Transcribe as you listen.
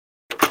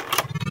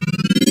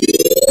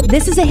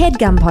This is a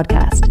HeadGum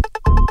podcast.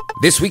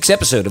 This week's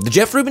episode of the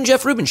Jeff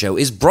Rubin Show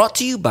is brought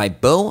to you by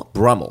Beau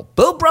Brummel.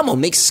 Beau Brummel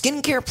makes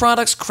skincare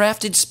products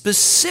crafted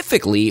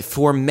specifically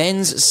for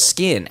men's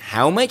skin.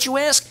 How, might you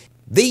ask?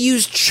 They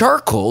use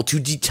charcoal to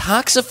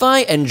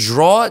detoxify and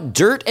draw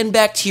dirt and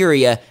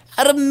bacteria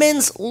out of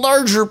men's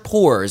larger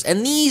pores.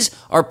 And these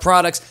are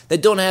products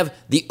that don't have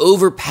the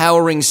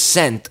overpowering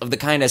scent of the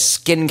kind of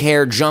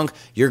skincare junk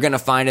you're going to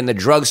find in the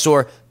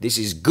drugstore. This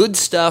is good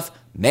stuff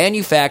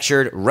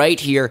manufactured right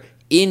here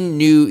in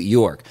New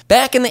York.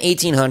 Back in the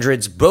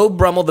 1800s, Beau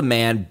Brummel the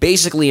man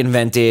basically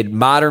invented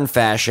modern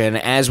fashion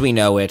as we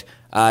know it.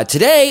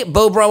 Today,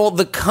 Beau Brummel,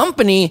 the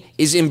company,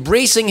 is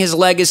embracing his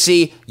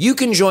legacy. You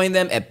can join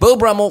them at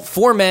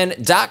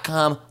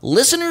beaubrummelformen.com.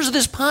 Listeners of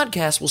this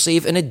podcast will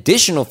save an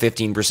additional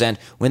 15%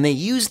 when they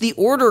use the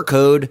order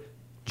code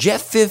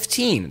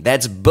Jeff15.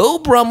 That's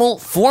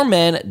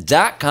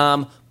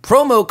beaubrummelformen.com,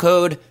 promo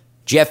code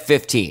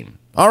Jeff15.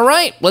 All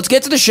right, let's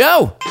get to the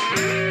show.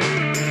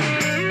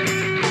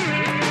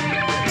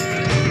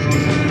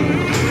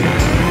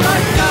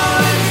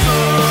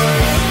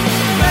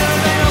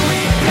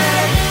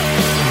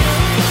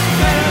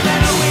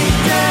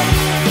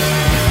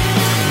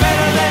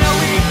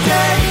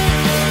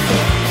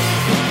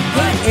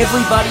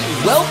 Everybody,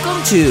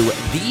 welcome to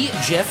the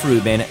Jeff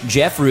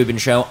Rubin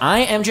Show.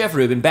 I am Jeff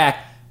Rubin,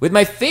 back with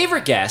my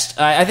favorite guest.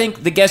 I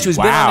think the guest who's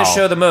been on the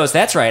show the most.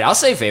 That's right, I'll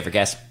say favorite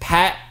guest.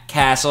 Pat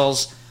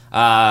Castles,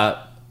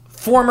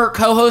 former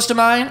co-host of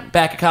mine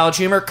back at College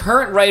Humor,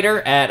 current writer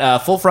at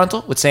Full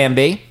Frontal with Sam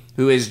B,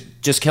 who is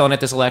just killing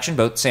it this election,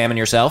 both Sam and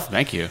yourself.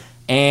 Thank you.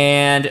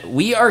 And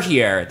we are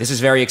here, this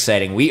is very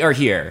exciting, we are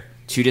here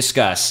to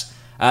discuss...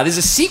 this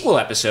is a sequel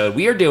episode.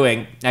 We are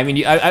doing, I don't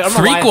know why...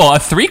 A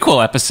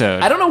threequel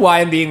episode. I don't know why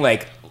I'm being,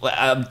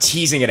 I'm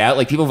teasing it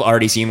out. People have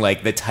already seen,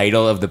 the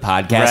title of the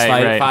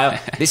podcast file.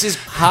 This is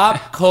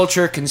Pop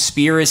Culture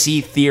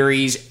Conspiracy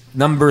Theories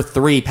number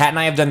 3. Pat and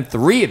I have done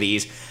 3 of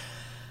these.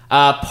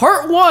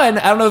 Part 1,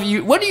 I don't know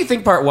if what do you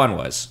think part 1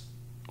 was?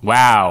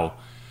 Wow.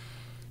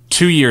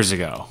 2 years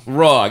ago.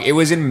 Wrong. It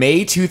was in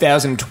May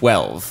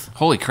 2012.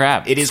 Holy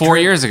crap. It is 4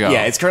 years ago.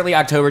 Yeah, it's currently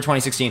October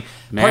 2016.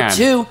 Man. Part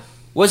 2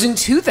 was in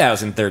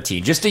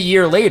 2013, just a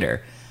year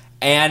later.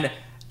 And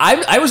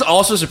I was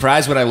also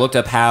surprised when I looked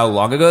up how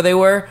long ago they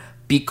were,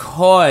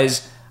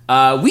 because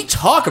we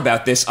talk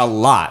about this a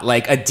lot,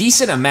 a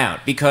decent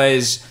amount,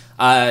 because,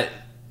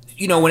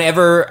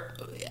 whenever...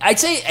 I'd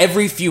say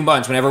every few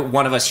months, whenever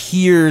one of us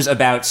hears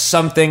about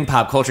something,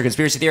 pop culture,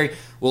 conspiracy theory,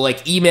 we'll,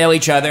 email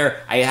each other.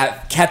 I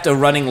have kept a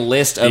running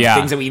list of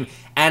things that we...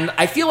 And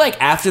I feel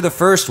like after the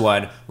first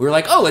one, we were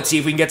like, oh, let's see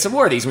if we can get some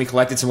more of these. And we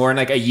collected some more, and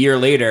a year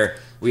later,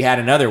 we had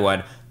another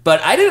one. But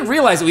I didn't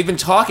realize that we've been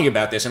talking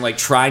about this and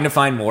trying to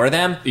find more of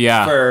them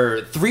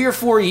for 3 or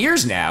 4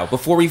 years now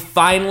before we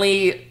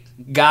finally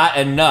got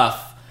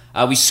enough.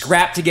 We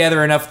scrapped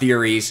together enough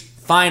theories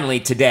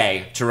finally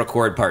today to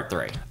record part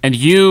 3. And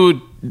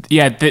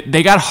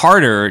they got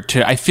harder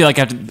to. I feel like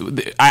after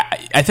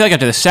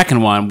the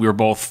second one, we were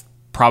both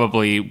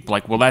probably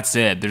well, that's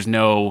it. There's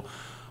no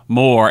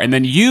more. And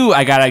then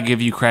I gotta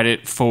give you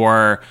credit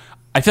for.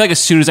 I feel like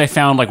as soon as I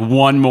found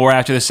one more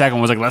after the second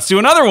one, was let's do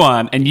another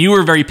one. And you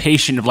were very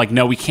patient of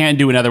no, we can't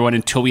do another one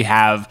until we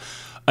have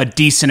a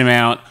decent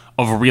amount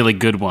of really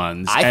good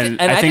ones. I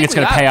think it's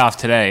going to pay off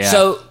today. Yeah.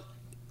 So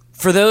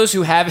for those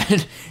who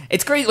haven't,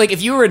 it's great.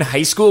 If you were in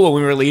high school when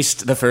we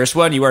released the first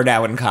one, you are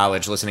now in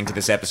college listening to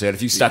this episode.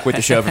 If you stuck with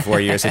the show for 4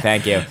 years, so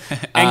thank you.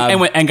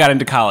 And got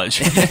into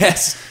college.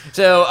 Yes.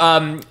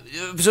 So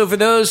for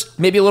those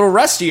maybe a little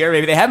rustier,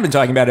 maybe they haven't been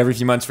talking about it every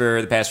few months for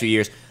the past few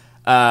years.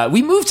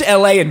 We moved to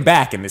LA and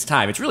back in this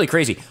time. It's really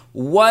crazy.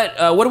 What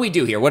do we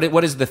do here?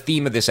 What is the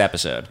theme of this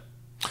episode?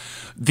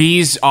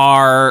 These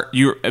are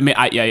you're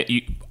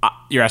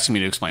asking me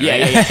to explain. Yeah,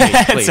 right?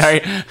 yeah, please.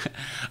 Sorry.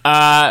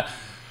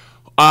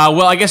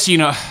 Well, I guess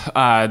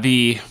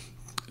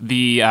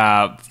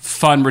the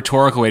fun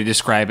rhetorical way to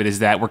describe it is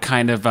that we're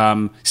kind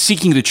of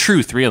seeking the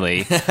truth,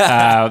 really,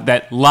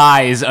 that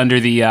lies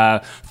under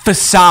the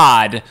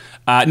facade.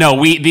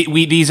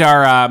 These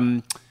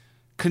are.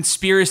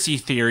 Conspiracy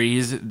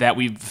theories that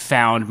we've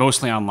found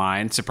mostly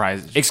online.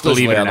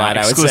 Exclusively online,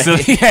 I would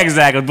say. Yeah,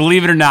 exactly.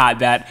 Believe it or not,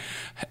 that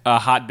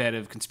hotbed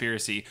of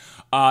conspiracy,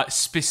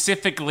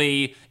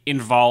 specifically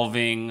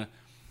involving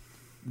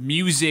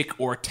music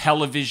or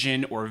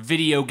television or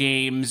video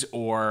games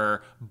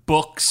or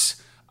books.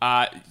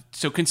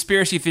 So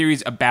conspiracy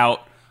theories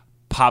about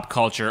pop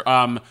culture.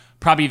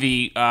 Probably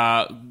the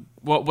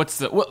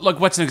what's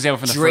an example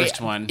from the first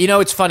one?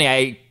 It's funny.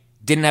 I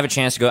didn't have a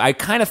chance to go. I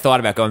kind of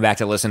thought about going back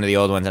to listen to the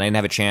old ones, and I didn't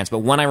have a chance. But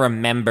one I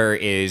remember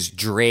is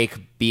Drake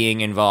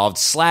being involved,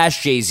 /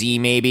 Jay-Z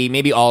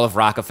maybe all of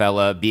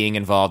Rockefeller being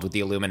involved with the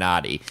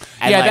Illuminati.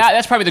 And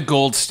that's probably the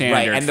gold standard.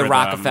 Right, and the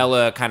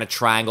Rockefeller kind of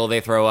triangle they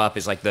throw up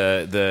is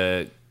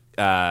the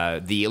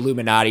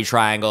Illuminati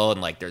triangle,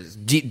 and there's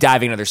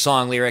diving into their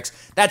song lyrics.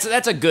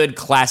 That's a good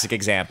classic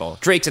example.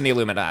 Drake's in the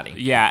Illuminati.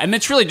 Yeah, and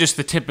it's really just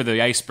the tip of the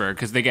iceberg,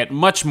 because they get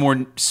much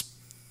more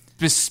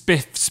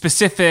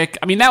specific.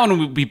 I mean, that one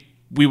would be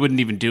we wouldn't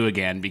even do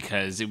again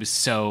because it was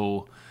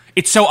so.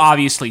 It's so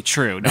obviously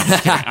true. No, I'm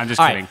just kidding. I'm just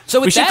All kidding. right, so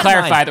with we should that in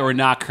clarify mind- that we're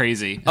not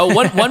crazy. Oh,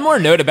 one more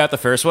note about the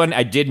first one.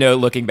 I did note,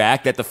 looking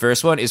back, that the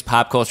first one is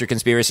pop culture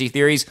conspiracy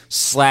theories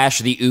 /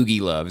 the Oogie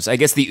Loves. I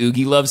guess the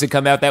Oogie Loves had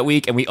come out that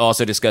week, and we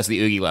also discussed the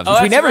Oogie Loves, which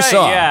we that's never right,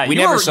 saw. Yeah. We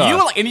never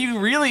saw. And you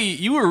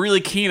were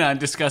really keen on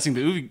discussing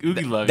the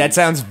Oogie Loves. That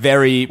sounds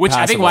very Which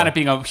I think possible. wound up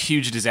being a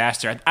huge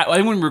disaster. I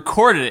think when we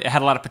recorded it, it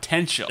had a lot of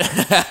potential.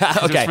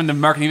 It was from the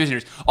marketing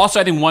visitors. Also,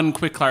 I think one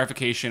quick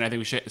clarification I think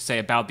we should say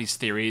about these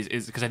theories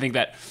is because I think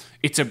that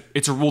it's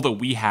a rule that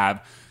we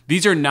have.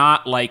 These are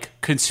not like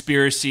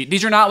conspiracy.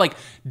 These are not like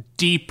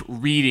deep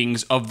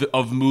readings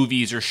of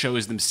movies or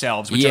shows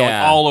themselves, which are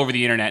like all over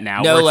the internet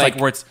now. No,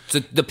 where it's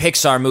the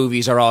Pixar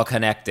movies are all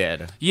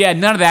connected. yeah,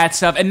 none of that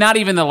stuff, and not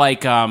even the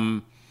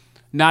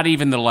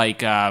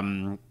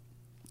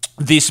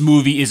this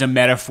movie is a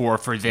metaphor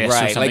for this or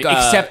Right, something. like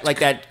except like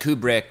that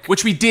Kubrick.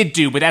 which we did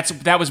do, but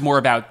that was more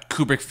about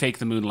Kubrick faked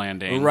the moon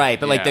landing. Right,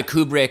 but like Yeah. the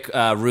Kubrick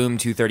Room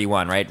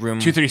 231, right? Room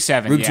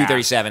 237, Room yeah.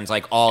 237 is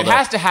like all It the...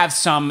 has to have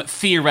some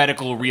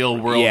theoretical real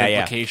world Yeah, yeah.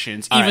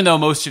 implications, All even right. though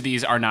most of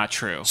these are not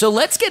true. So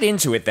let's get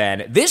into it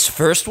then. This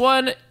first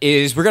one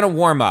is, we're going to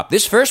warm up.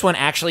 This first one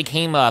actually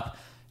came up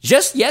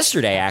just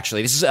yesterday,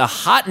 actually. This is a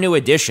hot new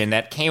addition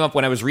that came up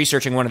when I was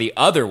researching one of the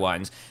other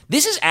ones.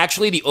 This is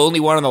actually the only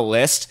one on the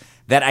list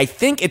that I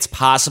think it's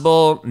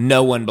possible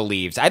no one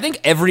believes. I think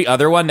every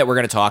other one that we're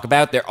going to talk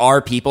about, there are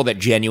people that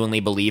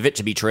genuinely believe it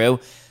to be true.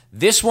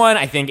 This one,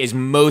 I think, is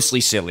mostly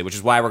silly, which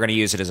is why we're going to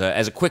use it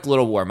as a quick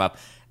little warm-up.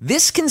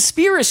 This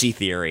conspiracy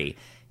theory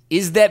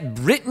is that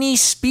Britney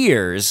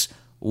Spears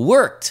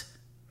worked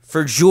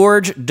for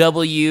George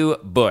W.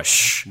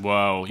 Bush.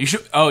 Whoa! You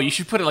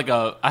should put it like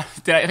a. I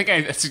think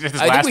I suggested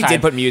this I think last we time.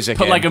 did put music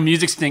Put in. like a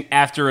music sting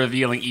after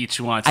revealing each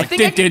one. It's I like,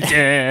 think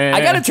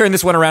I got to turn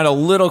this one around a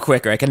little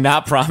quicker. I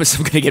cannot promise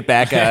I'm going to get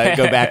back,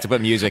 go back to put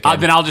music in.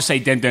 Then I'll just say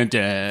dun dun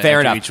dun. Fair after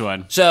enough. Each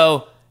one.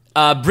 So,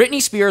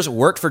 Britney Spears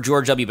worked for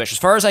George W. Bush. As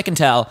far as I can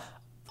tell,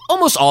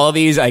 almost all of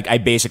these, I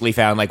basically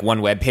found like one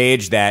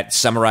webpage that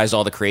summarized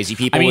all the crazy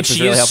people, I mean, which was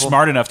she really is helpful.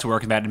 smart enough to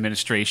work in that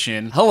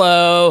administration.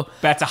 Hello.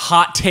 That's a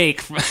hot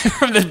take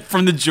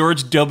from the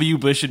George W.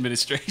 Bush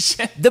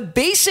administration. The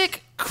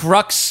basic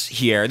crux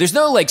here, there's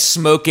no like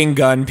smoking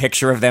gun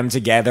picture of them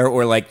together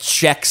or like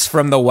checks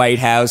from the White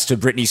House to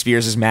Britney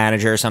Spears'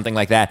 manager or something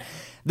like that.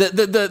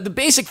 The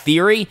basic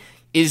theory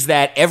is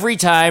that every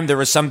time there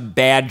was some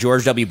bad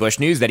George W. Bush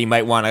news that he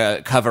might want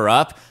to cover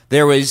up,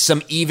 there was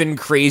some even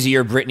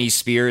crazier Britney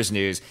Spears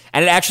news.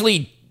 And it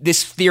actually,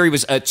 this theory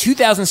was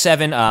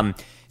 2007,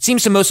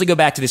 seems to mostly go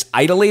back to this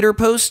Idolator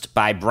post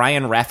by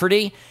Brian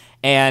Rafferty.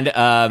 And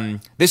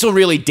this will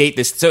really date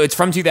this. So it's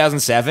from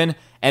 2007,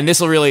 and this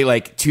will really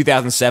like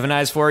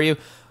 2007-ize for you.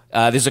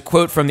 There's a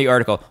quote from the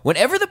article.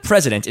 Whenever the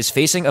president is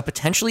facing a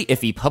potentially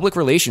iffy public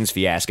relations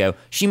fiasco,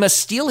 she must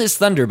steal his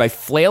thunder by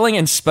flailing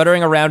and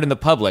sputtering around in the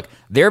public,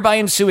 thereby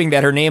ensuing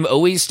that her name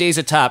always stays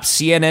atop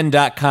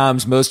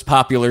CNN.com's most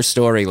popular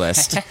story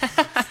list.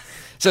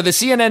 So the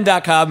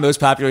CNN.com most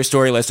popular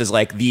story list is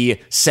like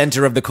the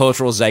center of the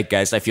cultural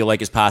zeitgeist. I feel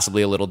like is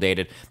possibly a little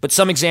dated. But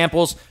some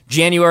examples,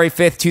 January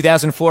 5th,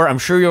 2004, I'm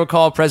sure you'll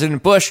recall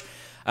President Bush.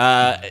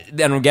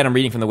 Then again, I'm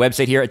reading from the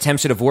website here.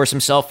 Attempts to divorce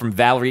himself from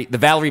the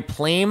Valerie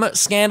Plame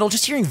scandal.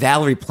 Just hearing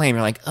Valerie Plame,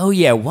 you're like, oh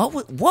yeah, what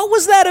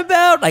was that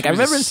about? Like, I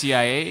remember, a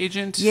CIA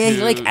agent. yeah, he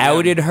who, like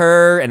outed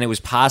her, and it was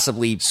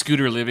possibly,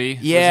 Scooter Libby.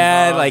 was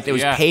yeah, involved. like it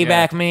was Yeah,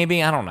 payback, yeah.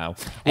 maybe. I don't know.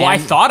 Well, I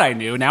And thought I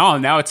knew.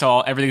 Now it's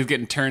all everything's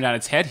getting turned on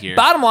its head here.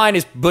 bottom line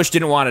is Bush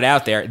didn't want it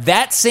out there.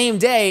 That same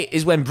day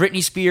is when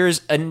Britney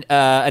Spears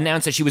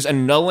announced that she was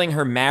annulling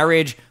her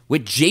marriage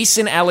with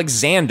Jason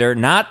Alexander,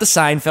 not the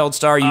Seinfeld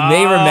star. You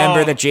may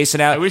remember that Jason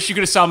I wish you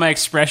could have saw my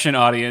expression,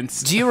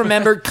 audience. Do you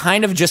remember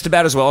kind of just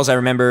about as well as I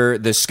remember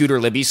the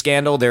Scooter Libby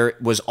scandal? There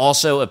was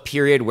also a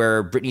period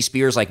where Britney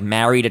Spears like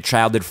married a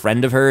childhood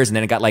friend of hers, and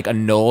then it got like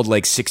annulled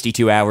like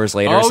 62 hours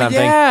later or something.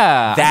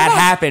 Yeah. That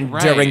happened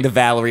Right. during the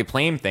Valerie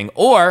Plame thing.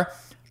 Or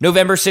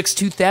November 6,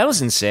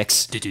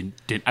 2006,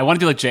 I want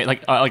to do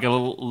like a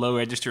little low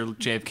register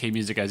JFK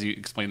music as you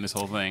explain this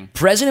whole thing.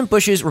 President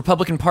Bush's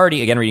Republican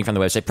Party, again reading from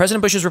the website,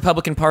 President Bush's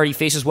Republican Party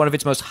faces one of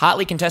its most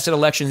hotly contested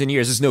elections in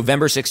years. This is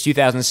November 6,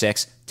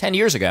 2006, 10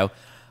 years ago,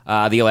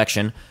 the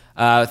election.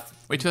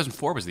 Wait,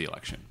 2004 was the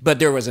election. But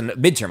there was a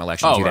midterm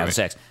election in Oh, right.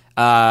 2006.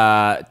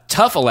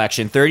 Tough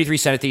election, 33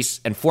 Senate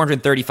seats and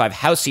 435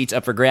 House seats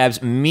up for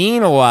grabs.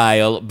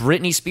 Meanwhile,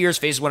 Britney Spears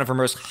faces one of her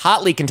most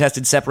hotly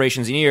contested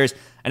separations in years,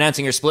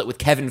 announcing her split with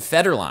Kevin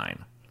Federline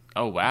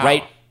Oh wow!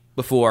 right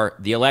before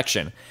the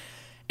election.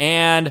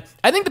 And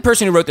I think the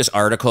person who wrote this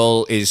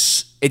article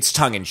it's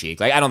tongue-in-cheek.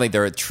 Like, I don't think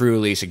they're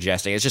truly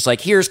suggesting. It's just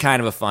like, here's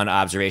kind of a fun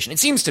observation. It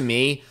seems to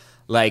me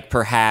like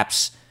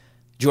perhaps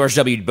George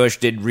W. Bush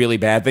did really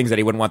bad things that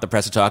he wouldn't want the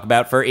press to talk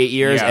about for 8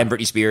 years, Yeah. and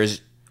Britney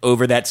Spears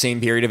over that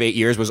same period of 8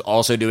 years was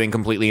also doing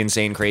completely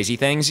insane, crazy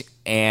things.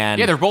 And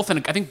yeah, they're both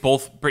in. I think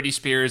both Britney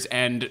Spears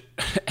and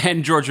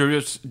George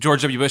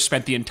W. Bush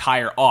spent the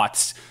entire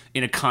aughts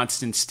in a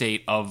constant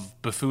state of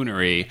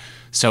buffoonery.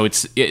 So it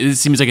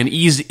seems like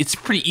it's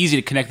pretty easy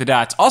to connect the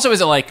dots. Also,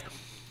 is it like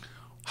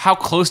how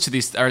close to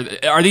these are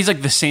these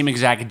like the same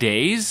exact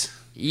days?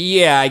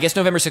 Yeah, I guess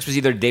November 6th was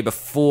either the day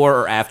before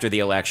or after the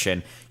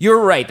election.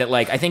 You're right that,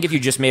 like, I think if you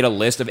just made a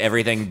list of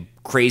everything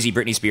crazy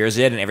Britney Spears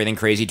did and everything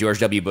crazy George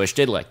W. Bush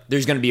did, like,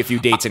 there's going to be a few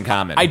dates in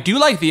common. I do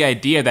like the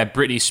idea that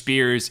Britney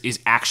Spears is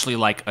actually,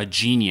 like, a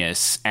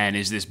genius and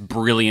is this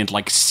brilliant,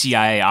 like,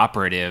 CIA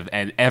operative,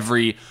 and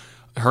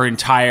her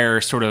entire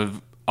sort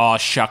of aw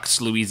shucks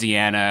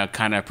Louisiana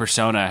kind of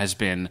persona has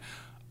been,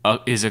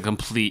 is a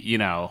complete,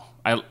 in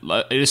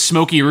a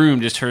smoky room,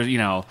 just her,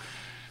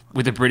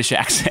 with a British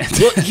accent.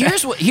 Well,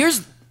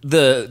 here's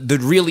the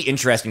really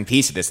interesting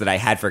piece of this that I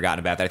had forgotten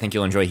about that I think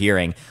you'll enjoy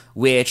hearing,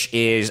 which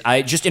is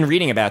in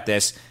reading about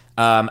this,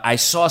 I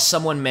saw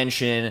someone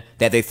mention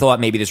that they thought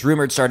maybe this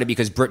rumor had started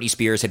because Britney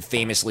Spears had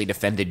famously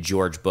defended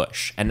George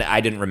Bush, and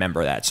I didn't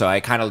remember that, so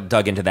I kind of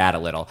dug into that a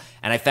little,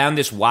 and I found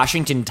this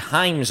Washington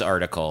Times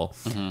article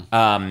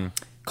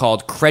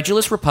called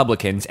 "Credulous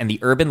Republicans and the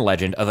Urban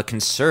Legend of a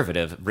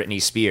Conservative Britney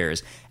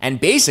Spears." And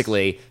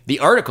basically, the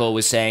article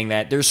was saying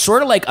that there's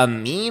sort of like a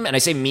meme, and I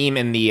say meme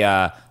in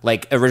the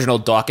like original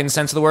Dawkins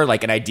sense of the word,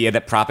 like an idea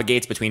that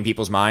propagates between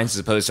people's minds as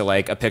opposed to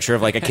like a picture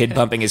of like a kid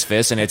pumping his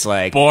fist and it's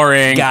like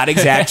boring, got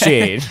exact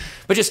change.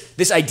 But just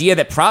this idea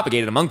that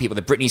propagated among people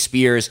that Britney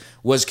Spears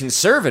was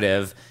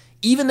conservative,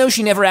 even though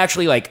she never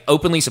actually like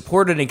openly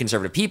supported any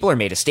conservative people or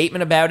made a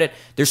statement about it.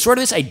 There's sort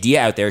of this idea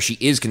out there she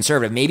is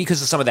conservative, maybe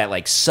because of some of that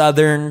like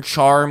Southern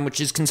charm,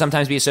 which can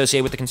sometimes be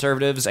associated with the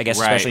conservatives, I guess,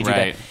 especially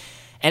today.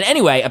 And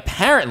anyway,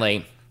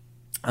 apparently,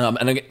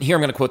 and here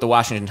I'm going to quote the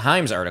Washington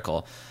Times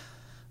article,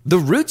 the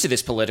roots of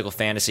this political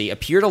fantasy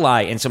appear to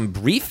lie in some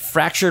brief,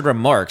 fractured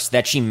remarks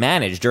that she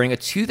managed during a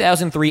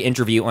 2003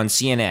 interview on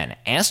CNN.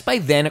 Asked by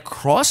then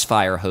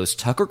Crossfire host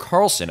Tucker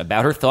Carlson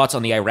about her thoughts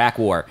on the Iraq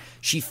War,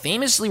 she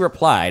famously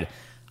replied,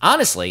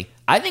 "Honestly,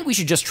 I think we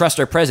should just trust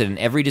our president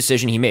in every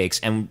decision he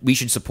makes, and we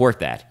should support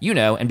that,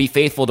 and be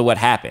faithful to what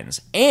happens."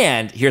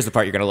 And here's the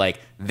part you're going to like.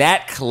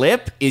 That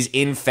clip is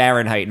in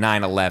Fahrenheit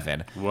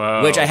 9/11,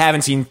 which I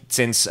haven't seen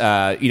since, it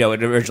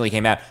originally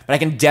came out. But I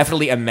can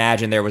definitely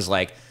imagine there was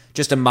like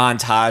just a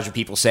montage of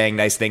people saying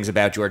nice things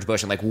about George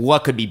Bush, and like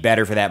what could be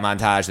better for that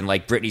montage than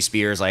like Britney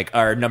Spears, like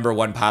our number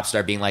one pop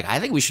star, being like, "I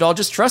think we should all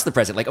just trust the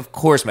president." Like, of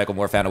course Michael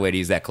Moore found a way to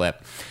use that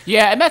clip.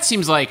 Yeah, and that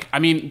seems like,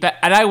 and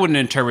I wouldn't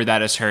interpret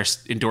that as her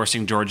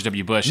endorsing George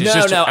W. Bush. No,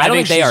 I don't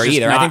think they are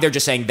either. I think they're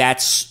just saying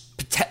that's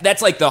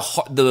like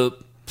the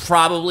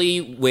probably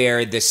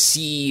where the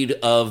seed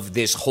of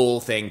this whole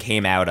thing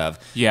came out of.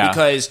 Yeah,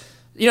 because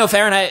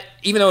Fahrenheit,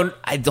 even though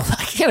I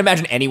can't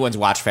imagine anyone's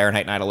watched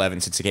Fahrenheit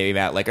 9/11 since it came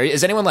out. Like,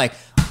 is anyone like,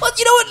 well,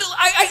 you know what?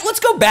 Let's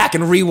go back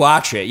and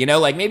rewatch it.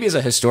 Like maybe as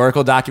a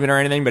historical document or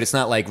anything, but it's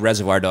not like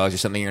Reservoir Dogs or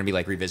something you're gonna be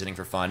like revisiting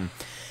for fun.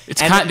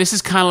 This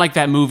is kind of like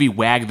that movie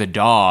Wag the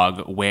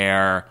Dog,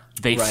 where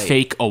they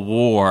fake a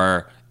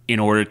war in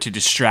order to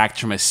distract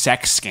from a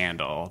sex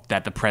scandal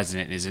that the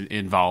president is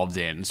involved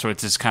in. So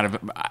it's this kind of,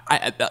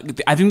 I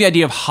think the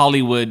idea of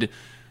Hollywood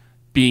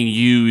being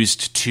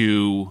used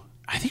to,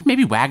 I think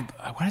maybe I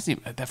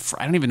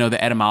don't even know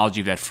the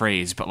etymology of that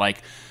phrase, but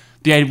like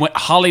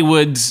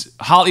Hollywood's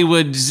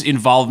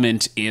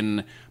involvement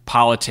in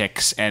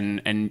politics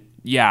and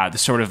the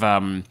sort of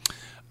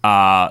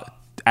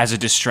as a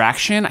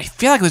distraction. I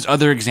feel like there's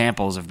other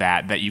examples of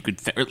that you could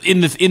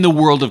in the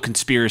world of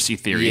conspiracy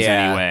theories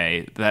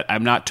anyway, that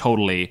I'm not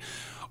totally.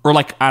 Or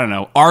like, I don't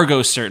know,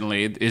 Argo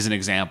certainly is an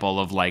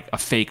example of like a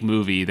fake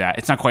movie that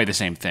it's not quite the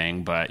same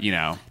thing, but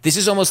this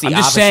is almost the opposite.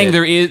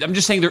 I'm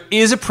just saying there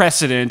is a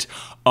precedent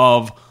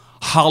of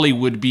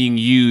Hollywood being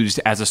used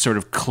as a sort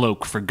of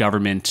cloak for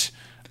government.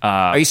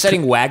 Are you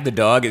setting Wag the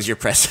Dog as your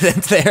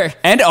precedent there?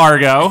 And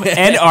Argo,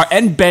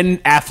 and Ben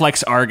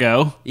Affleck's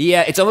Argo.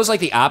 Yeah, it's almost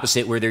like the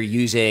opposite, where they're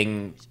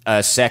using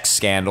a sex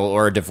scandal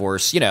or a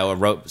divorce,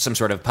 some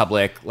sort of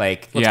public,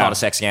 like, let's call it a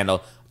sex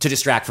scandal, to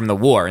distract from the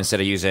war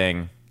instead of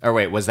using. Or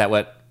wait, was that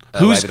what?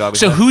 Wag the Dog was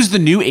doing? Who's the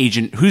new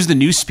agent? Who's the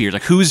new Spears?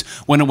 Like, who's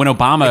when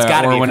Obama? It's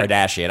got to be a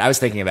Kardashian. I was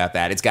thinking about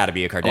that. It's got to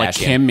be a Kardashian. Like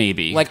Kim,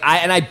 maybe. Like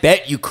I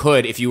bet you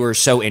could, if you were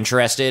so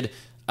interested,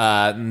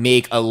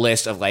 make a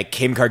list of like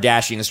Kim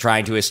Kardashian is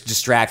trying to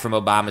distract from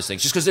Obama's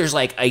things. Just because there's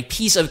like a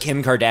piece of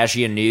Kim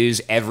Kardashian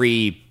news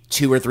every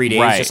 2 or 3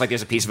 days, just like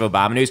there's a piece of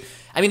Obama news.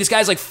 I mean, this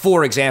guy's like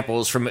 4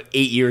 examples from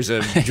 8 years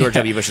of George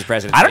W. Bush's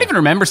presidency. I don't even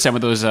remember some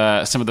of those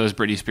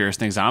Britney Spears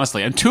things,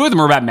 honestly. And 2 of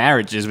them are about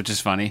marriages, which is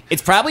funny.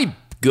 It's probably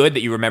good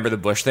that you remember the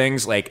Bush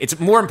things. Like, it's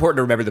more important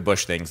to remember the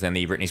Bush things than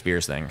the Britney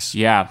Spears things.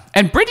 Yeah.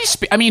 And Britney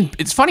Spears, I mean,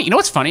 it's funny. You know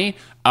what's funny?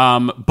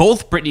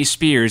 Both Britney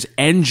Spears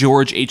and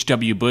George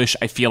H.W. Bush,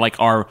 I feel like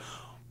are,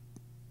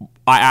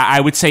 I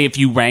would say if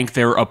you rank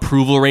their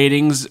approval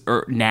ratings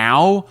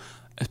now,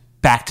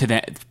 back to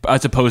then,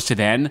 as opposed to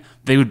then,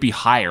 they would be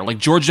higher. Like,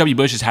 George W.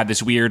 Bush has had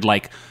this weird,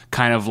 like,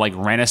 kind of like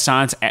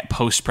renaissance at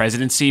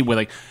post-presidency where,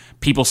 like,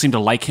 people seem to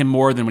like him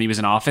more than when he was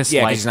in office.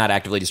 Yeah, like, because he's not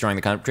actively destroying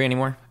the country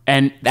anymore.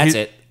 and That's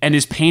it. And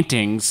his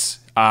paintings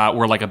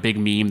were like a big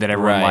meme that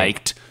everyone Right.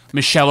 liked.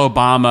 Michelle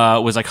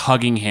Obama was like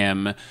hugging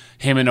him.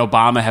 Him and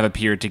Obama have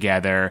appeared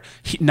together.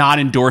 Not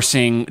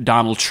endorsing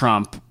Donald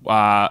Trump.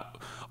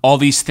 All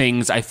these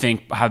things, I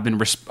think, have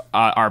been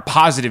are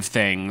positive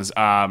things.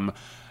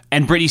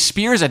 And Britney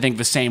Spears, I think,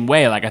 the same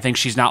way. Like, I think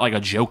she's not like a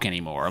joke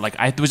anymore. Like,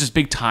 there was this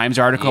big Times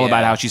article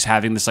about how she's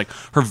having this, like,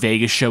 her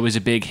Vegas show is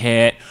a big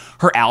hit.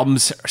 Her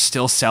albums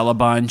still sell a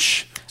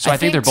bunch. So I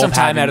think they're both some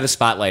time having... out of the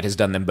spotlight has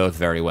done them both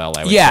very well,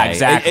 I would Yeah, say.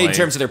 exactly. In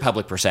terms of their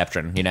public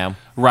perception, you know?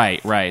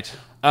 Right.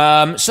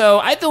 So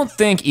I don't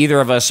think either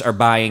of us are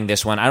buying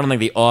this one. I don't think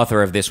the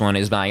author of this one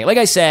is buying it. Like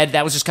I said,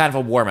 that was just kind of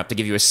a warm-up to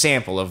give you a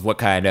sample of what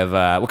we're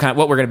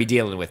going to be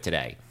dealing with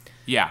today.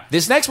 Yeah.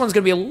 This next one's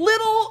going to be a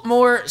little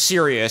more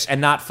serious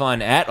and not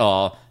fun at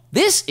all.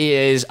 This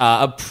is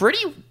a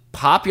pretty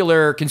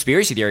popular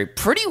conspiracy theory,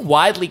 pretty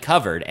widely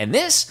covered, and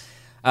this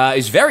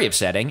is very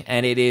upsetting.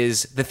 And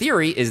the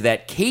theory is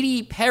that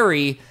Katy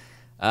Perry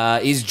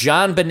is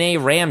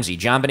JonBenet Ramsey.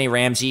 JonBenet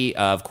Ramsey,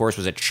 of course,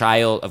 was a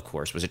child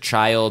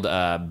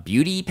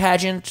beauty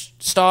pageant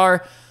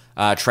star.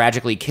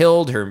 Tragically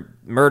killed. Her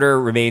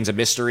murder remains a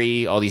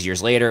mystery all these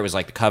years later. It was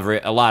like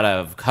a lot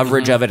of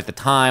coverage of it at the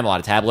time, a lot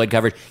of tabloid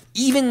coverage.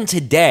 Even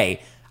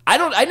today,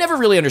 I never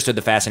really understood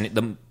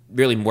the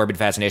really morbid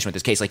fascination with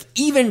this case. Like,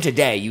 even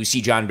today, you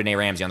see JonBenet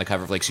Ramsey on the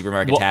cover of like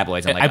supermarket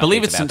tabloids. And, like, I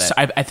believe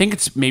I think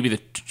it's maybe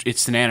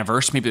it's an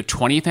anniversary, maybe the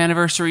 20th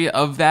anniversary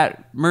of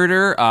that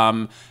murder.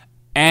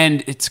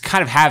 And it's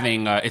kind of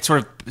having it's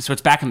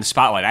back in the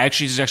spotlight.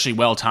 It's actually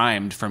well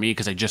timed for me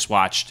because I just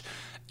watched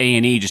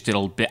A&E just did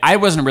a bit. I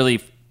wasn't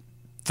really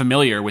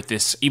familiar with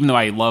this, even though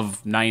I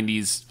love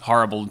 90s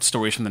horrible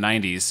stories from the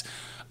 90s.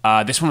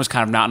 This one was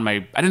kind of not in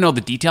my... I didn't know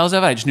the details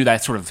of it. I just knew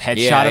that sort of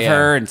headshot of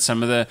her and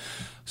some of the...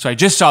 So I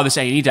just saw this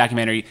A&E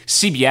documentary.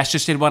 CBS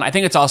just did one. I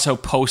think it's also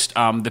post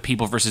The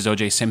People versus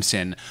O.J.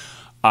 Simpson.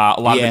 A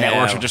lot of the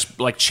networks are just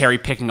like cherry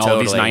picking all of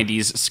these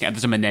 90s.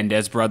 There's a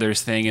Menendez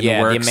brothers thing in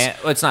the works.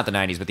 It's not the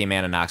 90s, but the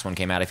Amanda Knox one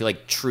came out. I feel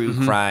like true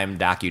crime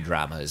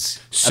docudramas.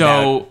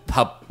 So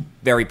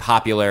very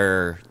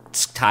popular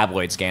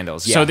tabloid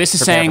scandals. Yeah, so this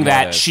is saying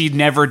that she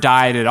never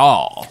died at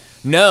all.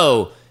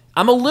 No,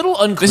 I'm a little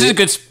unclear.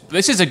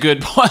 This is a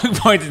good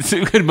point. It's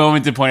a good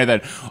moment to point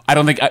out that I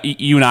don't think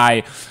you and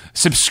I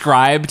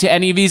subscribe to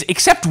any of these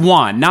except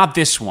one, not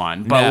this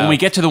one. But when we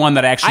get to the one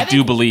that I actually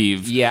do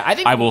believe,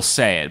 I will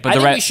say it. But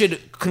we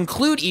should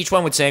conclude each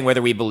one with saying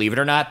whether we believe it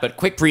or not. But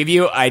quick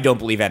preview: I don't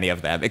believe any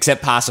of them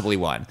except possibly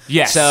one.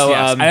 Yes. So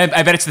yes.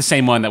 I bet it's the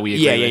same one that we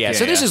agree with. Yeah.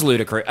 So this is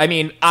ludicrous. I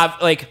mean,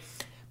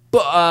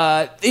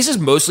 this is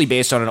mostly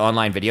based on an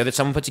online video that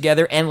someone put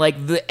together, and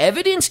like the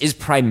evidence is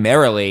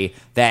primarily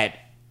that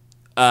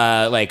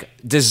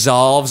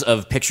dissolves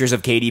of pictures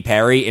of Katy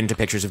Perry into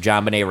pictures of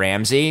JonBenet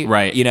Ramsey.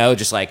 Right. You know,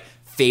 just like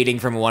fading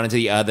from one to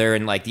the other,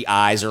 and like the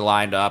eyes are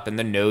lined up and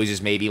the nose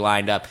is maybe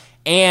lined up,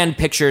 and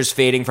pictures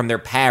fading from their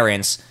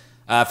parents,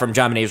 from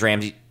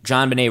the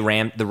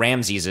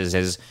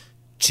Ramseys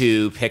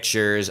to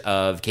pictures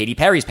of Katy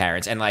Perry's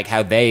parents and like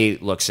how they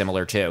look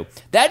similar too.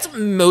 That's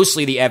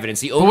mostly the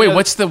evidence. But wait,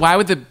 why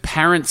would the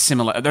parents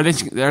similar?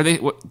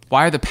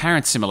 Why are the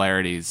parents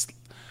similarities?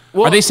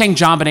 Well, are they saying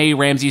JonBenet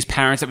Ramsey's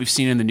parents that we've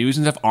seen in the news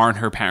and stuff aren't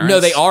her parents? No,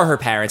 they are her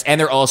parents, and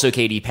they're also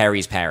Katy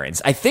Perry's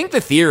parents. I think the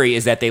theory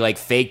is that they like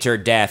faked her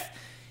death.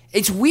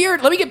 It's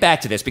weird. Let me get back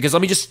to this because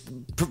let me just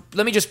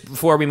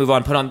before we move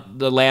on, put on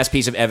the last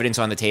piece of evidence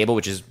on the table,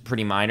 which is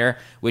pretty minor,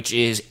 which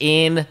is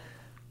in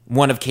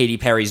one of Katy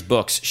Perry's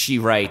books. She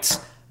writes,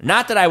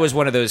 "Not that I was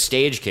one of those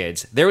stage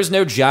kids. There was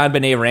no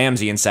JonBenet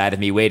Ramsey inside of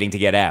me waiting to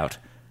get out."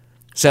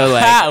 So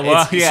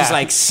like, it's just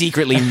like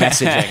secretly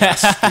messaging us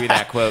through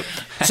that quote.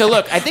 So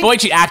look, I think. But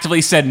she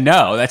actively said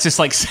no. That's just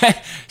like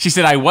she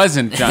said I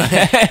wasn't.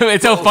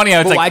 It's so funny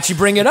how it's like, why'd she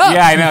bring it up?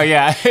 Yeah, I know.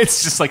 Yeah,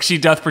 it's just like she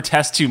doth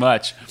protest too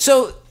much.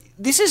 So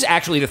this is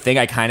actually the thing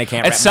I kind of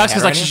can't. It sucks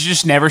because like she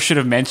just never should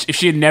have mentioned. If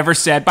she had never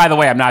said, "By the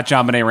way, I'm not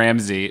JonBenet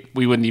Ramsey,"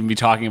 we wouldn't even be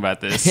talking about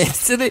this.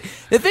 So the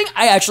thing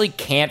I actually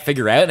can't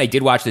figure out, and I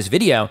did watch this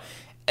video,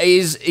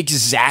 is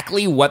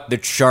exactly what the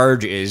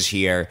charge is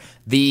here.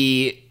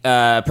 The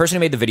person who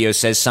made the video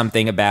says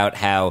something about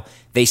how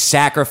they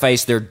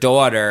sacrificed their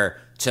daughter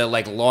to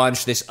like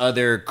launch this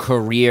other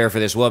career for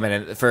this woman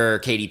and for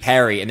Katy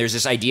Perry, and there's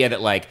this idea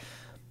that like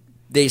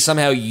they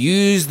somehow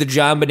used the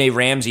JonBenet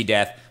Ramsey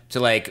death to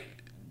like,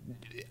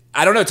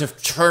 I don't know, to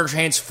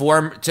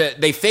transform.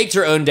 They faked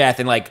her own death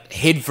and like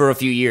hid for a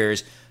few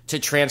years to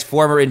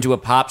transform her into a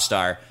pop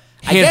star.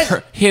 Hid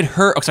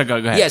her. Oh, sorry, go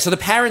ahead. Yeah, so the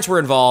parents were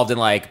involved and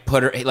like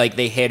put her, like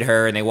they hid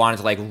her and they wanted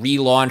to like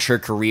relaunch her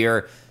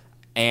career.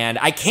 And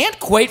I can't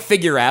quite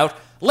figure out.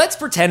 Let's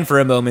pretend for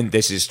a moment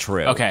this is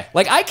true. Okay.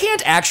 Like I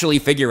can't actually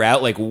figure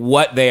out like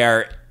what they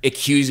are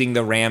accusing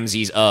the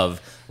Ramseys of,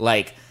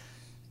 like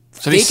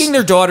faking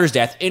their daughter's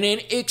death in an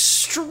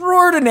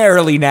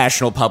extraordinarily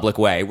national public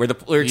way, where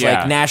it's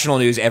like national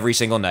news every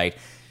single night.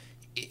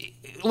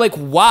 Like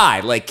why?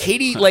 Like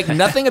Katy, like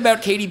nothing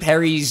about Katy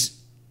Perry's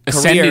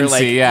career,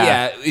 Ascendancy,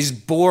 is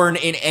born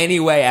in any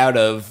way out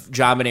of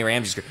JonBenet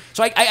Ramsey's career.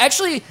 So I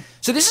actually,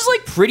 so this is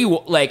like pretty,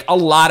 like a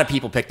lot of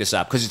people pick this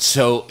up because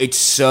it's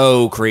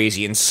so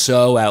crazy and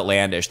so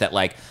outlandish that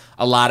like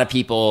a lot of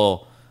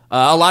people,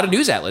 a lot of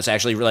news outlets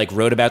actually like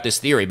wrote about this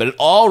theory, but it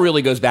all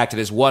really goes back to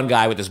this one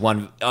guy with this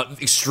one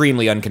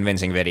extremely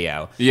unconvincing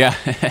video. Yeah.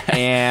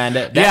 And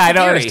that's I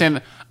don't theory.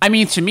 understand. I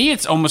mean, to me,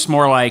 it's almost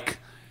more like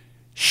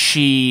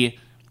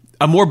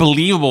a more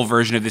believable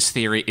version of this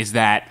theory is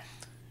that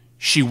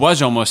she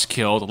was almost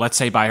killed, let's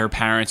say by her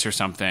parents or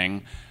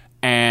something,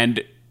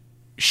 and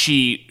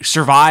she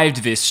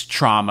survived this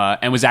trauma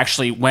and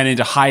went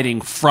into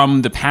hiding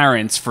from the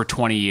parents for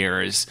 20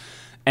 years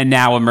and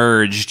now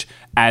emerged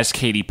as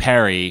Katy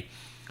Perry.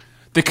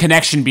 The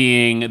connection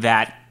being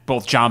that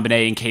both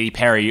JonBenet and Katy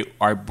Perry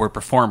were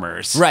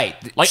performers. Right.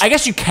 Like, I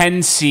guess you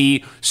can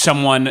see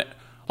someone,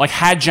 like,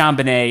 had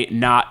JonBenet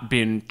not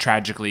been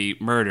tragically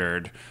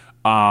murdered,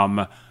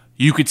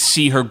 you could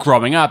see her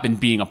growing up and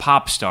being a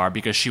pop star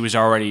because she was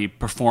already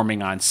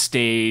performing on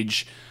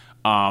stage.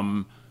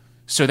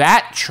 So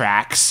that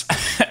tracks.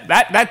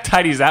 that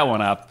tidies that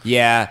one up.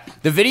 Yeah.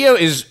 The video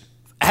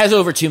has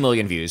over 2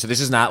 million views. So this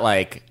is not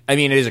like, I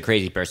mean, it is a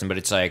crazy person, but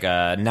it's like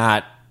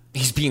not,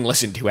 he's being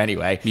listened to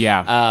anyway.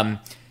 Yeah.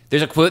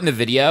 There's a quote in the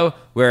video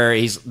where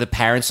the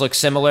parents look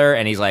similar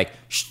and he's like,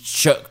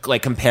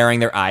 like comparing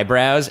their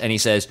eyebrows. And he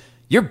says,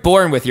 "You're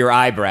born with your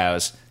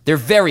eyebrows. They're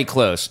very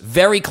close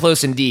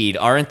indeed,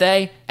 aren't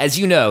they? As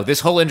you know, this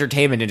whole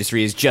entertainment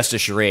industry is just a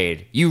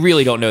charade. You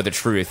really don't know the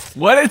truth."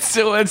 What? It's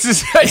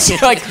just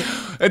like,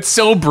 it's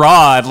so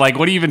broad. Like,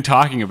 what are you even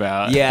talking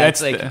about? Yeah,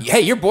 it's like,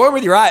 hey, you're born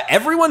with your eye.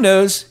 Everyone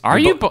knows. Are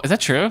you? Is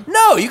that true?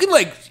 No, you can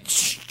like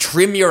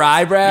trim your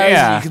eyebrows.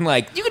 Yeah.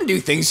 You can do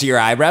things to your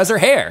eyebrows or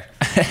hair.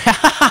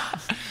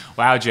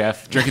 Wow,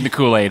 Jeff, drinking the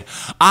Kool-Aid.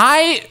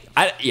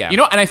 Yeah. You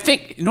know, and I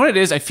think, you know what it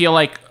is? I feel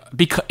like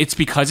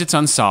because it's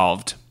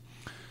unsolved.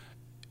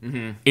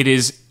 Mm-hmm. It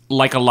is,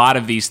 like a lot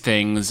of these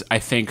things, I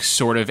think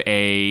sort of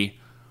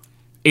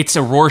it's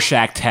a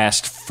Rorschach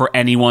test for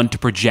anyone to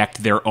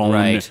project their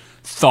own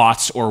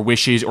thoughts or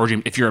wishes. Or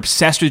if you're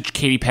obsessed with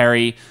Katy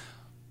Perry,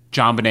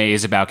 JonBenet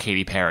is about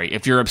Katy Perry.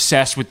 If you're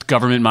obsessed with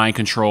government mind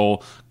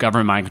control.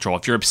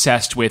 If you're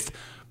obsessed with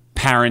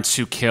parents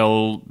who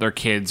kill their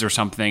kids or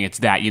something, it's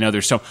that. You know,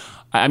 there's so...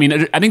 I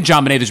mean, I think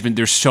JonBenet,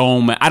 there's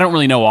so many, I don't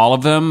really know all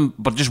of them,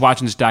 but just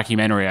watching this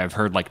documentary, I've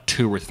heard like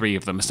 2 or 3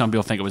 of them. Some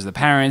people think it was the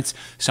parents.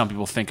 Some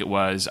people think it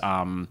was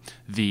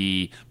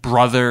the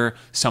brother.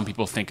 Some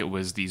people think it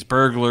was these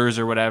burglars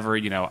or whatever.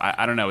 You know,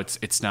 I don't know.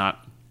 It's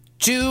not.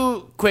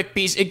 2 quick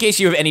pieces, in case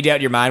you have any doubt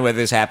in your mind whether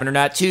this happened or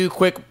not, 2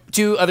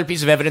 other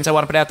pieces of evidence I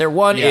want to put out there.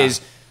 One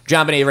is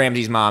JonBenet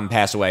Ramsey's mom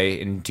passed away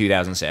in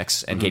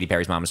 2006, and Katy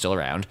Perry's mom is still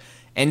around.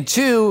 And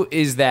 2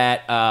 is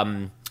that...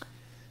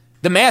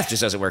 the math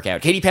just doesn't work out.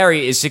 Katy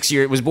Perry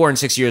was born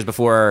 6 years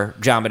before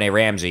JonBenet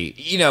Ramsey.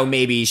 You know,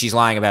 maybe she's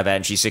lying about that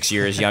and she's 6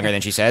 years younger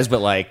than she says,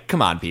 but like,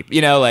 come on, people.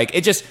 You know, like,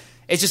 it's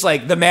just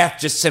like the math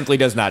just simply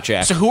does not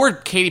check. So who are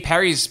Katy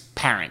Perry's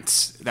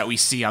parents that we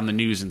see on the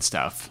news and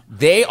stuff?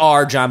 They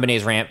are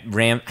JonBenet's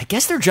I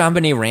guess they're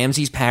JonBenet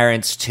Ramsey's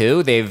parents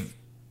too. Do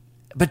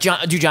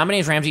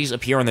JonBenet Ramsey's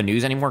appear on the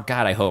news anymore?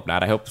 God, I hope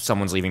not. I hope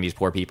someone's leaving these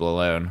poor people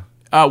alone.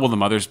 Well, the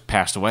mother's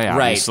passed away,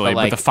 obviously.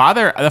 Right, but the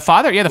father,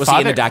 was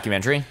he in the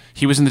documentary?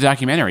 He was in the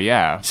documentary,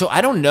 yeah. So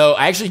I don't know.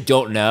 I actually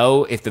don't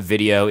know if the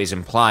video is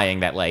implying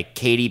that, like,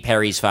 Katy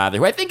Perry's father,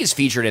 who I think is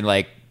featured in,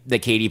 like, the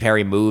Katy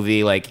Perry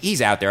movie, like,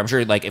 he's out there. I'm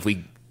sure, like, if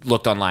we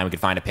looked online, we could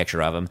find a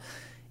picture of him.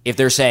 If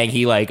they're saying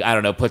he, like, I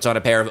don't know, puts on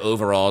a pair of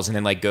overalls and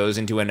then, like, goes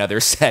into another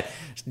set,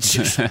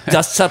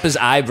 dusts up his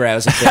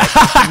eyebrows a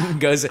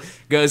bit,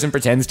 goes and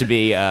pretends to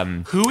be...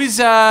 Who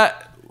is...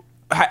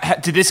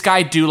 did this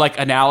guy do like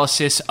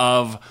analysis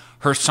of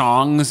her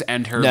songs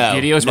and her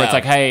videos where it's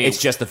like, hey, it's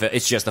just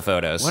the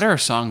photos. What are her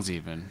songs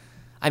even?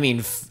 I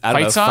mean, I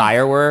don't know, song?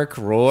 Firework,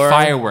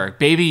 Roar.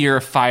 Baby, you're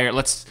a fire.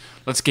 Let's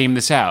game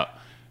this out.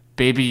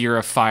 Baby, you're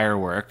a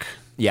firework.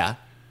 Yeah.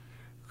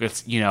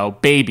 It's, you know,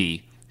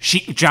 baby.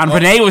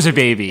 JonBenet was a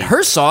baby.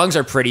 Her songs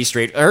are pretty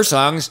straight. Her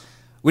songs,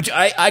 which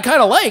I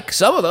kind of like,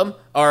 some of them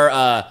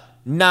are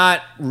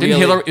not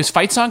really. Is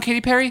Fight Song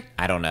Katy Perry?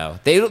 I don't know.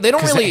 They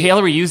don't really.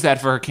 Hillary used that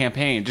for her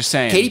campaign. Just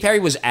saying. Katy Perry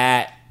was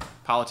at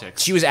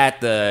politics. She was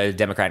at the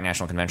Democratic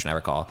National Convention, I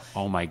recall.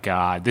 Oh my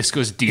God, this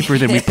goes deeper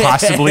than we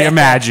possibly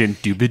imagined.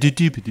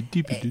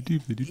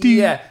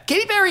 Yeah,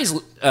 Katy Perry's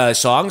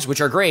songs, which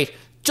are great,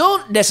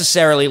 don't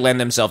necessarily lend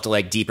themselves to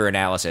like deeper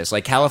analysis.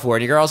 Like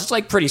California Girls, it's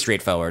like pretty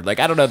straightforward. Like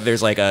I don't know if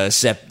there's like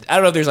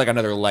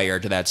another layer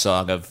to that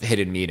song of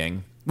hidden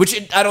meaning.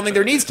 Which I don't think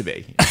there needs to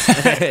be.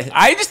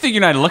 I just think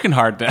you're not looking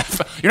hard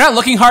enough. You're not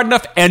looking hard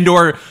enough, and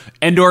or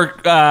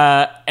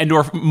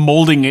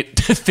molding it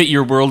to fit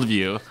your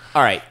worldview.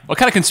 All right, what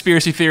kind of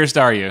conspiracy theorist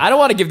are you? I don't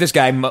want to give this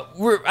guy.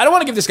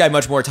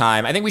 Much more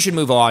time. I think we should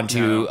move on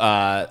to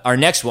our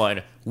next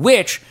one,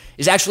 which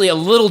is actually a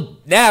little.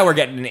 Now we're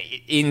getting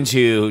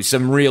into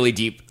some really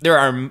deep. There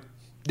are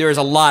there is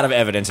a lot of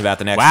evidence about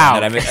the next Wow.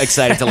 one that I'm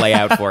excited to lay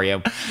out for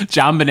you.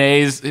 John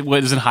Bonet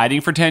was in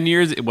hiding for 10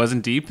 years. It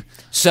wasn't deep.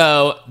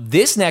 So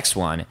this next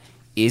one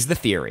is the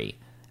theory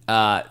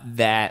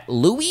that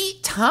Louis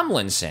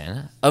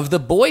Tomlinson of the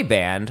boy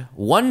band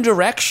One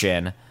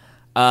Direction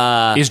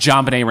Is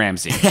John Bonet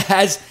Ramsey.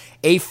 has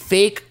a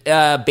fake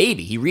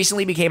baby. He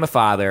recently became a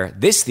father.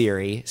 This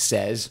theory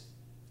says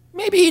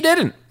maybe he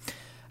didn't.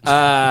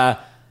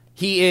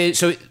 He is,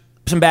 so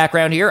some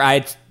background here.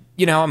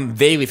 I'm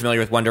vaguely familiar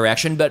with One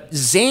Direction, but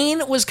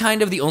Zayn was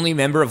kind of the only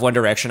member of One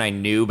Direction I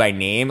knew by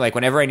name. Like,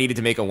 whenever I needed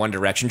to make a One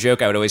Direction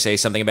joke, I would always say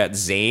something about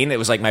Zayn. It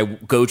was like my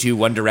go-to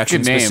One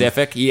Direction Good name.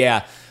 specific.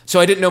 Yeah. So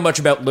I didn't know much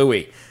about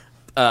Louis.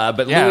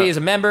 But Yeah. Louis is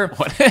a member.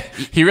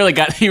 He really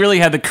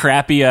had the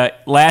crappy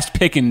last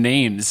pick in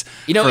names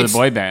for the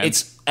boy band.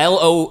 It's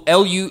Louis,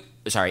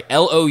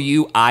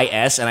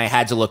 and I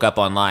had to look up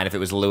online if it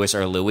was Louis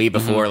or Louis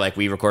before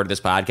we recorded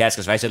this podcast,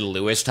 because if I said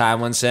Louis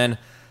Tomlinson,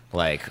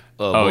 boy,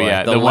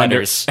 the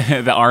letters.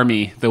 The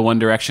army, the One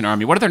Direction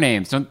army. What are their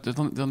names? Don't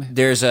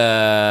There's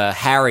a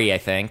Harry, I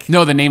think.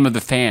 no, the name of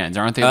the fans,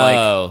 aren't they?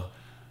 Oh,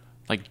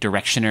 Like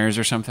Directioners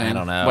or something. I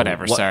don't know.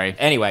 Whatever. Sorry.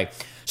 Anyway,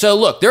 so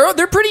look,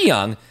 they're pretty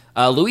young.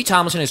 Louis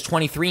Tomlinson is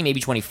 23, maybe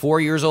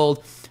 24 years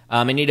old,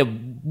 and need a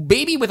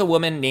baby with a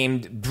woman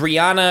named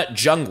Brianna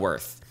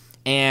Jungwirth.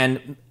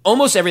 And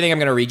almost everything I'm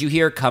going to read you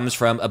here comes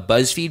from a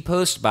BuzzFeed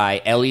post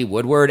by Ellie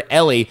Woodward.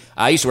 Ellie,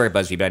 I used to work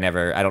at BuzzFeed, but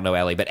I don't know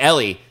Ellie. But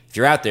Ellie, if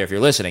you're out there, if you're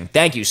listening,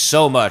 thank you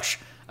so much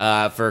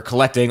for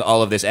collecting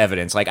all of this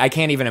evidence. Like, I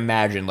can't even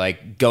imagine,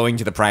 going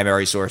to the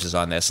primary sources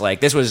on this.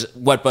 This was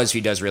what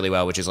BuzzFeed does really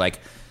well, which is,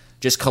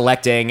 just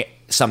collecting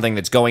something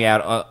that's going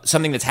out,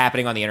 something that's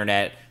happening on the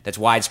internet that's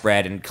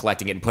widespread, and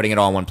collecting it and putting it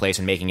all in one place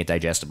and making it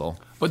digestible.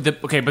 But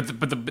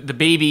the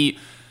baby,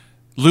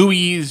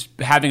 Louis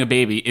having a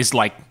baby is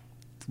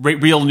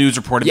real news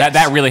reported. Yes.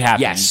 That really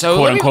happened. Yes. So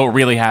quote unquote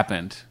really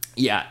happened.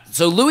 Yeah.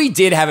 So Louis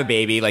did have a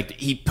baby.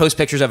 He posts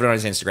pictures of it on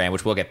his Instagram,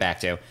 which we'll get back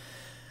to. All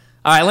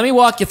right, let me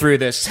walk you through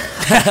this.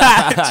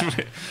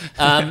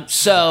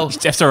 So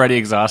Jeff's already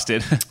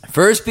exhausted.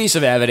 first piece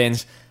of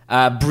evidence,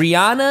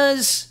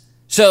 Brianna's.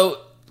 So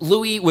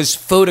Louis was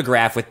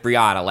photographed with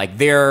Brianna.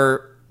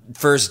 Their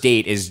first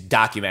date is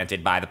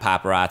documented by the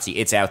paparazzi.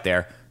 It's out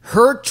there.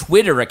 Her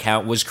Twitter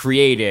account was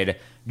created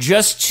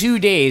just 2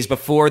 days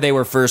before they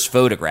were first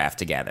photographed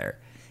together.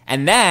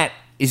 And that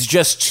is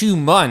just 2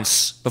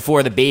 months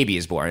before the baby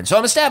is born. So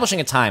I'm establishing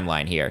a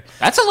timeline here.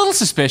 That's a little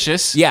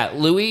suspicious. Yeah,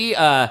 Louis,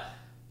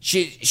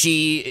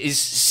 she is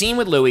seen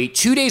with Louis.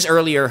 2 days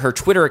earlier, her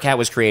Twitter account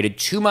was created.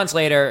 2 months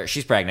later,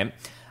 she's pregnant.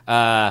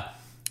 1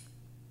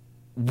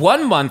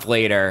 month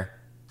later,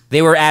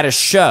 they were at a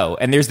show,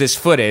 and there's this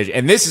footage,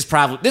 and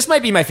this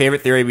might be my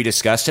favorite theory we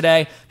discussed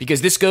today,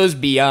 because this goes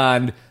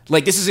beyond,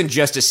 this isn't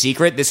just a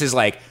secret. This is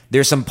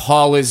there's some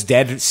Paul is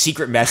dead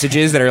secret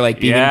messages that are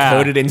being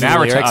encoded into now the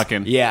we're lyrics.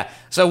 talking. Yeah.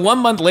 So 1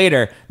 month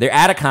later, they're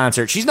at a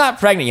concert. She's not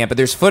pregnant yet, but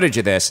there's footage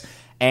of this,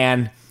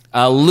 and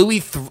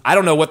Louis, I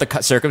don't know what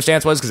the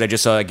circumstance was, because I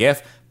just saw a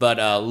GIF, but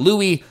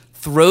Louis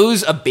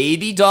throws a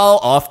baby doll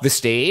off the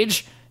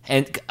stage,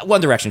 and One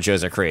Direction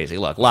shows are crazy.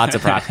 Look, lots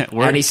of props.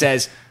 And he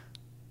says,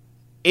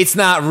 "It's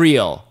not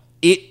real.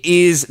 It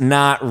is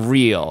not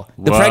real.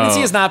 The Whoa.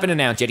 pregnancy has not been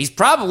announced yet."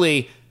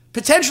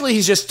 Potentially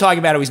he's just talking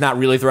about how he's not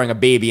really throwing a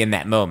baby in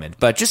that moment.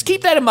 But just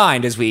keep that in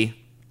mind as we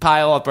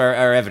pile up our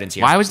evidence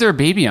here. Why was there a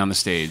baby on the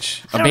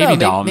stage? I A don't baby know.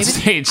 doll on Maybe- the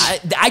stage?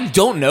 I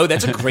don't know.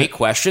 That's a great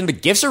question. The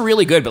gifts are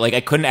really good, but I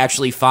couldn't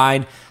actually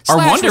find. Are Slash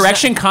One was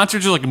Direction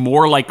concerts are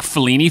more like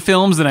Fellini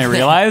films than I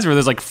realized, where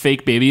there's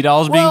fake baby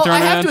dolls being Well, thrown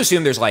I have around? to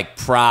assume there's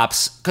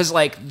props, because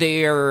I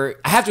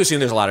have to assume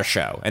there's a lot of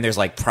show, and there's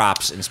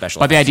props and special.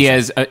 But the effects. idea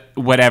is,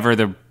 whatever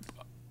the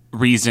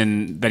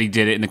reason that he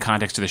did it in the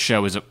context of the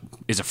show is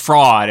a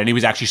fraud, and he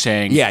was actually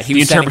saying, Yeah, he the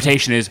was saying-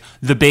 interpretation is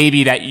the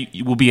baby that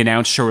will be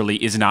announced shortly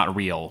is not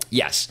real.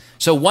 Yes.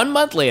 So 1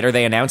 month later,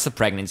 they announced the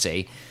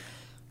pregnancy,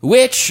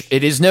 which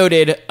it is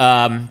noted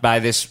by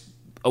this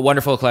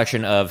wonderful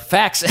collection of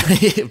facts,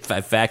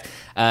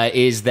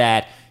 is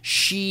that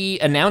she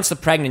announced the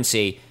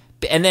pregnancy,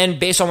 and then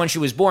based on when she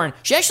was born,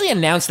 she actually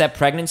announced that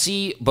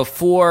pregnancy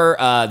before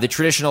the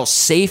traditional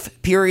safe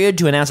period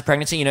to announce a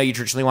pregnancy. You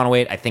traditionally want to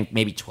wait, I think,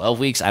 maybe 12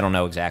 weeks. I don't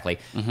know exactly.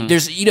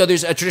 There's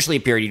traditionally a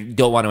period you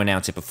don't want to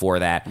announce it before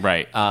that.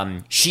 Right.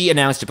 She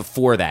announced it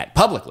before that,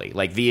 publicly,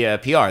 via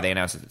PR, they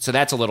announced it. So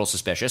that's a little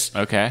suspicious.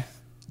 Okay.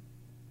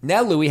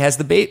 Now Louis has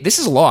the baby. This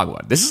is a long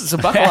one. This is a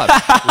buckle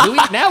up.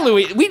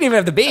 Louis, we didn't even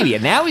have the baby,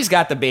 and now he's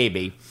got the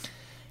baby.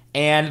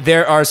 And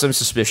there are some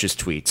suspicious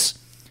tweets.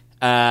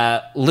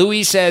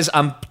 Louis says,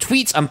 I'm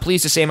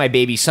pleased to say my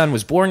baby son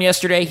was born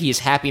yesterday. He is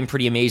happy and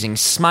pretty amazing.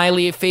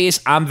 Smiley face.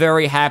 I'm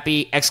very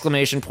happy.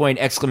 Exclamation point,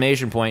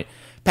 exclamation point.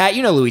 Pat,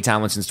 you know Louis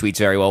Tomlinson's tweets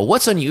very well.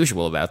 What's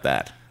unusual about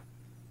that?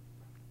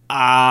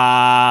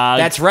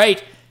 That's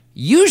right.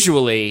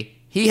 Usually,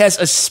 he has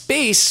a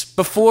space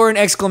before an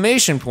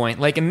exclamation point,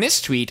 like in this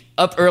tweet,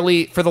 up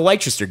early for the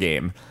Leicester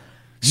game.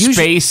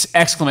 Space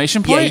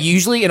exclamation Yeah, point?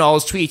 usually in all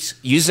his tweets,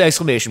 uses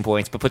exclamation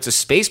points, but puts a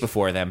space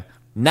before them.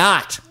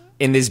 Not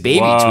in this baby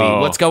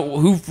Whoa. tweet.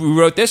 Who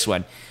wrote this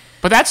one?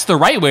 But that's the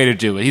right way to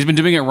do it. He's been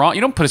doing it wrong.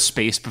 You don't put a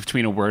space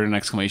between a word and an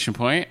exclamation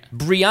point.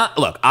 Brianna,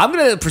 look, I'm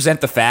going to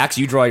present the facts.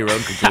 You draw your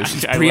own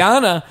conclusions.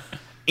 Brianna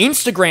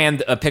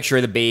Instagrammed a picture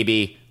of the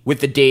baby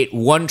with the date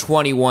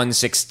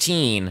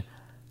 1/21/16.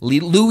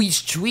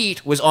 Louis'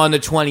 tweet was on the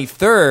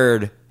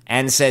 23rd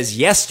and says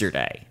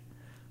yesterday.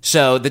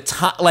 So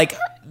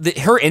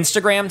her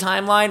Instagram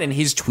timeline and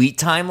his tweet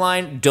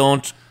timeline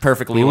don't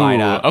perfectly line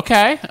up.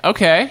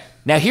 Okay.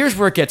 Now here's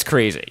where it gets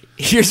crazy.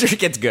 Here's where it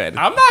gets good.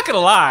 I'm not going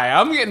to lie.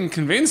 I'm getting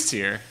convinced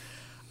here.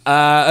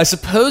 A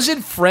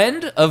supposed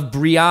friend of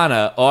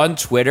Brianna on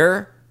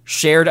Twitter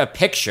shared a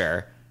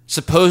picture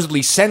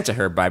supposedly sent to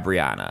her by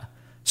Brianna.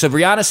 So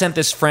Brianna sent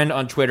this friend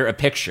on Twitter a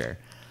picture.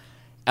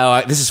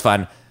 Oh, this is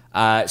fun.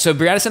 So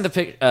Brianna sent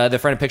the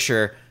friend a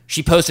picture.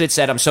 She posted it,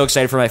 said, "I'm so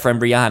excited for my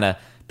friend Brianna."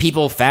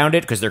 People found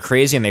it because they're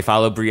crazy and they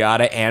follow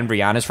Brianna and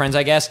Brianna's friends,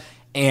 I guess.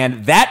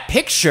 And that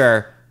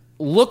picture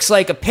looks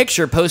like a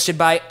picture posted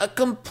by a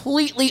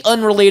completely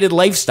unrelated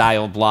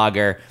lifestyle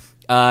blogger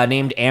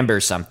named Amber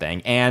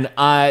something. And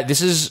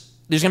there's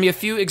going to be a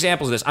few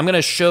examples of this. I'm going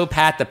to show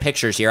Pat the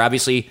pictures here.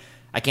 Obviously,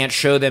 I can't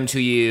show them to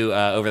you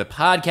over the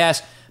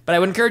podcast, but I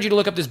would encourage you to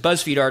look up this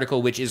BuzzFeed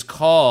article, which is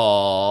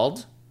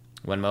called...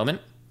 One moment.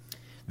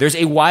 There's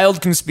a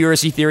wild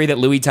conspiracy theory that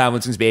Louis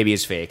Tomlinson's baby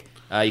is fake.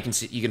 You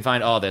can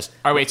find all this.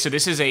 All right, wait. So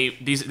this is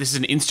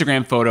an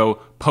Instagram photo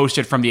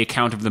posted from the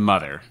account of the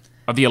mother,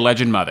 of the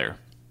alleged mother,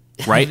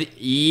 right?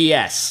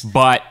 Yes.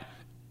 But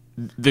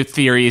the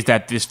theory is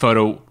that this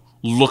photo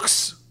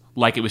looks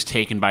like it was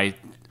taken by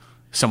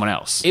someone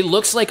else. It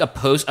looks like a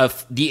post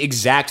of the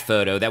exact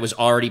photo that was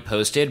already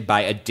posted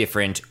by a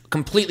different,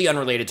 completely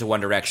unrelated to One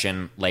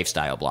Direction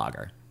lifestyle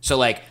blogger. So,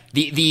 like,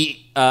 the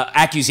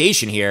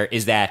accusation here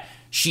is that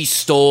she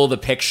stole the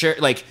picture.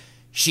 Like,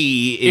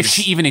 if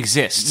she even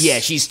exists. Yeah,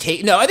 she's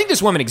taken... No, I think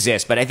this woman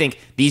exists, but I think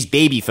these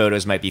baby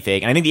photos might be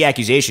fake. And I think the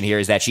accusation here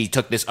is that she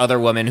took this other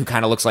woman who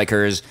kind of looks like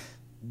hers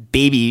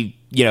baby,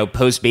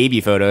 post-baby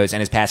photos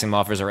and is passing them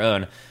off as her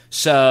own.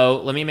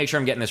 So, let me make sure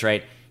I'm getting this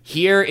right.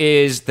 Here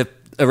is the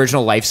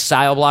original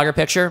lifestyle blogger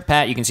picture.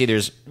 Pat, you can see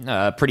there's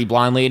a pretty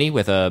blonde lady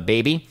with a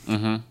baby.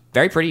 Mm-hmm.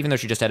 Very pretty, even though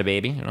she just had a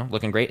baby.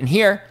 Looking great. And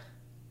here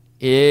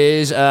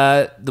is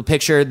the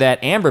picture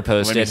that Amber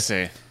posted. Let me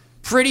see.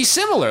 Pretty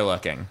similar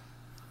looking.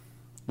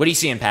 What are you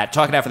seeing, Pat?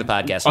 Talk it out for the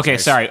podcast. Okay,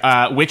 listeners.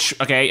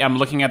 sorry. I'm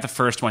looking at the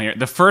first one here.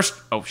 The first...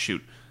 Oh,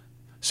 shoot.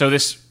 So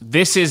this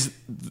is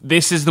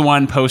the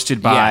one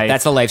posted by... Yeah,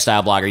 that's the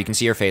lifestyle blogger. You can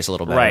see her face a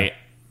little better. Right.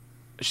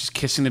 She's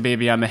kissing the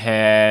baby on the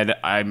head.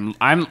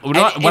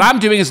 What I'm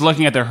doing is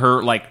looking at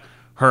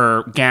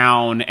her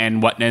gown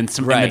and and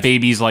the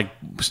baby's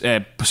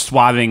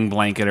swathing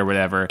blanket or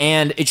whatever.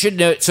 And it should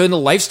note, so in the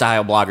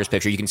lifestyle blogger's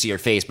picture, you can see her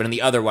face, but in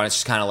the other one, it's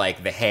just kind of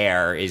like the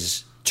hair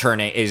is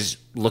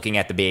looking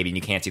at the baby, and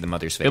you can't see the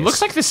mother's face. It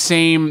looks like the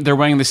same. They're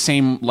wearing the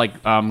same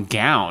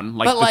gown.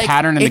 But the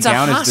pattern in the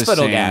gown is the same. It's a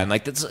hospital gown.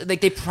 Like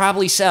they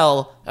probably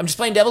sell. I'm just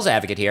playing devil's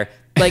advocate here.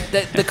 Like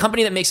the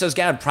company that makes those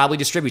gowns probably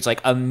distributes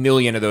like 1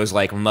 million of those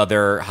like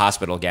mother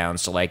hospital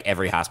gowns to like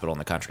every hospital in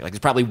the country. Like there's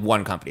probably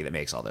one company that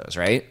makes all those,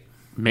 right?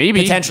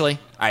 Maybe. Potentially.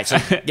 All right, so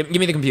give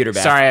me the computer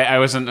back. Sorry, I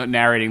wasn't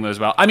narrating those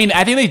well. I mean,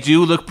 I think they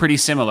do look pretty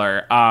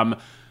similar.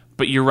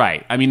 But you're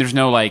right. I mean, there's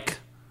no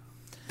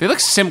they look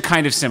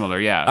kind of similar,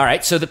 yeah. All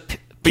right, so the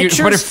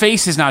pictures... But her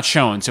face is not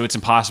shown, so it's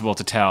impossible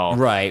to tell.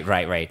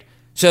 Right.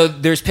 So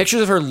there's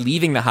pictures of her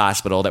leaving the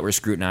hospital that were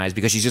scrutinized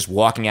because she's just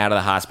walking out of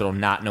the hospital,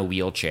 not in a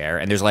wheelchair.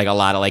 And there's like a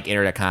lot of like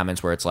internet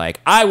comments where it's like,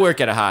 I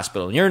work at a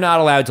hospital and you're not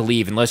allowed to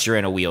leave unless you're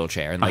in a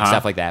wheelchair and like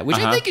stuff like that, which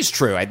I think is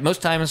true.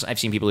 Most times I've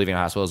seen people leaving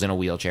hospitals in a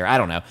wheelchair. I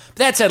don't know. But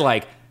that said,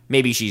 like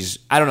maybe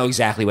I don't know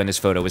exactly when this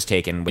photo was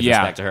taken with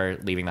respect to her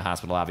leaving the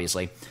hospital,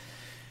 obviously.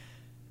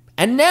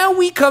 And now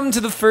we come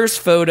to the first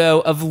photo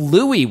of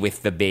Louis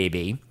with the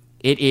baby.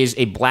 It is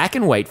a black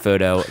and white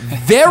photo.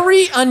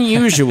 Very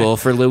unusual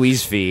for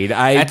Louis' feed.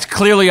 That's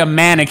clearly a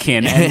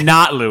mannequin and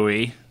not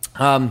Louis.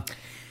 And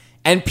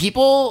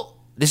people,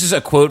 this is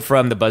a quote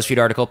from the BuzzFeed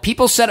article,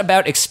 people set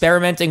about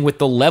experimenting with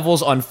the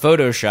levels on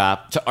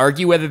Photoshop to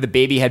argue whether the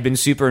baby had been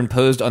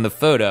superimposed on the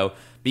photo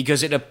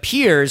because it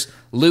appears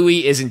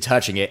Louis isn't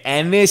touching it.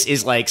 And this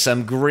is like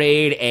some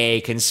grade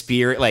A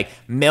like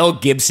Mel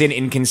Gibson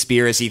in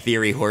conspiracy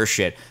theory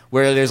horseshit,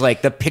 where there's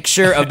like the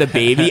picture of the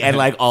baby and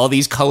like all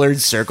these colored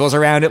circles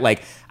around it,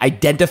 like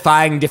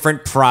identifying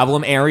different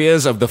problem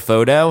areas of the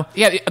photo.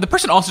 Yeah, the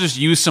person also just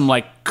used some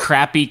like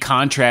crappy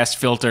contrast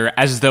filter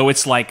as though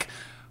it's like,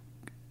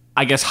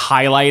 I guess,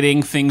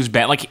 highlighting things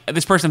better. Like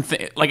this person,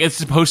 it's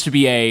supposed to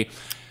be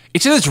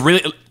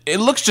it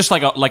looks just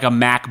like a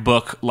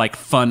MacBook like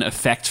fun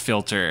effect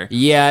filter.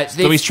 Yeah,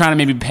 so he's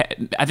trying to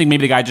I think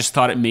maybe the guy just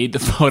thought it made the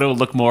photo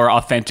look more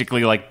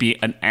authentically like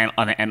be an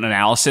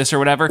analysis or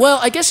whatever. Well,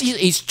 I guess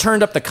he's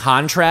turned up the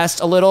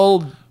contrast a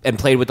little and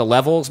played with the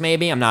levels.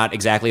 Maybe I'm not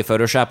exactly a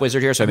Photoshop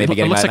wizard here, so I may be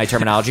getting my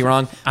terminology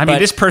wrong. I mean,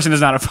 this person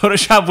is not a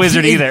Photoshop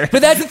wizard either.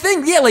 But that's the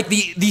thing, yeah. Like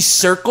the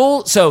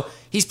circle. So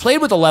he's played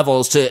with the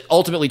levels to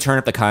ultimately turn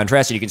up the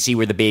contrast, and you can see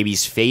where the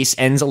baby's face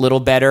ends a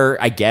little better,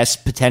 I guess,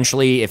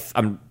 potentially, if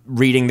I'm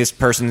reading this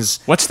person's...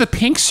 What's the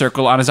pink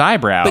circle on his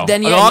eyebrow? But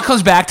then, it all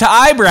comes back to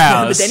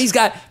eyebrows. But then he's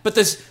got...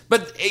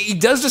 But he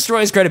does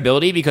destroy his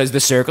credibility because the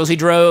circles he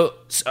drew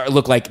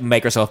look like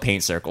Microsoft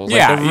Paint circles.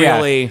 Like,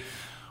 really...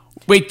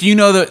 Wait, do you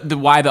know the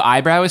why the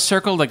eyebrow is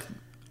circled? Like,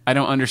 I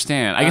don't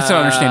understand. I guess I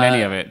don't understand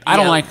any of it. I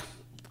don't like...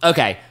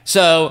 Okay,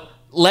 so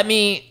let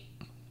me...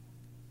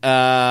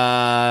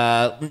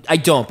 I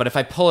don't, but if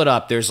I pull it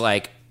up, there's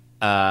like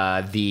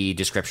the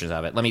descriptions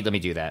of it. Let me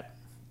do that.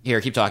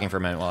 Here, keep talking for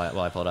a minute while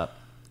I pull it up.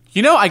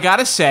 You know, I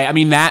gotta say, I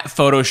mean, that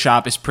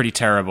Photoshop is pretty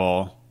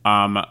terrible.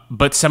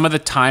 But some of the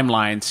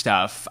timeline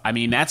stuff, I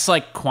mean, that's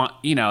like,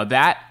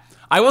 that...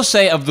 I will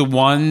say, of the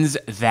ones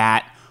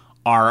that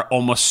are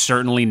almost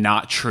certainly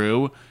not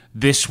true,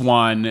 this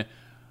one,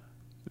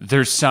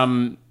 there's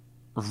some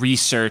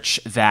research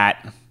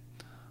that...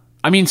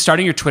 I mean,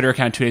 starting your Twitter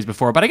account 2 days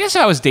before, but I guess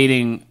if I was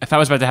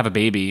about to have a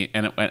baby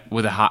and it went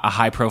with a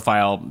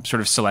high-profile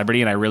sort of celebrity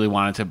and I really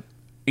wanted to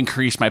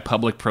increase my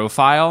public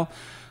profile,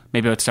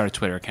 maybe I would start a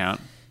Twitter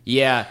account.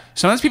 Yeah.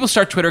 Sometimes people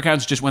start Twitter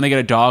accounts just when they get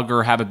a dog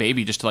or have a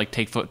baby, just to like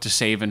to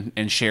save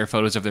and share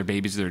photos of their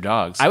babies or their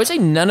dogs. I would say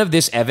none of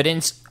this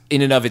evidence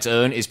in and of its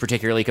own is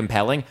particularly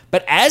compelling,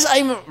 but as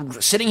I'm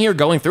sitting here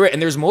going through it,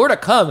 and there's more to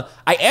come,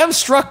 I am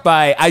struck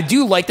by, I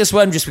do like this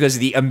one just because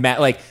of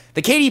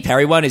the Katy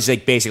Perry one is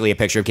like basically a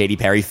picture of Katy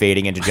Perry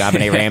fading into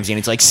JonBenet Ramsey, and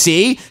it's like,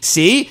 see,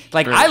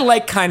 like Right. I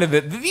like kind of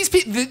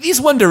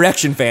these One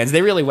Direction fans,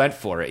 they really went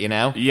for it, you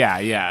know?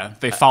 Yeah.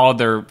 They followed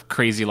their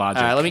crazy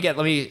logic. Let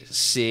me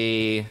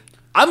see.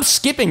 I'm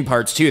skipping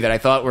parts too that I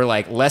thought were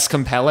like less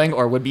compelling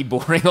or would be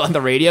boring on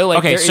the radio. Like,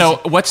 okay, so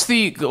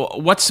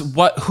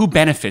who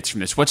benefits from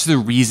this? What's the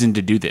reason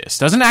to do this?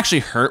 Doesn't it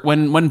actually hurt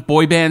when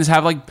boy bands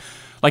have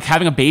like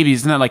having a baby?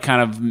 Isn't that like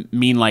kind of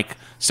mean like,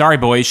 sorry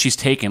boys, she's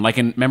taken? Like,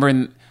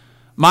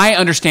 my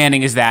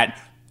understanding is that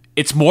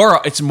it's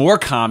more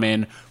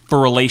common for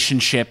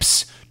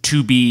relationships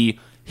to be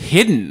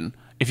hidden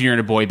if you're in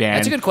a boy band.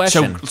 That's a good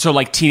question. So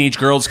like teenage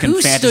girls can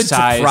Who fantasize. stood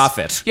to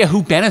profit? Yeah,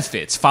 who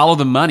benefits? Follow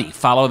the money.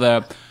 Follow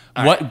the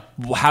what? Right.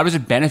 How does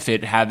it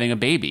benefit having a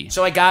baby?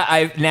 So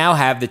I now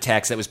have the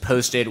text that was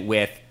posted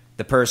with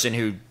the person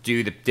who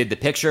did the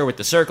picture with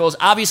the circles.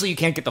 Obviously, you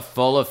can't get the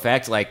full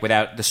effect like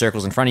without the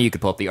circles in front of you. You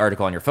could pull up the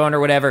article on your phone or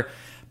whatever.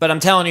 But I'm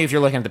telling you, if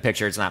you're looking at the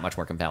picture, it's not much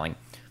more compelling.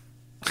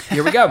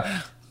 Here we go.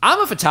 I'm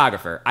a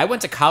photographer. I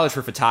went to college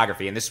for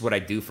photography, and this is what I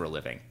do for a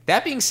living.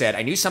 That being said,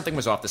 I knew something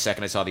was off the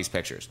second I saw these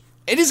pictures.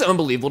 It is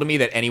unbelievable to me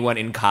that anyone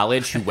in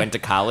college who went to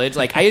college,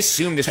 like, I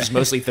assume this was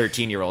mostly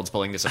 13-year-olds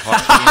pulling this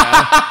apart, you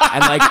know?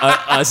 And, like,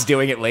 us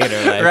doing it later.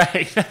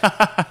 Like,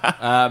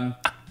 right.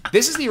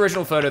 This is the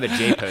original photo that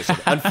Jay posted.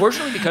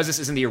 Unfortunately, because this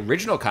isn't the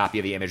original copy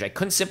of the image, I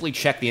couldn't simply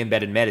check the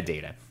embedded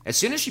metadata. As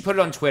soon as she put it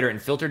on Twitter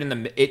and filtered in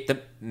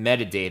the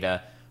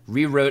metadata,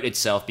 rewrote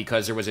itself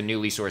because there was a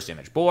newly sourced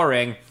image.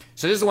 Boring.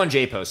 So this is the one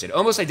Jay posted.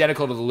 Almost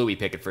identical to the Louis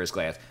pic at first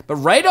glance. But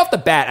right off the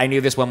bat, I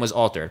knew this one was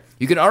altered.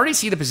 You can already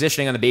see the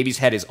positioning on the baby's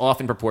head is off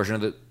in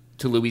proportion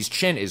to Louis'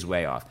 chin is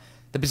way off.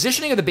 The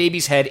positioning of the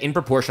baby's head in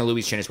proportion to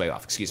Louis' chin is way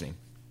off. Excuse me.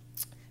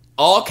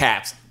 All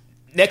caps.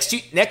 Next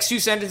two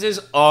sentences,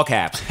 all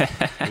caps.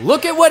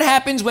 Look at what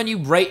happens when you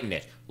brighten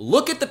it.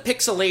 Look at the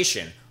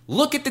pixelation.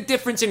 Look at the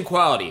difference in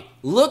quality.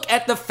 Look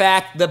at the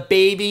fact the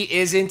baby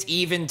isn't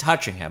even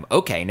touching him.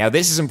 Okay, now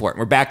this is important.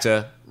 We're back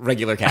to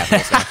regular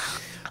capitals now.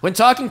 When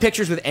talking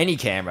pictures with any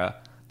camera,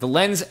 the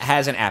lens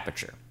has an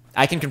aperture.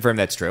 I can confirm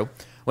that's true.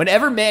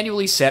 Whenever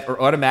manually set or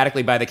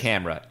automatically by the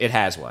camera, it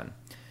has one.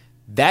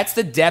 That's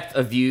the depth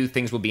of view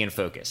things will be in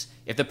focus.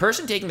 If the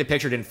person taking the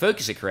picture didn't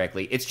focus it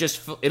correctly,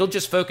 it'll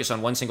just focus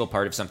on one single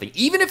part of something,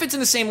 even if it's in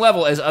the same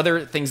level as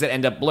other things that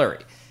end up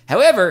blurry.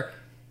 However,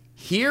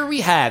 here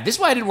we have, this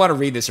is why I didn't want to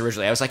read this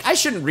originally. I was like, I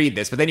shouldn't read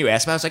this, but then you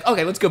asked me, I was like,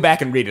 okay, let's go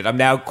back and read it. I'm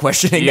now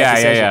questioning that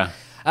decision.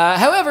 Yeah.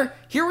 However,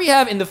 here we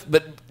have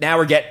but now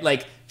we're getting,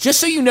 like, just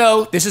so you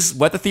know, this is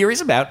what the theory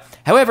is about.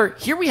 However,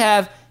 here we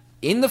have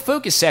in the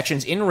focus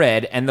sections in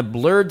red and the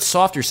blurred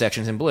softer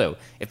sections in blue.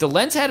 If the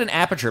lens had an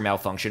aperture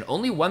malfunction,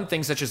 only one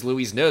thing such as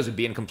Louis' nose would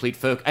be in complete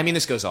focus. I mean,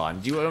 this goes on.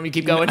 Do you want me to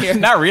keep going here?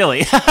 Not really.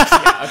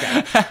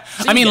 Yeah, okay.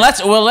 So I mean,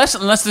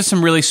 unless there's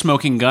some really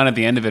smoking gun at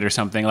the end of it or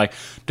something. Like,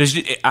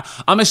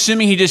 I'm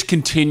assuming he just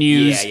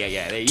continues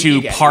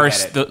to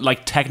parse the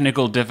like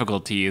technical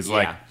difficulties.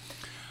 Yeah.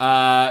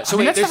 Like, so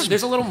wait,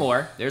 there's a little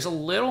more. There's a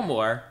little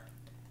more.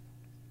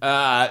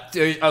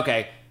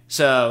 Okay.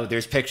 So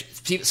there's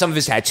pictures. Some of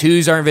his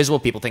tattoos are invisible.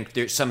 People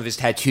think some of his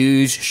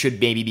tattoos should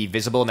maybe be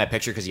visible in that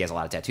picture because he has a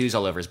lot of tattoos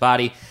all over his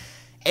body.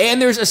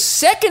 And there's a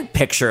second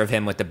picture of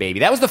him with the baby.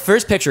 That was the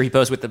first picture he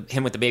posted with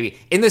him with the baby.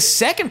 In the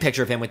second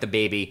picture of him with the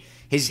baby,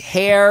 his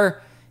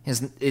hair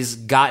is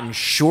gotten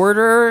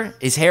shorter.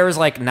 His hair is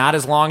like not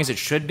as long as it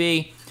should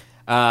be.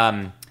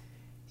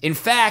 In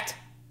fact,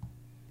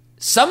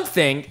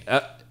 something.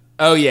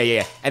 Oh,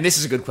 yeah. And this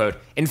is a good quote.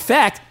 In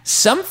fact,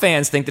 some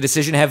fans think the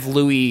decision to have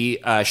Louis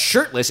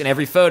shirtless in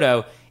every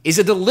photo is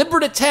a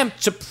deliberate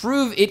attempt to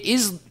prove it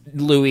is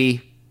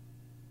Louis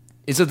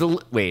is a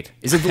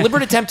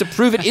deliberate attempt to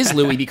prove it is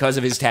Louis because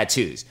of his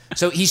tattoos.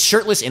 So he's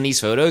shirtless in these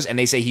photos, and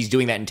they say he's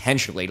doing that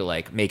intentionally to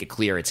like make it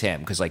clear it's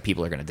him because like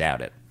people are going to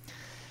doubt it.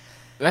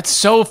 That's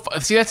so.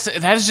 See,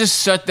 that is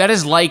just that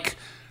is like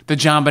the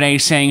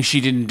JonBenet saying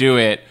she didn't do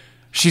it.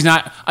 She's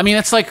not. I mean,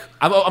 that's like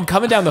I'm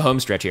coming down the home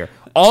stretch here.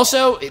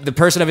 Also,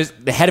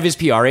 the head of his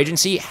PR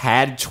agency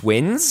had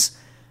twins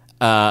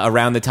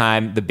around the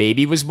time the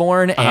baby was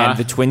born, and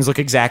the twins look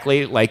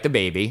exactly like the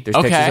baby. There's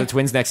pictures of the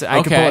twins next.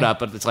 I can pull it up,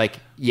 but it's like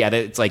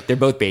it's like they're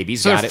both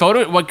babies. So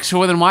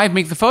so then why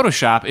make the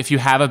Photoshop if you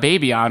have a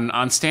baby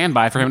on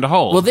standby for him to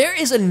hold? Well, there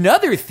is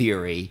another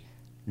theory.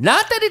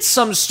 Not that it's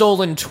some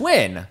stolen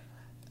twin,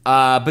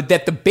 but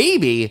that the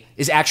baby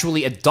is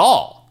actually a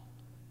doll.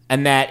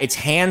 And that its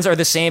hands are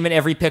the same in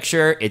every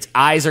picture, its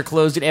eyes are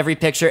closed in every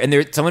picture,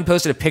 and someone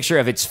posted a picture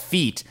of its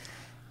feet,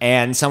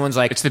 and someone's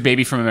like... It's the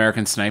baby from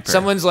American Sniper.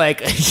 Someone's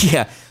like,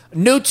 yeah,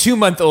 no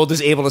 2-month-old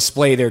is able to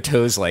splay their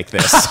toes like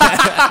this. Let's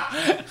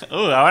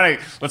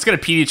get a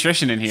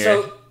pediatrician in here.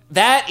 So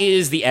that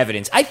is the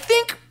evidence. I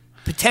think...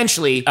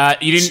 Potentially,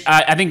 you didn't.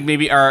 I think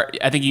maybe.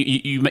 I think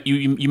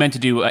you meant to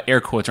do air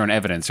quotes on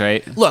evidence,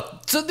 right?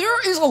 Look, so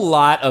there is a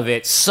lot of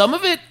it. Some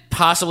of it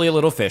possibly a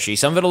little fishy.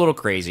 Some of it a little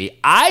crazy.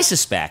 I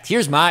suspect.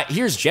 Here's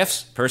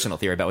Jeff's personal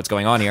theory about what's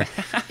going on here.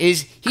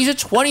 Is he's a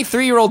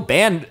 23-year-old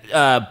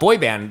boy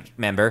band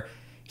member.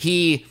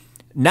 He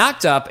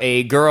knocked up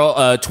a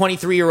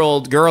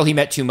 23-year-old girl he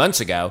met 2 months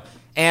ago.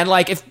 And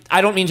like, if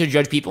I don't mean to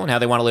judge people and how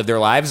they want to live their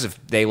lives,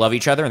 if they love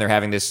each other and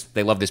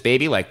they love this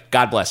baby, like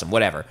God bless them,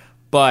 whatever.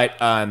 But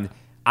I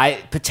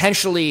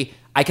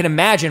can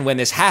imagine when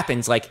this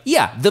happens, like,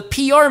 yeah, the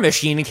PR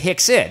machine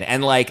kicks in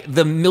and like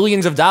the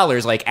millions of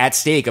dollars like at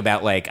stake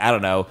about like, I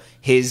don't know,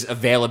 his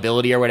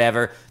availability or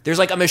whatever. There's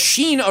like a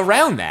machine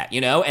around that,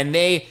 you know, and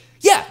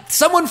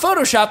someone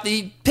photoshopped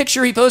the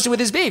picture he posted with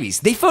his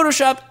babies. They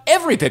Photoshop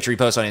every picture he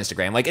posts on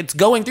Instagram. Like it's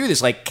going through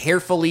this like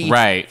carefully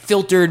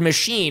filtered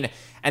machine.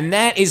 And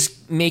that is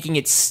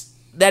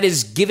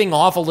giving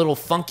off a little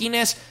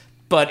funkiness,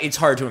 but it's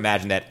hard to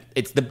imagine that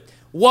it's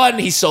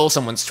he stole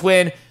someone's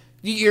twin.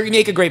 You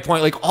make a great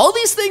point. Like all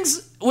these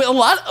things,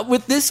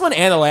 with this one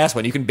and the last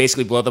one, you can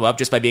basically blow them up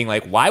just by being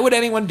like, "Why would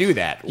anyone do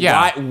that?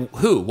 Yeah. Why?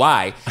 Who?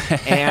 Why?"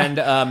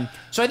 And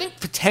so I think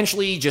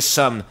potentially just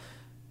just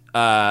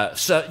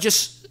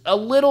a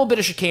little bit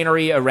of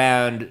chicanery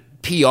around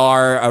PR,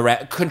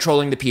 around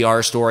controlling the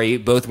PR story,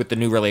 both with the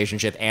new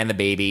relationship and the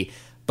baby.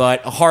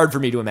 But hard for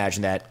me to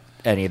imagine that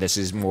any of this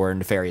is more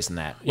nefarious than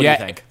that. What do you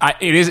think?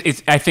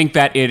 I think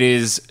that it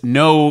is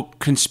no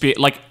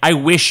conspiracy. Like, I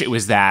wish it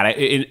was that.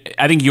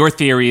 I think your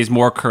theory is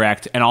more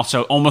correct and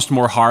also almost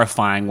more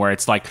horrifying, where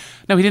it's like,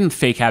 no, he didn't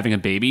fake having a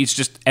baby. It's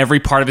just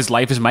every part of his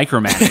life is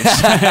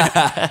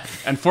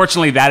micromanaged.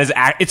 Unfortunately,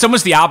 it's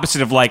almost the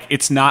opposite of like,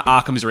 it's not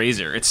Occam's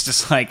razor. It's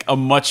just like a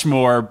much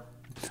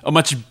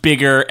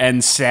bigger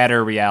and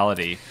sadder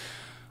reality.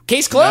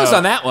 Case closed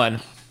on that one.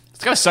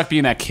 It's gotta suck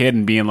being that kid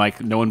and being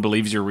like, no one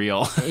believes you're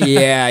real.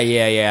 Yeah.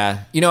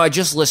 You know, I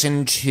just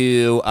listened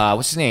to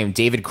what's his name,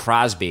 David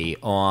Crosby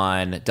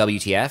on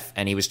WTF,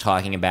 and he was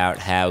talking about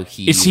how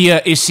is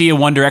he a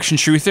One Direction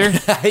truther?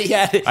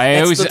 Yeah,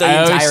 I always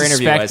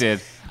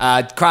suspected.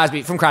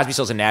 Crosby from Crosby,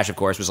 Stills and Nash, of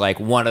course, was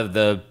like one of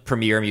the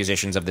premier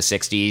musicians of the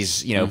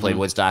 '60s. You know, played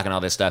Woodstock and all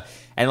this stuff,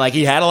 and like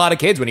he had a lot of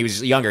kids when he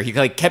was younger. He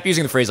like kept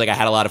using the phrase like I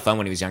had a lot of fun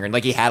when he was younger, and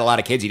like he had a lot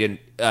of kids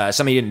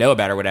some he didn't know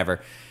about or whatever.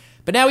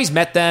 But now he's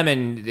met them,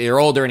 and they're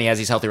older, and he has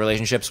these healthy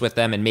relationships with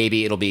them, and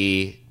maybe it'll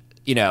be,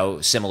 you know,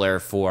 similar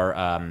for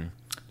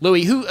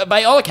Louis, who,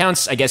 by all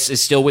accounts, I guess,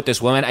 is still with this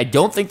woman. I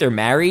don't think they're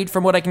married,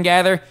 from what I can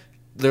gather.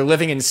 They're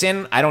living in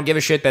sin. I don't give a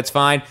shit. That's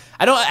fine.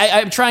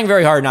 I'm trying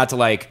very hard not to,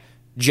 like,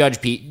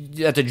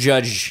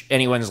 judge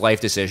anyone's life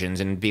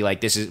decisions and be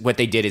like, this is what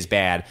they did is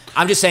bad.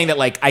 I'm just saying that,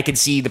 like, I could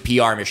see the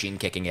PR machine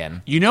kicking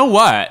in. You know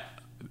what?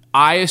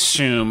 I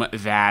assume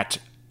that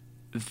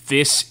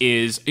this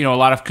is, you know, a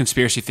lot of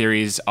conspiracy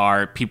theories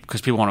are because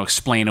people want to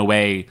explain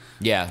away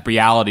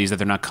realities that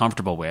they're not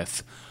comfortable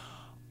with.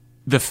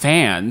 The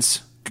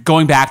fans,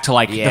 going back to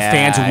like the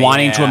fans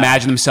wanting to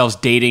imagine themselves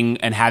dating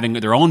and having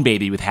their own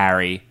baby with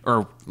Harry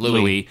or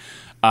Louis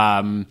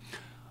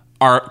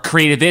are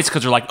created this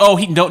because they're like, oh,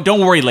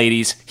 don't worry,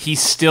 ladies, he's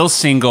still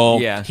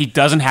single. Yeah. He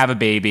doesn't have a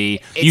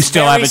baby. You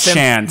still have a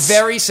chance.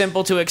 Very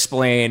simple to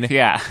explain.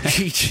 Yeah,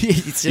 you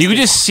could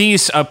just see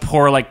a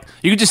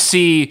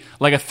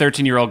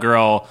 13-year-old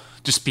girl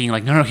just being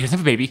like, no, he doesn't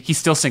have a baby. He's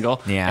still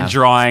single. Yeah. And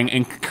drawing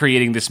and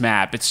creating this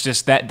map. It's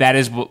just that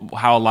is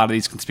how a lot of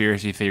these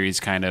conspiracy theories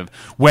kind of,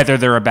 whether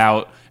they're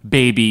about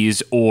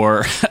babies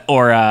or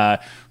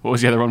what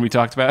was the other one we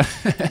talked about?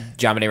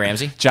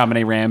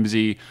 JonBenet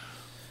Ramsey.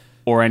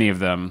 Or any of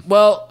them.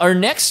 Well, our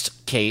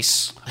next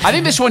case... I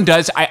think this one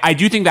does... I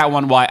do think that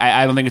one, why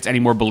I don't think it's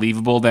any more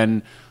believable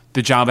than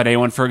the JonBenet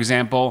one, for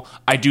example.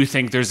 I do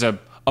think there's a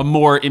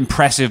more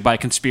impressive, by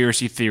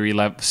conspiracy theory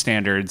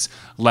standards,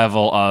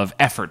 level of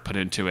effort put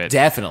into it.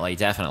 Definitely.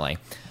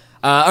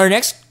 Our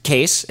next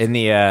case in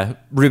the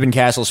Reuben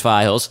Castles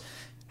files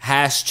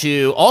has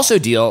to also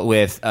deal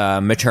with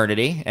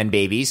maternity and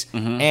babies.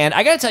 And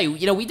I got to tell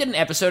you, we did an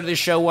episode of this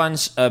show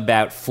once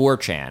about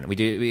 4chan. We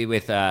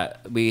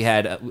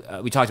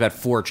talked about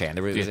 4chan.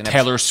 There was an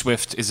Taylor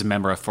Swift is a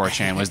member of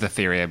 4chan was the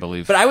theory, I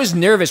believe. But I was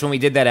nervous when we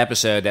did that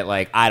episode that,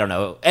 like, I don't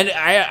know. And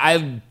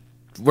I'm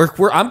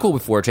cool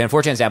with 4chan.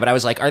 4chan's down, but I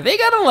was like, are they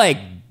gonna like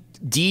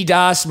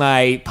DDoS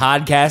my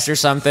podcast or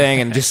something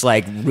and just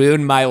like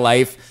ruin my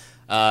life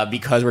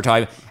because we're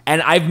talking?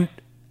 And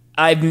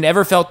I've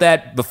never felt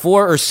that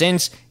before or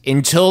since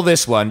until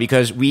this one,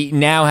 because we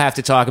now have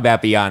to talk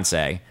about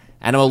Beyonce,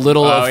 and I'm a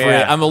little afraid.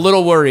 Yeah. I'm a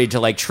little worried to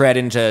like tread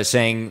into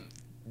saying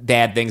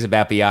bad things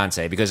about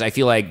Beyonce, because I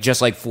feel like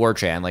just like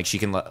 4chan, like she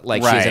can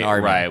like she's an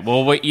artist. Right.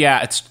 Well,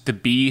 it's the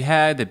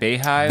Beehive.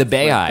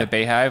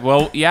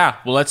 Well, yeah.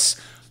 Well, let's.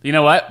 You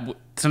know what?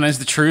 Sometimes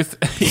the truth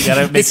you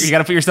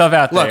gotta put yourself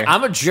out there. Look,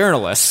 I'm a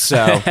journalist,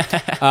 so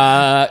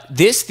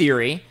this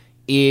theory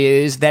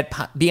is that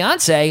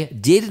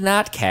Beyonce did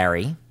not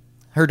carry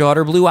her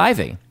daughter Blue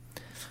Ivy.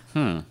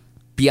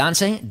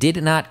 Beyonce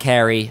did not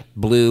carry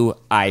Blue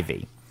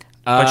Ivy.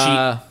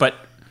 But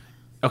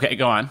okay,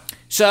 go on.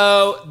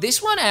 So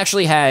this one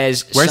actually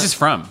has... Where's this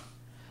from?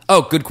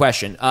 Oh, good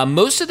question.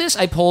 Most of this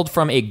I pulled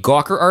from a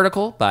Gawker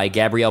article by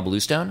Gabrielle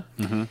Bluestone.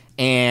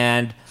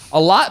 And a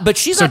lot, but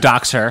she's not...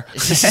 dox her.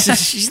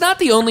 She's not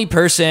the only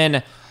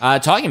person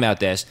talking about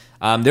this.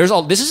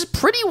 This is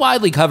pretty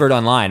widely covered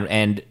online,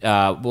 and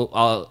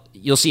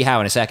you'll see how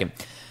in a second.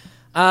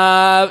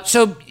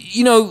 So,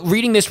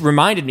 reading this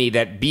reminded me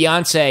that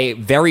Beyonce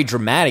very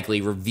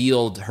dramatically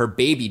revealed her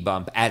baby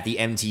bump at the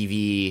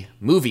MTV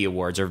Movie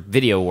Awards or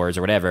Video Awards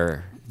or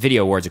whatever.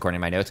 Video Awards, according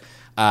to my notes,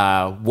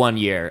 1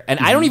 year. And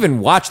I don't even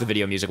watch the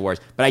Video Music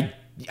Awards, but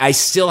I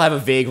still have a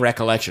vague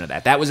recollection of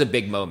that. That was a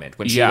big moment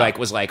when she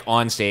was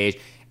on stage.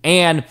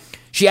 And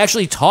she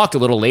actually talked a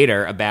little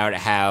later about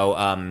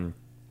how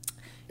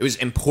it was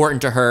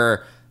important to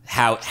her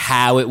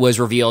how it was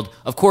revealed.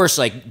 Of course,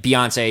 like,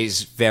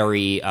 Beyonce's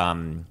very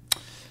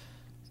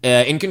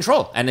in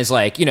control and is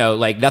like,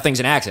 nothing's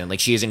an accident. Like,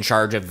 she is in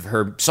charge of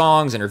her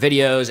songs and her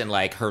videos and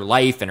like her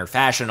life and her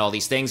fashion and all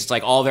these things. It's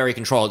like all very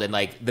controlled. And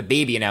like the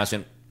baby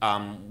announcement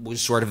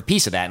was sort of a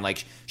piece of that. And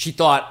like she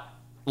thought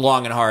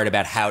long and hard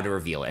about how to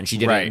reveal it. And she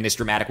did it in this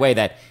dramatic way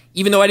that,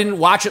 even though I didn't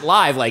watch it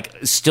live, like,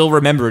 still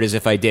remember it as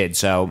if I did.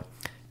 So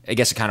I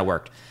guess it kind of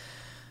worked.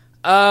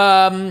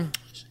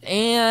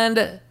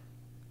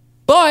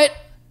 But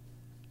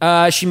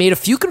she made a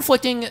few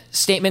conflicting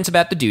statements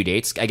about the due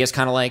dates. I guess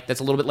kind of like, that's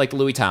a little bit like the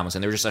Louis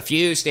Tomlinson. There were just a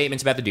few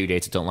statements about the due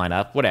dates that don't line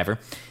up. Whatever.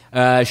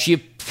 She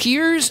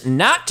appears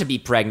not to be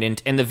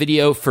pregnant in the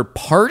video for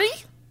Party?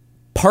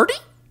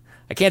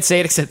 I can't say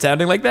it except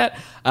sounding like that.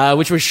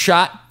 Which was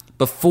shot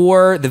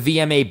before the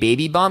VMA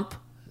baby bump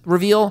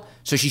reveal.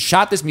 So she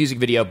shot this music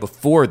video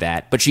before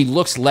that, but she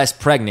looks less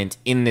pregnant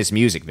in this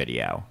music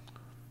video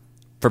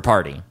for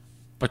Party.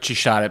 But she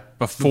shot it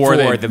before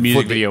the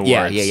music video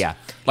awards. Yeah.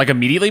 Like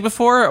immediately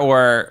before,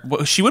 or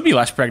she would be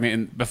less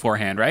pregnant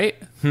beforehand, right?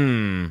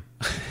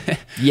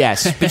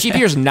 Yes, but she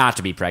appears not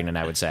to be pregnant,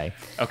 I would say.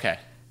 Okay.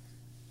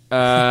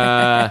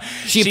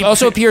 She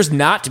also appears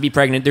not to be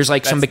pregnant. There's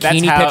like some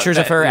bikini pictures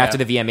of her after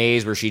the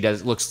VMAs where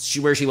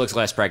she looks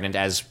less pregnant,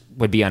 as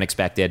would be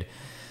unexpected.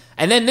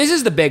 And then this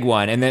is the big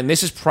one, and then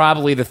this is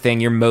probably the thing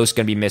you're most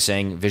going to be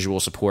missing visual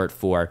support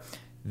for.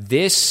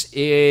 This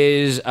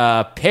is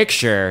a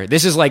picture.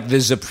 This is like the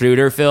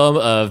Zapruder film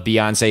of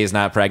Beyonce is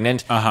not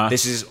pregnant.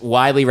 This is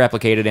widely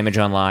replicated image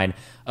online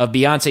of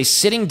Beyonce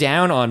sitting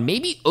down on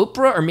maybe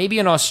Oprah or maybe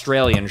an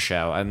Australian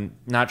show. I'm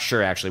not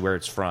sure actually where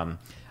it's from.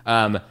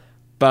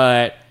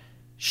 But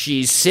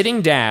she's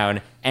sitting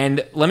down,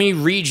 and let me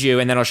read you,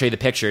 and then I'll show you the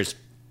pictures.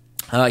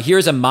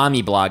 Here's a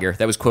mommy blogger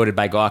that was quoted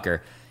by Gawker.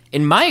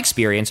 In my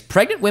experience,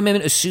 pregnant women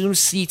assume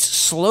seats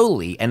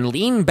slowly and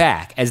lean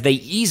back as they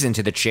ease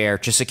into the chair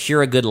to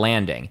secure a good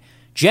landing.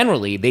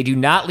 Generally, they do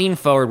not lean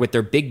forward with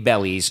their big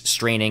bellies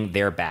straining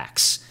their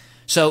backs.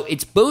 So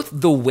it's both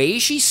the way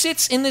she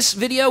sits in this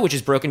video, which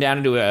is broken down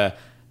into a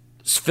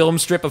film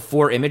strip of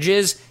 4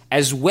 images,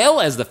 as well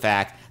as the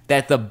fact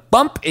that the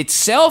bump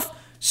itself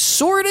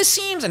sort of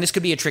seems, and this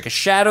could be a trick of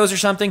shadows or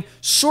something,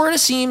 sort of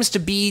seems to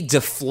be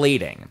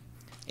deflating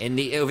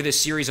over this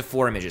series of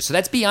 4 images. So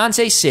that's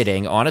Beyonce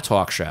sitting on a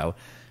talk show,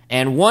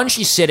 and one,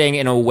 she's sitting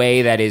in a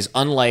way that is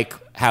unlike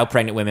how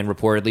pregnant women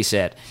reportedly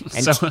sit.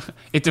 And so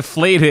it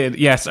deflated.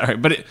 Yeah, sorry.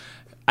 But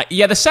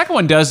the second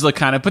one does look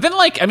kind of, but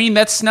then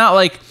that's not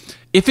like,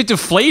 if it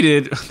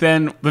deflated,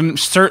 then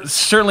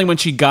certainly when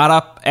she got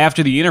up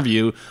after the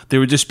interview, there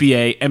would just be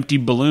a empty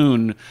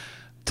balloon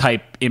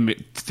type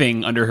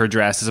thing under her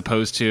dress, as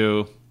opposed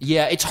to...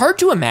 Yeah, it's hard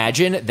to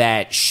imagine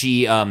that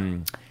she...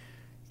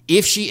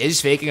 if she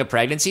is faking a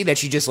pregnancy, that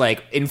she just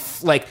like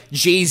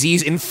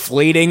Jay-Z's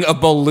inflating a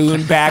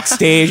balloon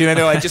backstage, and then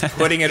they're like just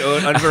putting it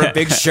under a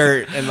big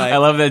shirt. And like, I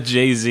love that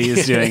Jay-Z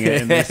is doing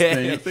it in this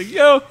thing. It's like,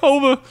 yo,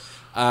 Hova.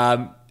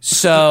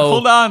 So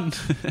hold on.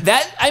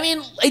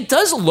 It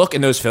does look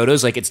in those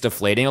photos like it's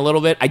deflating a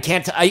little bit. I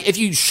can't. If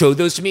you showed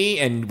those to me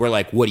and were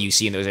like, "What do you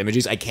see in those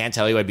images?" I can't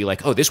tell you. I'd be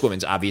like, "Oh, this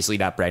woman's obviously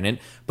not pregnant."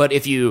 But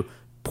if you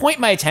point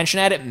my attention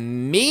at it,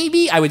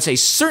 maybe I would say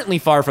certainly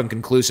far from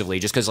conclusively,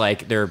 just because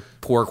like they're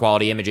poor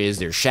quality images,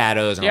 there's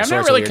shadows, and all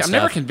sorts of weird stuff. I'm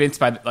never convinced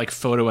by like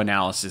photo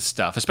analysis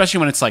stuff, especially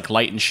when it's like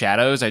light and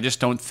shadows. I just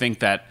don't think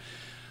that.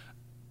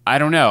 I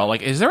don't know.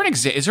 Like, is there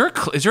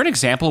an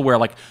example where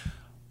like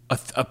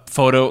a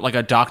photo, like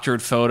a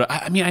doctored photo?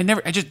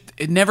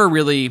 It never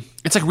really.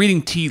 It's like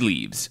reading tea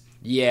leaves.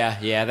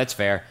 Yeah, that's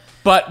fair.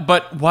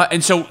 But what?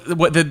 And so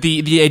what?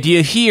 The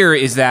idea here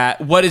is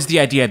that what is the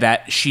idea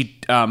that she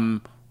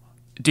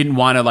didn't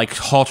want to like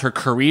halt her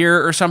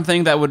career or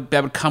something that would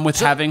come with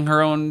having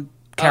her own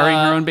carrying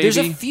her own baby? There's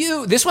a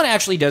few. This one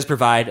actually does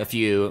provide a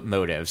few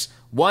motives.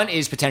 One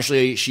is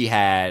potentially she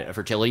had a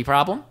fertility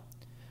problem.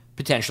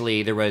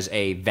 Potentially there was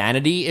a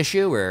vanity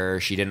issue where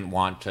she didn't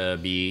want to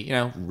be,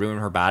 ruin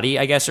her body,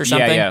 I guess, or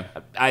something. Yeah.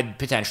 I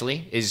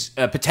potentially is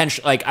a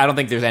potential. Like, I don't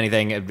think there's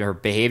anything in her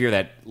behavior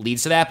that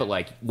leads to that, but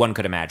like one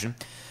could imagine.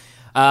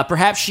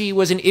 Perhaps she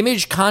was an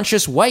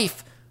image-conscious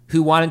wife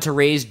who wanted to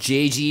raise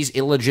Jay-Z's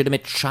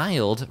illegitimate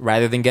child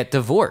rather than get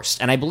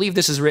divorced. And I believe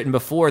this is written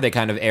before they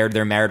kind of aired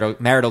their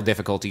marital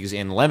difficulties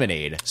in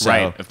Lemonade. So,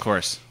 right, of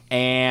course.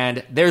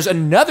 And there's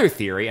another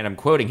theory, and I'm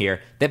quoting here,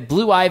 that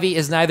Blue Ivy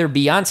is neither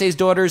Beyonce's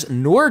daughters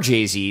nor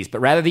Jay-Z's, but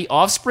rather the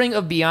offspring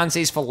of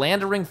Beyonce's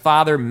philandering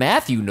father,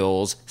 Matthew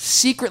Knowles,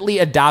 secretly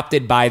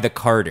adopted by the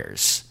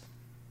Carters.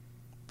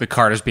 The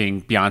Carters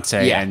being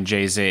Beyonce and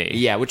Jay-Z.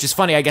 Yeah, which is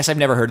funny. I guess I've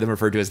never heard them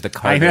referred to as the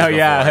Carters before.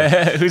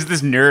 Yeah. Who's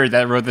this nerd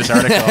that wrote this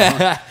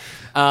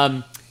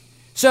article?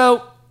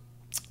 So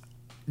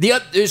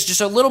there's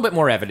just a little bit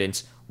more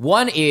evidence.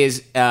 One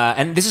is,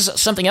 and this is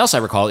something else I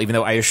recall, even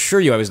though I assure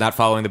you I was not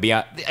following the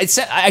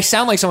Beyonce. I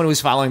sound like someone who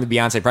was following the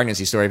Beyonce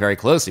pregnancy story very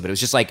closely, but it was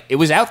just like, it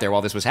was out there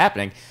while this was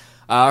happening.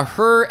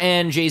 Her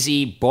and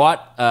Jay-Z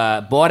bought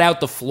out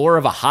the floor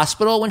of a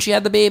hospital when she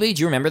had the baby.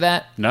 Do you remember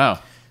that? No.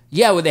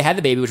 Yeah, when they had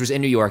the baby, which was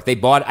in New York,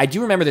 I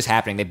do remember this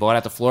happening. They bought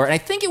out the floor, and I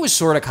think it was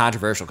sort of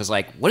controversial, because,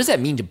 like, what does that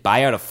mean to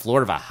buy out a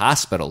floor of a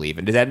hospital,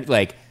 even? Does that,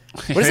 like,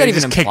 what does that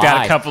even imply? Kicked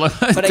out a couple of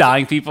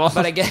dying people?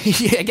 But I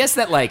guess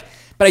that, like,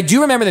 but I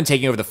do remember them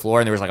taking over the floor,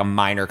 and there was, like, a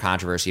minor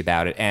controversy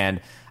about it, and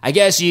I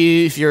guess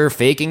if you're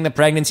faking the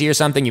pregnancy or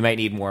something, you might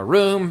need more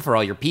room for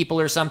all your people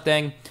or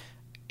something.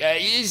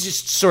 It's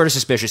just sort of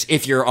suspicious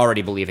if you're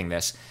already believing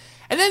this.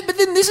 But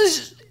then this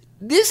is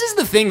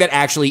the thing that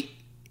actually...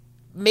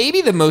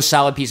 maybe the most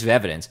solid piece of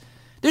evidence.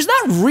 There's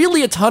not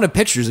really a ton of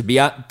pictures of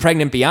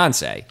pregnant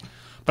Beyonce.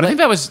 But I think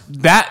that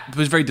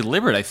was very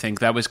deliberate, I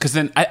think. That was... because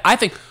then I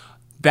think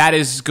that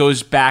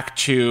goes back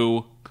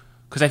to...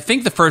 because I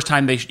think the first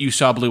time you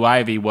saw Blue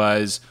Ivy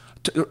was...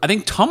 I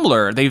think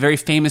Tumblr. They very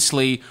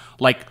famously,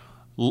 like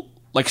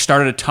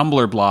started a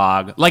Tumblr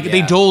blog. Like,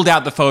 they doled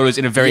out the photos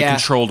in a very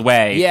controlled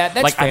way. Yeah,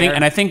 that's fair.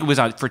 I think it was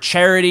for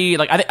charity.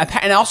 Like,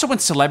 and also when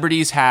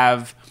celebrities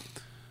have...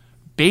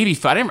 baby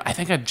photo. I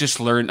think I've just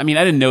learned. I mean,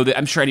 I didn't know that.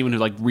 I'm sure anyone who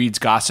like reads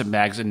gossip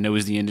mags and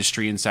knows the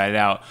industry inside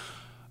out,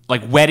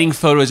 like wedding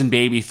photos and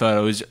baby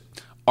photos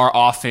are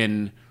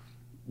often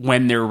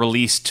when they're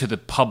released to the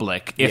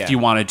public. If you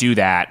want to do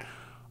that,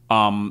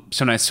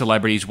 sometimes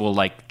celebrities will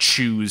like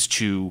choose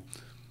to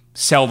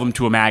sell them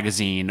to a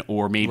magazine,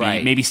 or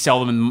maybe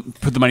sell them and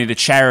put the money to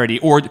charity.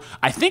 Or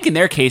I think in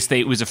their case,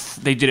 they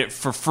did it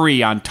for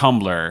free on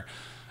Tumblr.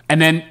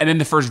 And then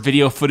the first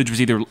video footage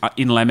was either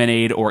in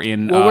Lemonade or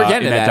in we're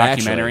getting in to that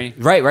documentary.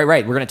 Actually.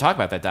 Right. We're going to talk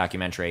about that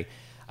documentary.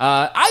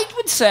 I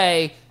would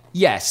say,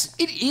 yes,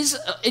 it is.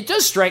 It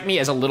does strike me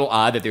as a little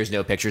odd that there's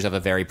no pictures of a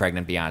very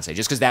pregnant Beyonce,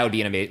 just because that would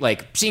be an amazing...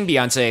 like, seeing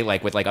Beyonce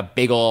like with like a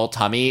big old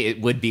tummy,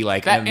 it would be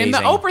like an amazing... in the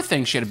Oprah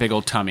thing, she had a big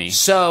old tummy.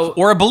 So...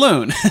 or a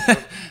balloon.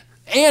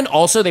 And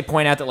also, they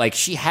point out that like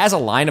she has a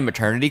line of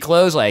maternity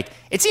clothes. Like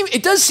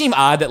it does seem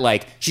odd that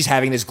like she's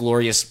having this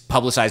glorious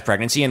publicized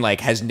pregnancy and like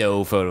has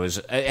no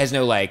photos, has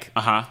no like.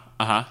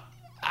 No,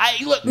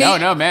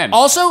 man.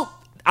 Also,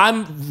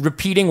 I'm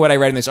repeating what I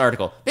read in this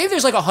article. Maybe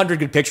there's like 100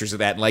 good pictures of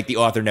that, and like the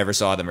author never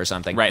saw them or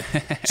something. Right.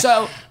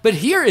 So, but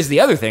here is the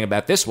other thing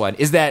about this one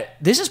is that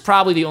this is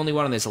probably the only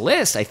one on this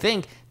list, I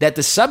think, that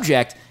the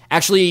subject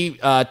actually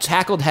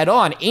tackled head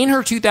on in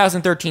her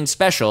 2013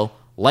 special.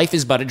 Life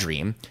is But a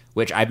Dream,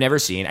 which I've never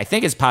seen. I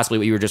think it's possibly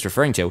what you were just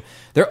referring to.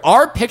 There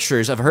are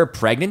pictures of her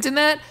pregnant in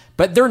that,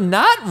 but they're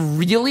not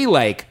really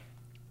like,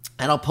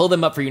 and I'll pull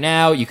them up for you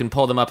now. You can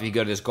pull them up if you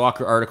go to this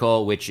Gawker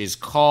article, which is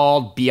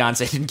called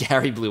Beyonce Didn't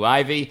Carry Blue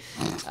Ivy.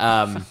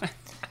 I'm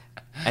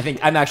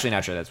actually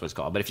not sure that's what it's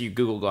called, but if you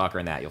Google Gawker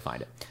and that, you'll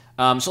find it.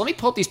 So let me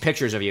pull up these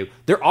pictures of you.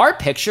 There are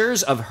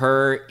pictures of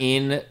her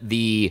in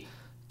the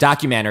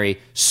documentary,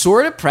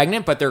 sort of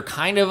pregnant, but they're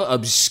kind of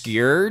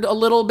obscured a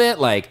little bit,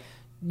 like...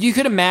 you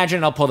could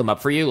imagine, I'll pull them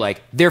up for you,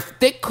 like,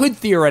 they could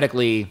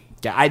theoretically,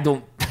 I've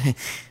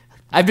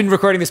been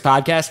recording this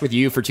podcast with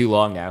you for too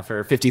long now,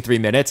 for 53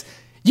 minutes.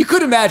 You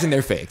could imagine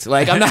they're faked.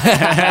 Like, I'm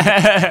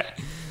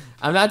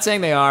not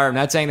saying they are, I'm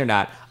not saying they're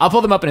not. I'll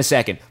pull them up in a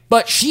second.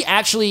 But she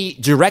actually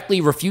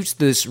directly refutes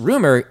this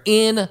rumor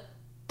in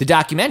the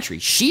documentary.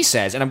 She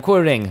says, and I'm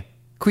quoting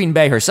Queen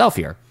Bey herself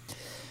here,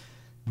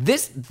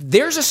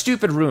 there's a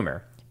stupid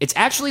rumor. It's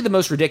actually the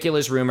most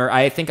ridiculous rumor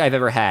I think I've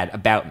ever had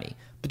about me.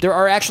 But there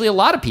are actually a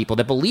lot of people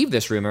that believe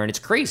this rumor, and it's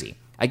crazy.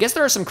 I guess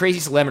there are some crazy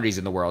celebrities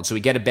in the world, so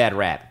we get a bad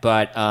rap.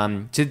 But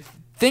to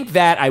think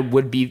that I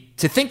would be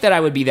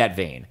that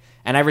vain,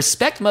 and I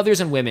respect mothers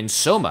and women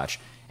so much,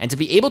 and to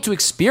be able to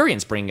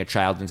experience bringing a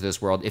child into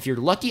this world, if you're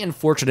lucky and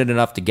fortunate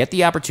enough to get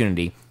the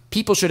opportunity,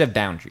 people should have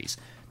boundaries.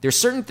 There's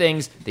certain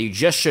things that you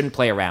just shouldn't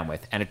play around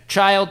with, and a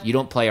child, you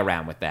don't play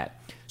around with that.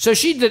 So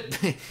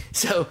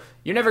so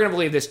you're never gonna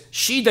believe this.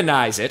 She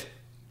denies it,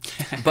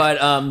 but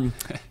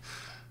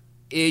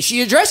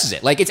she addresses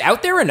it. Like, it's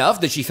out there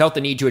enough that she felt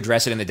the need to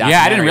address it in the documentary.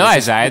 Yeah, I didn't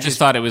realize that. I just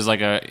thought it was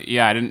like I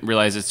didn't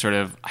realize it's sort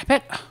of, I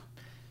bet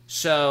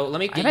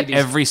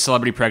every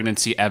celebrity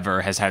pregnancy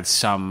ever has had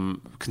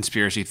some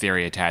conspiracy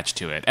theory attached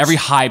to it. Every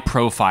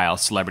high-profile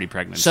celebrity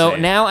pregnancy. So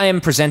now I am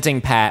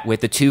presenting Pat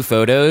with the 2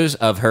 photos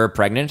of her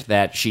pregnant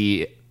that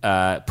she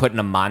put in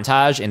a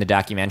montage in the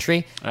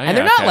documentary. And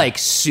they're not like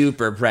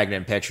super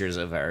pregnant pictures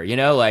of her, you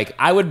know? Like,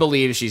 I would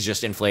believe she's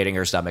just inflating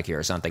her stomach here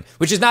or something.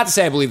 Which is not to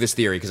say I believe this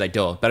theory, because I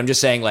don't. But I'm just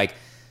saying, like...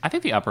 I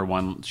think the upper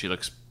one, she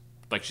looks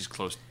like she's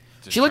close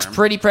to She looks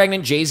pretty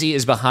pregnant. Jay-Z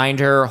is behind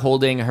her,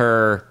 holding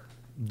her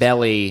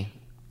belly,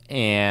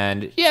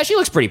 and yeah, she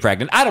looks pretty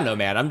pregnant. I don't know,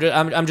 man.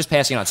 I'm just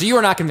passing on. So you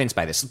are not convinced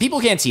by this. People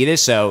can't see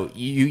this, so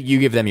you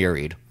give them your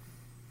read.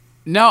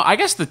 No, I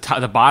guess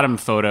the bottom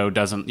photo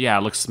doesn't. Yeah,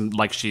 it looks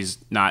like she's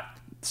not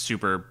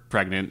super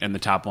pregnant, and the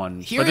top one,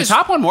 but the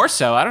top one more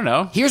so. I don't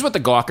know. Here's what the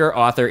Gawker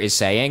author is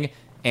saying,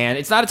 and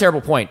it's not a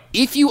terrible point.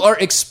 If you are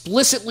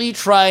explicitly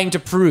trying to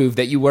prove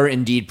that you were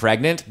indeed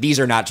pregnant, these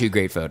are not 2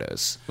 great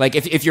photos. Like,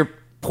 if your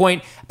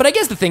point, but I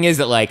guess the thing is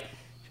that, like,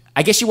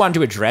 I guess she wanted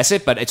to address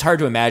it, but it's hard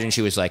to imagine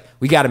she was like,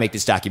 we got to make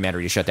this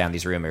documentary to shut down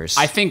these rumors.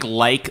 I think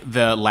like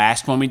the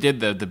last one we did,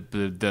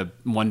 the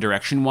One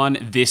Direction one,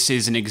 this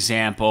is an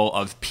example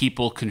of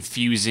people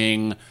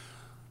confusing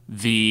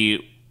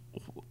the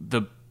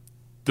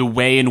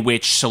way in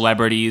which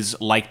celebrities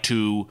like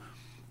to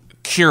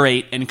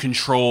curate and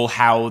control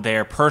how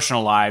their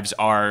personal lives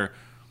are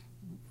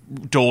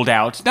doled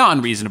out, not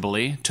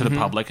unreasonably, to the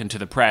public and to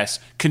the press,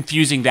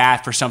 confusing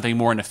that for something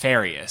more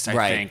nefarious,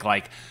 I think.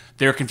 Like,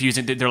 they're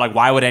confusing. They're like,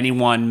 why would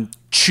anyone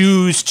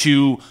choose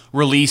to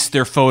release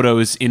their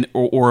photos in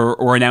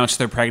or announce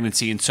their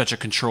pregnancy in such a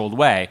controlled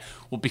way?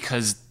 Well,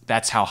 because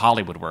that's how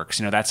Hollywood works.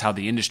 You know, that's how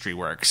the industry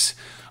works.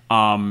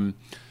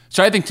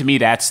 So I think to me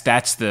that's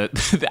the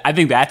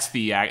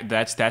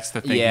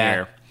thing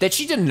here. That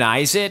she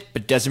denies it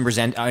but doesn't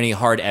present any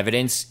hard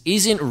evidence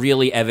isn't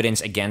really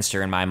evidence against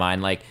her in my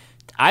mind. Like,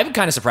 I'm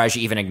kind of surprised she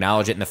even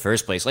acknowledged it in the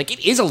first place. Like,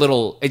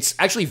 it's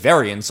actually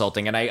very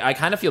insulting, and I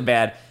kind of feel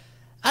bad.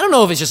 I don't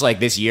know if it's just like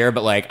this year,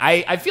 but like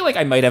I feel like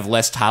I might have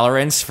less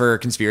tolerance for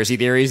conspiracy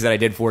theories than I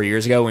did 4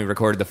 years ago when we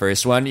recorded the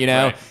first one, you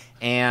know? Right.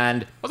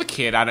 And the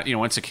kid,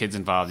 once the kid's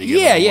involved, you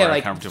get a little more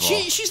uncomfortable.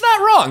 She's not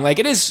wrong. Like,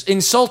 it is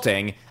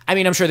insulting. I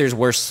mean, I'm sure there's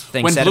worse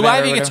things when said Blue about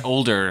her. Ivy gets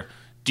older,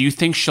 do you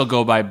think she'll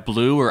go by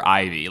Blue or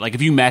Ivy? Like,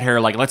 if you met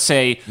her, like, let's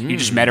say you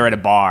just met her at a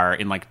bar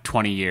in like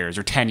 20 years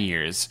or 10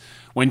 years,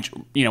 when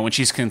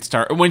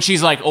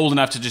she's like old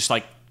enough to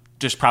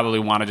just probably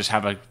want to just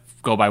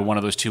go by one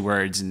of those 2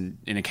 words in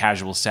a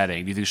casual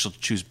setting. Do you think she'll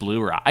choose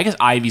Blue or I guess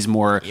Ivy's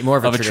more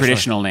of a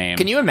traditional name.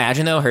 Can you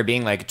imagine though her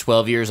being like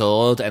 12 years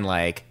old and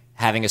like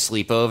having a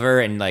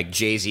sleepover and like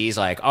Jay-Z's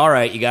like, all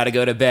right, you got to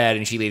go to bed,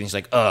 and she leaves and she's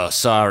like, oh,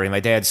 sorry, my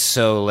dad's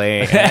so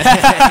late.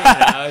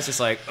 It's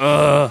just like,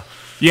 ugh.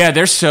 Yeah,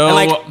 they're so. And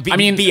like,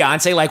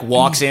 Beyonce like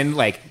walks in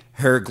like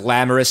her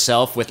glamorous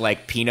self with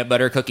like peanut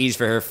butter cookies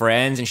for her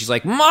friends, and she's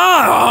like,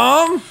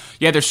 Mom.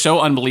 Yeah, they're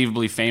so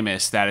unbelievably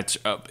famous that it's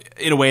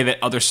in a way that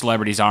other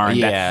celebrities aren't.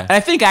 Yeah. And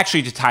I think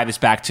actually to tie this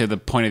back to the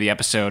point of the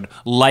episode,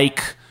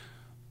 like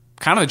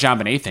kind of the John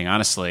Bonet thing,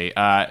 honestly,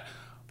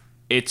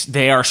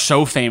 they are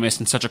so famous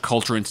and such a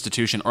cultural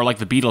institution, or like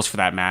the Beatles for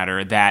that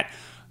matter, that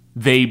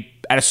they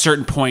at a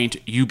certain point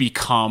you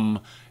become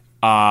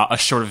a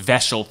sort of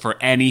vessel for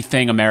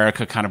anything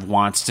America kind of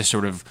wants to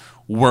sort of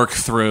work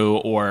through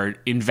or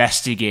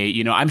investigate.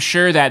 You know, I'm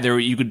sure that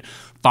you could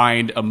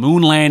find a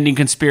moon landing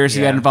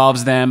conspiracy that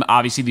involves them.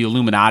 Obviously, the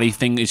Illuminati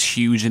thing is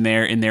huge in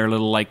their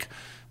little like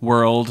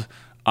world.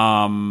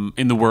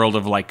 In the world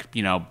of like,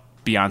 you know,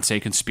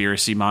 Beyonce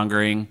conspiracy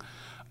mongering.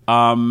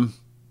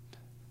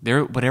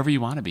 They're whatever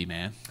you want to be,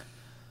 man.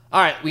 All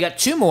right, we got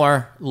 2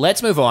 more.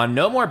 Let's move on.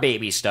 No more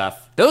baby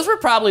stuff. Those were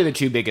probably the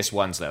 2 biggest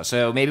ones, though,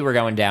 so maybe we're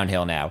going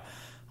downhill now.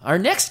 Our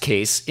next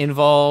case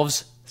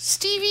involves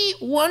Stevie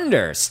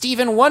Wonder.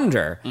 Stephen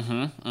Wonder.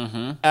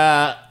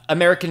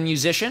 American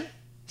musician,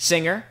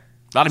 singer.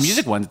 A lot of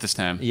music ones this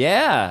time.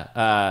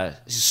 Yeah.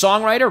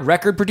 Songwriter,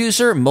 record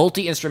producer,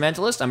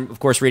 multi-instrumentalist. I'm, of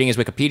course, reading his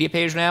Wikipedia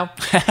page now.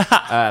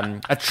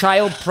 A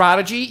child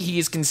prodigy. He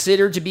is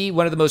considered to be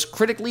one of the most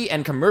critically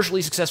and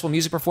commercially successful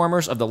music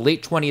performers of the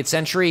late 20th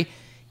century.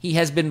 He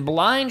has been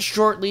blind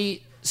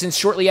since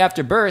shortly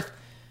after birth.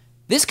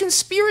 This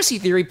conspiracy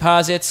theory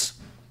posits,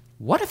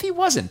 what if he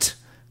wasn't?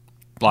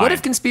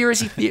 Blind.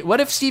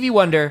 What if Stevie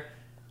Wonder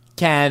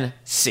can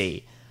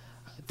see?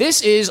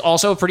 This is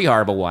also a pretty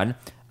horrible one.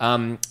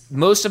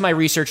 Most of my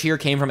research here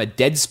came from a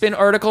Deadspin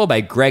article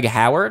by Greg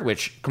Howard,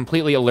 which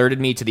completely alerted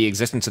me to the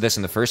existence of this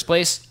in the first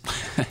place.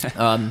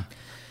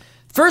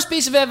 First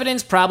piece of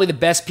evidence, probably the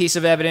best piece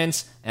of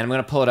evidence, and I'm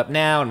going to pull it up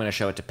now. I'm going to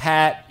show it to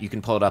Pat. You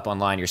can pull it up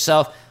online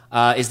yourself.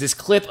 Is this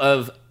clip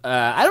of,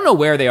 I don't know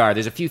where they are.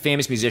 There's a few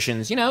famous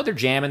musicians. You know, they're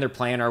jamming, they're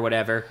playing or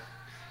whatever.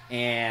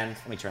 And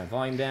let me turn the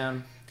volume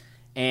down.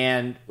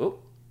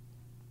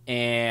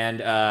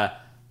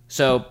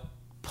 So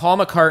Paul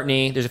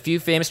McCartney, there's a few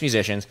famous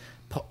musicians.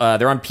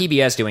 They're on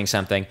PBS doing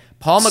something.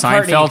 Paul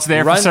McCartney Seinfeld's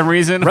there for some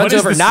reason. Runs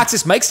over, knocks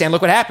his mic stand.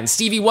 Look what happens.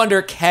 Stevie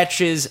Wonder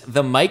catches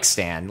the mic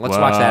stand. Let's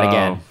watch that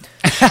again.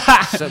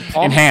 So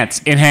Enhance.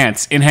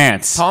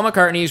 Paul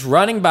McCartney's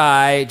running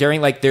by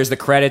during, like, there's the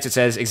credits. It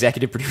says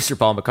executive producer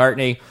Paul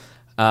McCartney.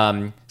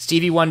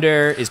 Stevie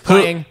Wonder is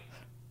playing.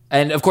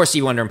 And, of course,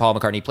 Stevie Wonder and Paul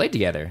McCartney played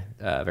together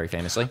very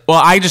famously.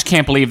 Well, I just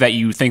can't believe that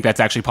you think that's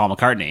actually Paul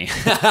McCartney.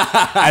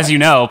 As you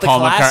know,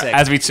 Paul McCartney,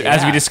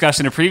 as we discussed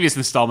in a previous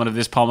installment of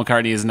this, Paul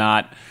McCartney is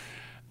not...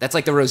 That's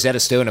like the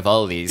Rosetta Stone of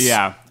all of these.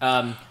 Yeah.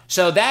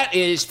 So that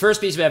is,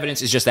 first piece of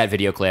evidence is just that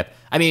video clip.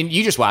 I mean,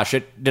 you just watched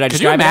it. Did I Could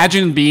you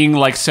imagine being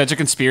like such a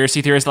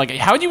conspiracy theorist? Like,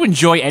 how would you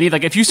enjoy any,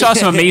 like, if you saw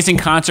some amazing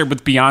concert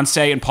with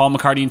Beyonce and Paul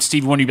McCartney and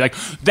Stevie Wonder, you'd be like,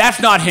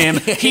 that's not him.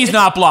 He's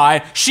not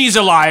blind. She's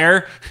a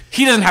liar.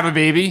 He doesn't have a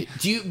baby.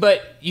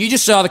 But you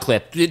just saw the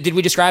clip. Did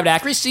we describe it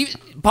accurately?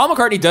 Paul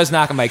McCartney does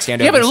knock a mic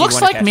stand over. Yeah, but it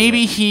looks like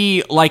maybe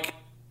he, like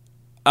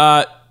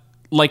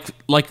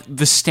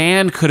the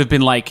stand could have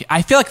been like,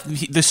 I feel like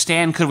the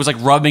stand was like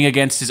rubbing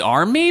against his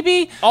arm,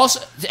 maybe.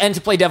 Also, and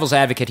to play devil's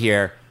advocate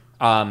here,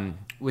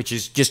 which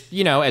is just,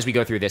 you know, as we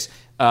go through this,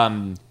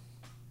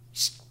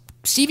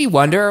 Stevie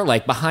Wonder,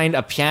 like, behind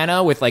a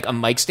piano with, like, a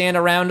mic stand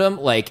around him,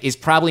 like, is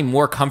probably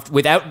more comfortable,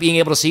 without being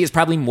able to see, is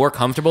probably more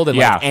comfortable than,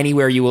 like,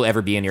 anywhere you will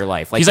ever be in your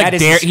life. Like,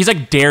 he's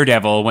like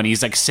Daredevil when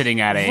he's, like,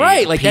 sitting at a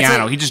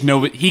piano. He just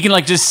he can,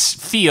 like,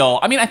 just feel.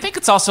 I mean, I think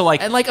it's also,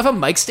 like... And, like, if a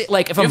mic stand,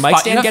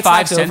 gets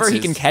knocked over,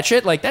 he can catch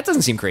it. Like, that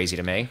doesn't seem crazy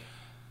to me.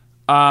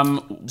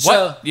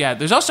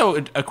 There's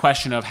also a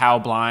question of how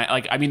blind...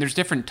 Like, I mean, there's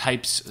different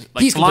types...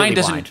 Like, he's blind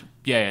doesn't... blind.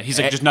 Yeah, he's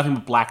like just nothing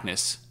but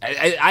blackness.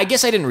 I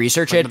guess I didn't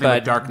research it,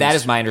 but that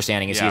is my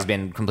understanding. Is he's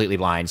been completely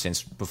blind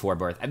since before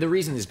birth. And the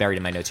reason is buried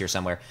in my notes here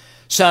somewhere.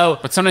 So,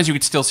 but sometimes you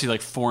could still see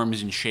like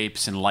forms and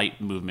shapes and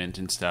light movement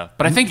and stuff.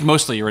 But I think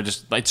mostly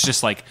it's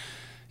just like,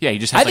 yeah, he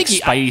just has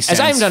spidey sense.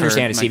 As I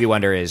understand it, Stevie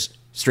Wonder is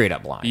straight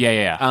up blind.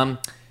 Yeah.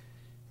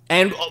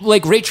 And,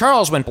 like, Ray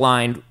Charles went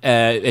blind,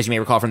 as you may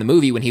recall from the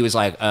movie, when he was,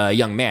 like, a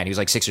young man. He was,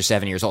 like, 6 or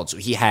 7 years old, so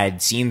he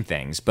had seen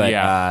things.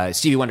 But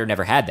Stevie Wonder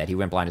never had that. He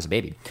went blind as a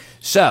baby.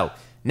 So,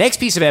 next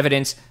piece of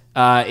evidence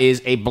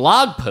is a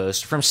blog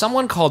post from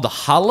someone called the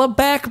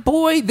Hollaback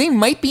Boy. They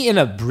might be in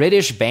a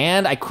British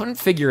band. I couldn't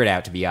figure it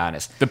out, to be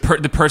honest. The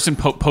person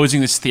posing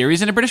this theory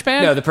is in a British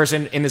band? No, the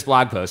person in this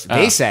blog post.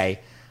 They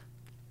say...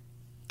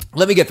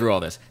 Let me get through all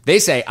this. They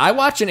say, I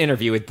watched an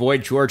interview with Boy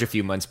George a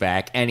few months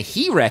back, and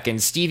he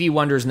reckons Stevie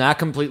Wonder's not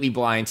completely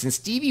blind since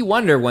Stevie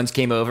Wonder once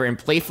came over and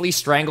playfully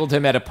strangled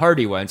him at a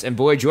party once, and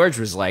Boy George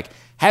was like,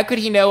 how could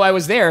he know I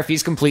was there if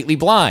he's completely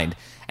blind?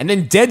 And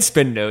then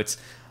Deadspin notes,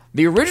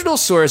 the original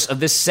source of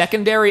this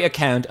secondary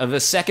account of the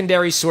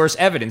secondary source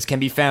evidence can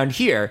be found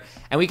here,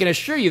 and we can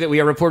assure you that we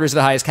are reporters of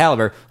the highest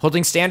caliber,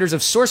 holding standards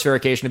of source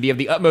verification to be of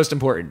the utmost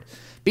importance.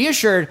 Be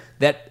assured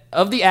that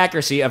the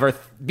accuracy of our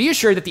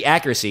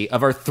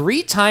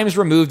 3 times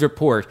removed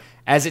report,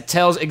 as it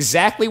tells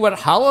exactly what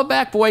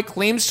Hollaback Boy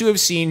claims to have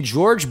seen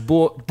George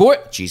Boy.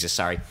 Jesus,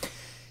 sorry.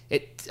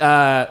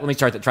 Let me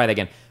try that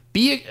again.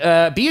 Be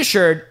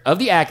assured of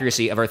the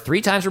accuracy of our 3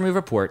 times removed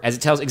report, as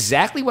it tells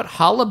exactly what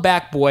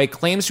Hollaback Boy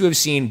claims to have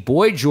seen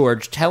Boy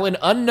George tell an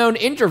unknown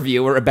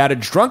interviewer about a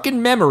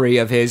drunken memory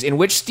of his in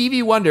which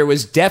Stevie Wonder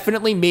was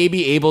definitely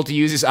maybe able to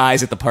use his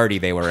eyes at the party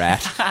they were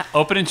at.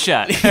 Open and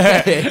shut.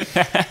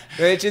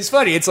 Which is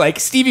funny. It's like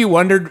Stevie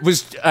Wonder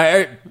was...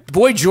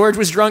 Boy George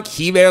was drunk.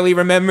 He barely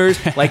remembers.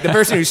 Like, the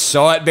person who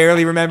saw it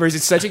barely remembers.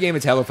 It's such a game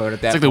of telephone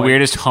at that point. It's like the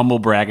weirdest humble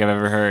brag I've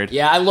ever heard.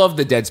 Yeah, I love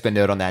the Deadspin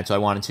note on that, so I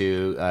wanted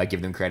to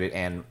give them credit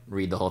and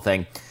read the whole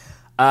thing.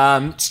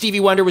 Stevie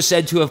Wonder was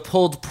said to have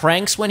pulled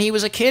pranks when he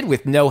was a kid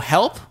with no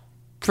help.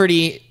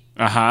 Pretty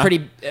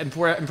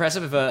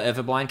impressive if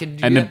a blind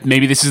kid could do that.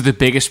 Maybe this is the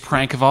biggest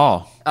prank of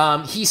all.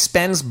 He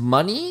spends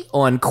money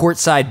on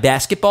courtside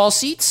basketball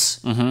seats.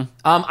 Mm-hmm.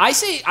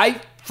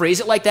 I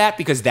phrase it like that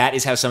because that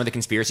is how some of the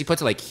conspiracy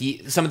puts it. Like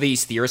some of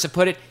these theorists have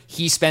put it.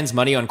 He spends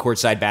money on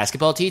courtside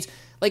basketball seats.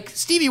 Like,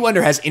 Stevie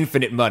Wonder has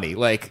infinite money.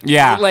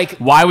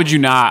 Why would you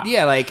not?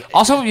 Yeah,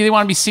 Also, they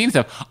want to be seen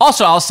stuff.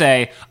 Also, I'll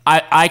say,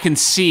 I can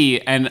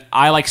see, and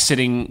I like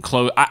sitting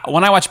close.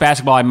 When I watch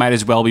basketball, I might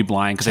as well be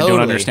blind because I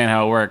don't understand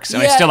how it works.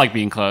 And I still like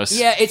being close.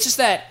 Yeah, it's just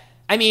that,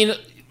 I mean,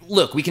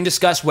 look, we can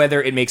discuss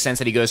whether it makes sense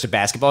that he goes to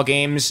basketball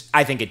games.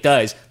 I think it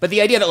does. But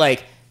the idea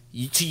that,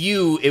 to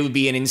you, it would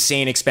be an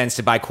insane expense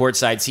to buy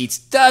courtside seats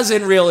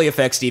doesn't really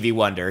affect Stevie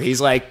Wonder.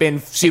 He's, been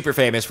super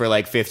famous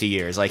for, 50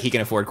 years. He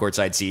can afford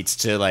courtside seats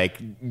to,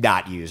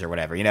 not use or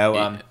whatever, you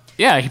know?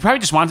 Yeah, he probably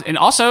just wants... And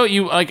also,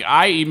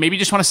 I maybe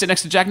just want to sit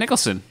next to Jack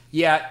Nicholson.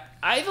 Yeah,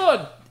 I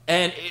thought...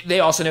 And they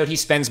also note he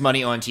spends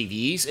money on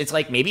TVs. It's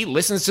like maybe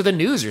listens to the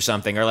news or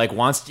something, or like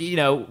wants to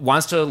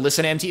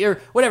listen to MTV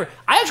or whatever.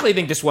 I actually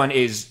think this one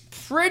is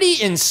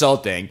pretty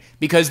insulting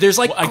because there's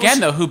like again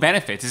though, who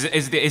benefits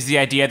is the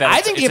idea that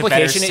I think the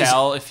implication a better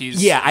sell if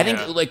he's I think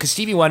like because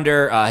Stevie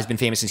Wonder has been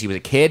famous since he was a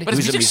kid. But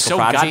his music's so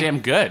prodigy.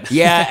 goddamn good.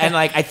 Yeah, and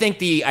like I think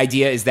the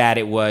idea is that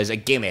it was a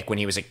gimmick when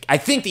he was I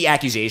think the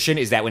accusation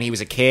is that when he was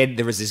a kid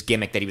there was this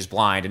gimmick that he was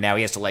blind and now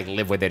he has to like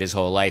live with it his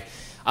whole life.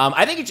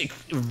 I think it's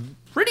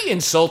pretty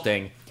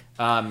insulting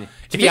to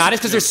be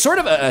honest because there's sort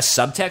of a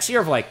subtext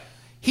here of like.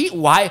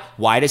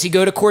 Why does he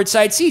go to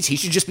courtside seats? He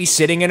should just be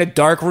sitting in a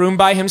dark room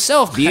by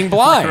himself, being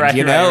blind. Right.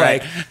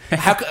 Like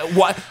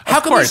how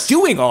come he's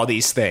doing all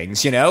these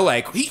things?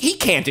 Like he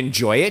can't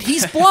enjoy it.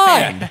 He's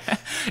blind.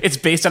 It's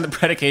based on the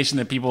predication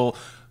that people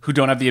who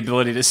don't have the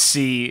ability to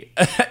see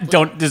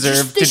don't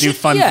deserve to do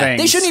fun things.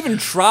 They shouldn't even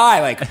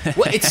try. Like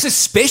it's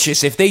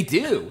suspicious if they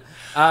do.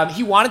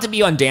 He wanted to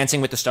be on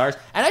Dancing with the Stars,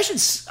 and I should.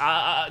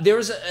 There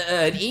was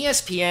an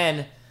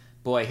ESPN.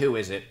 Boy, who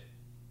is it?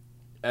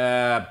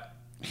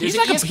 He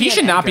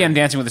should not be on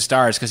Dancing with the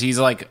Stars because he's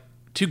like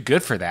too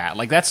good for that.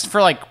 Like that's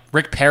for like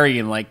Rick Perry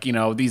and like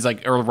these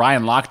like or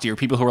Ryan Lochte or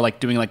people who are like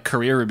doing like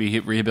career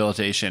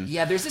rehabilitation.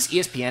 Yeah, there's this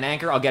ESPN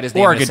anchor. I'll get his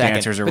name or in a good second.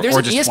 dancers or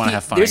just want to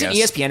have fun. There's an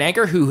ESPN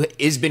anchor who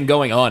has been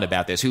going on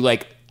about this. Who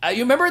like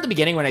you remember at the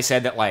beginning when I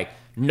said that like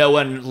no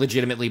one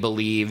legitimately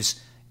believes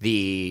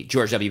the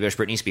George W. Bush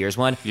Britney Spears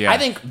one. Yeah. I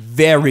think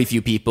very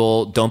few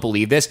people don't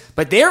believe this,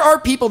 but there are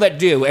people that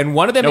do, and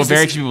one of them is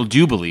very few people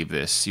do believe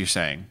this. You're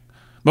saying.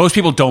 Most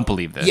people don't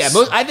believe this. Yeah,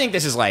 I think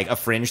this is like a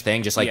fringe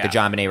thing, just like the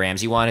John Benet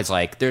Ramsey one. It's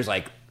like there's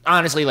like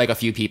honestly like a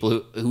few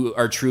people who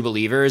are true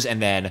believers, and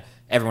then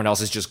everyone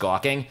else is just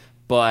gawking.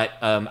 But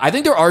I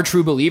think there are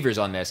true believers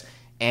on this,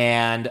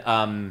 and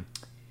one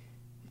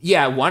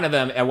of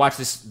them. I watched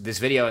this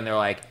video, and they're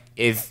like,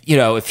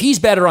 if he's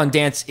better on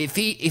dance, if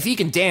he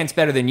can dance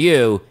better than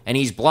you, and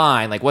he's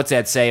blind, like what's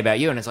that say about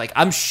you? And it's like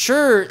I'm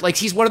sure, like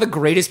he's one of the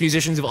greatest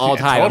musicians of all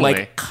time. Totally. I'm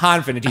like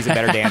confident he's a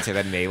better dancer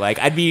than me. Like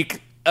I'd be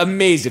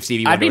amazed if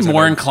Stevie Wonder I'd be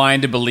more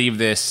inclined to believe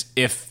this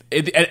if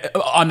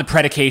on the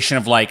predication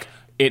of like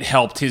it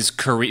helped his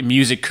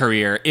music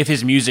career if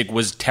his music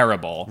was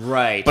terrible,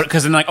 right? But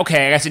because then like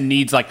okay, I guess it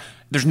needs like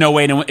there's no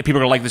way people are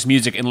gonna like this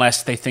music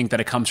unless they think that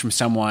it comes from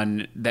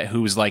someone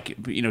who's like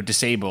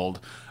disabled.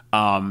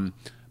 But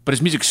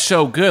his music's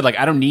so good, like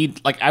I don't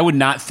need like I would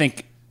not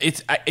think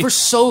it's for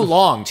so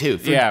long too,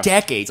 for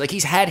decades. Like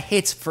he's had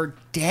hits for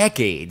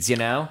decades,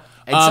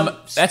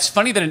 that's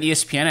funny that an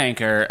ESPN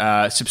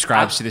anchor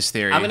subscribes to this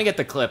theory. I'm going to get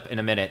the clip in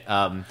a minute.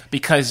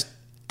 Because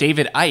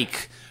David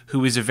Icke,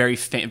 who is a very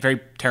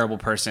terrible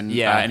person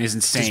and is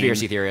insane.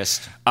 Conspiracy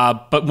theorist.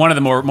 But one of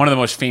the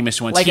most famous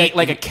ones. Like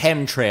a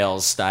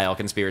chemtrails style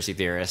conspiracy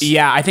theorist.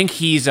 Yeah, I think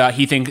he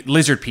thinks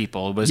lizard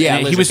people was. Yeah,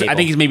 people. I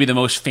think he's maybe the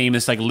most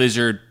famous like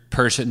lizard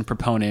person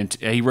proponent.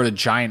 He wrote a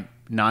giant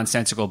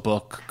nonsensical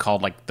book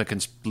called like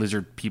the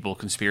lizard people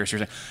conspiracy or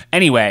something.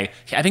 Anyway,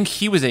 I think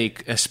he was a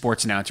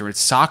sports announcer with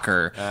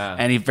soccer,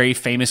 and he very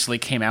famously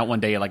came out one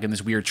day like in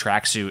this weird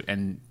tracksuit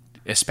and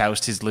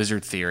espoused his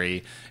lizard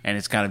theory, and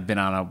it's kind of been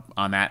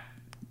on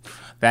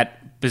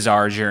that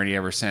bizarre journey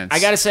ever since. I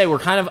gotta say,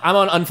 I'm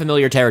on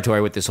unfamiliar territory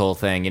with this whole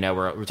thing.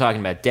 We're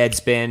talking about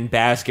Deadspin,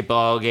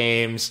 basketball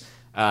games,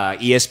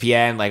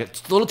 ESPN, like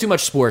a little too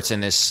much sports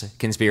in this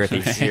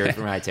conspiracy theory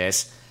for my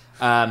taste.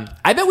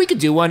 I bet we could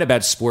do one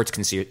about sports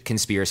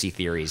conspiracy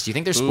theories. Do you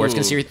think there's sports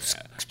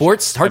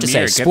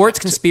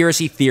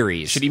conspiracy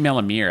theories? Should email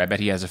Amir. I bet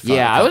he has a fun.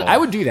 Yeah, I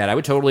would do that. I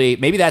would totally.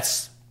 Maybe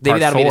that'll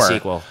be the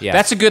sequel. Yeah,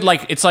 that's a good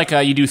it's like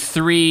you do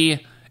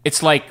three.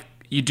 It's like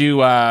you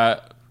do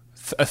a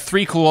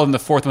three cool, and the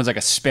fourth one's like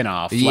a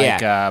spin-off.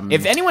 Yeah. Like,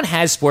 if anyone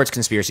has sports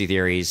conspiracy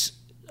theories.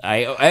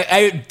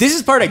 I this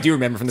is part I do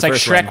remember from the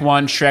first one. It's like Shrek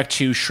 1, Shrek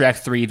 2, Shrek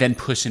 3, then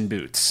Puss in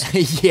Boots.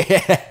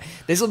 Yeah.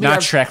 This will be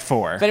not Shrek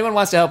 4. If anyone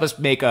wants to help us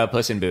make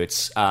Puss in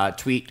Boots,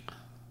 tweet.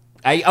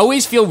 I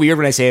always feel weird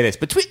when I say this,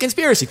 but tweet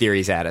conspiracy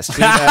theories at us. Tweet,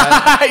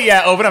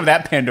 yeah, open up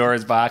that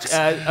Pandora's box.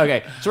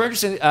 Okay, so we're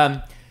interested.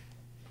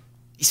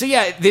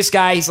 This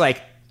guy, he's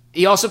like,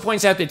 he also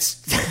points out that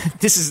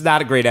this is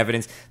not a great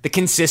evidence. The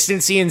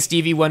consistency in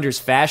Stevie Wonder's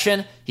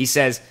fashion. He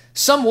says,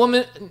 same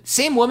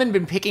woman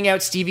been picking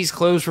out Stevie's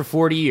clothes for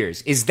 40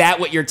 years. Is that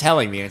what you're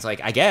telling me? And it's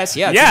like, I guess,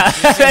 yeah.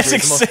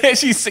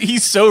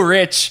 He's so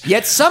rich.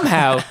 Yet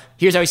somehow,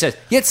 here's how he says,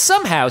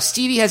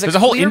 Stevie has There's a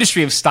whole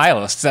industry of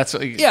stylists.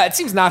 Yeah, it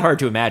seems not hard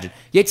to imagine.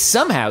 Yet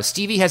somehow,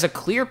 Stevie has a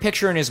clear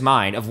picture in his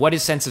mind of what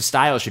his sense of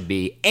style should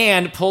be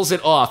and pulls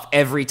it off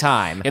every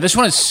time. Yeah, this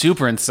one is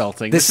super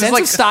insulting. The sense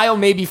of style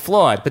may be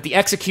flawed, but the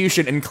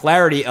execution and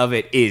clarity of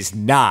it is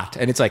not.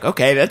 And it's like,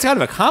 okay, that's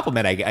kind of a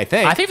compliment, I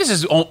think. I think this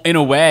is, in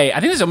a way, I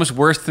think this is almost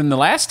worse than the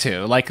last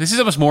two. Like, this is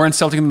almost more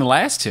insulting than the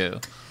last two.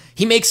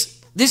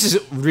 This is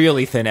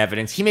really thin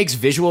evidence. He makes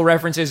visual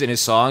references in his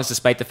songs,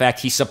 despite the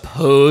fact he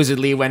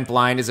supposedly went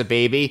blind as a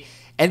baby.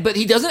 But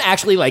he doesn't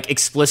actually, like,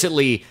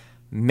 explicitly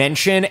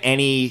mention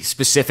any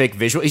specific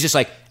visual. He's just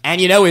like,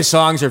 and his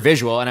songs are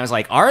visual. And I was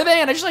like, are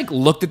they? And I just, like,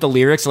 looked at the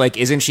lyrics, like,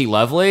 isn't she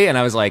lovely? And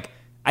I was like,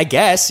 I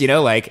guess,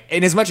 like,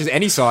 in as much as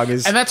any song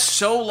is... And that's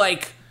so,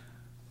 like,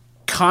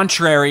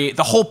 contrary.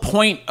 The whole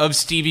point of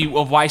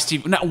why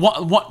Stevie...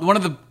 One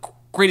of the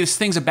greatest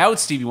things about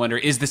Stevie Wonder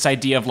is this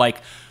idea of, like,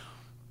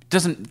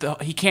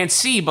 he can't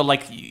see, but,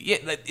 like,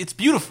 it's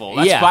beautiful.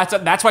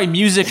 That's why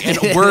music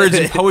and words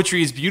and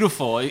poetry is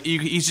beautiful.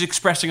 He's just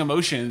expressing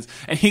emotions,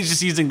 and he's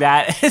just using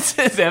that as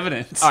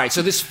evidence. All right,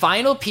 so this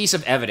final piece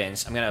of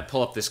evidence, I'm going to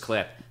pull up this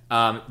clip.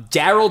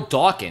 Daryl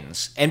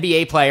Dawkins,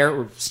 NBA player,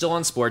 we're still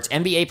on sports,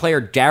 NBA player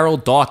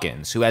Daryl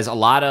Dawkins, who has a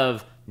lot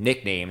of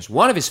nicknames.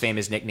 One of his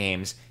famous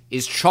nicknames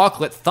is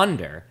Chocolate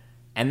Thunder,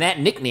 and that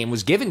nickname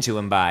was given to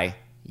him by,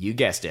 you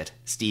guessed it,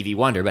 Stevie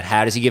Wonder. But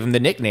how does he give him the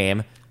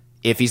nickname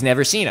if he's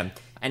never seen him?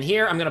 And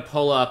here I'm going to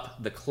pull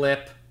up the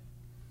clip.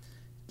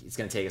 It's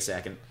going to take a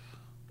second.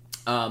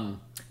 And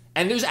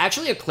there's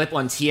actually a clip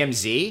on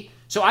TMZ.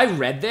 So I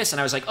read this, and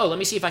I was like, oh, let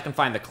me see if I can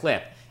find the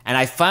clip. And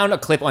I found a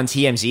clip on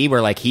TMZ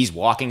where, like, he's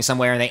walking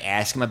somewhere and they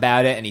ask him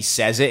about it and he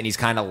says it and he's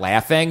kind of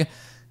laughing.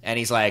 And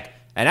he's like,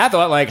 and I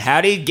thought, like,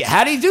 how'd he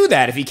do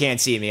that if he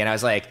can't see me? And I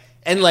was like,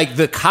 and, like,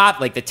 the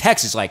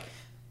text is like,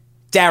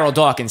 Daryl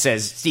Dawkins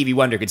says Stevie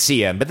Wonder could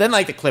see him. But then,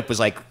 like, the clip was,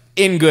 like,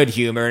 in good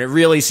humor and it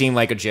really seemed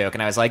like a joke.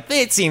 And I was like,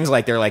 it seems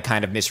like they're, like,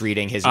 kind of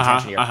misreading his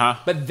intention here.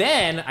 But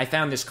then I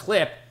found this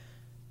clip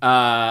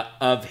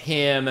of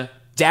him,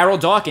 Daryl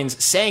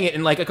Dawkins, saying it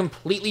in, like, a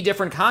completely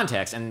different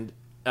context. And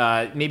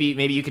maybe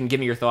you can give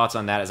me your thoughts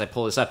on that as I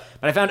pull this up.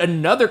 But I found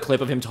another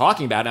clip of him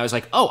talking about it, and I was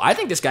like, oh, I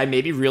think this guy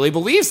maybe really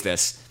believes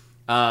this.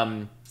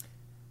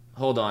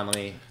 Hold on, let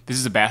me... This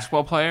is a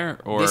basketball player?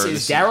 Or this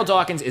is Daryl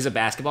Dawkins is a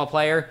basketball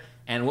player,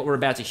 and what we're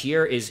about to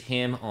hear is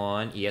him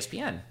on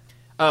ESPN.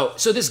 Oh,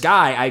 so this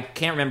guy, I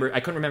couldn't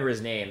remember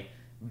his name.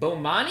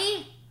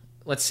 Bomani?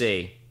 Let's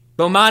see.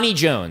 Bomani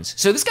Jones.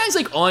 So this guy's,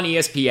 like, on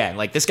ESPN.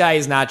 Like, this guy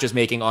is not just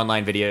making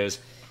online videos.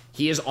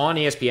 He is on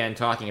ESPN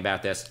talking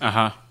about this.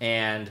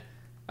 And...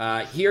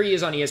 here he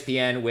is on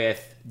ESPN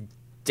with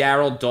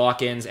Daryl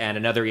Dawkins and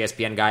another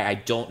ESPN guy I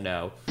don't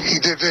know. He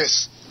did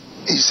this.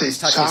 He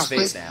said,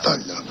 Chocolate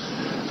Thunder.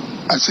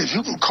 I said, if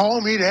you can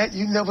call me that,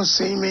 you never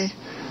see me,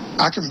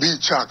 I can be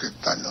Chocolate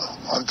Thunder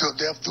until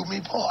death do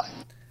me part.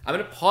 I'm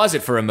going to pause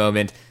it for a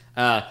moment.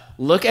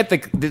 Look at the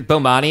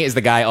Bomani is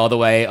the guy all the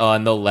way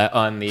on the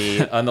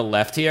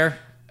left here.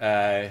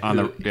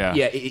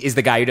 Is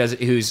the guy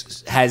who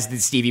has the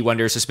Stevie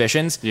Wonder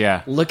suspicions.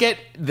 Yeah. Look at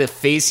the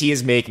face he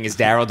is making as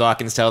Daryl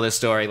Dawkins tell this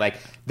story. Like,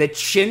 the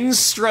chin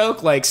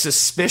stroke, like,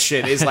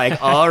 suspicion is,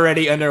 like,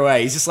 already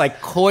underway. He's just,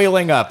 like,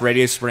 coiling up, ready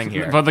to spring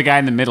here. But the guy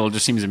in the middle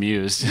just seems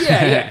amused.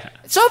 Yeah.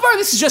 So far,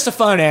 this is just a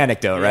fun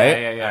anecdote,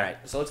 right? Yeah. All right,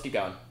 so let's keep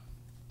going.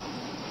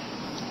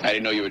 I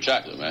didn't know you were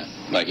chocolate, man.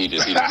 Like, he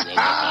just rolled up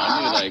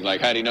on you.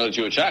 Like, how do you know that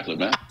you were chocolate,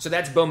 man? So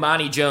that's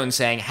Bomani Jones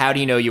saying, how do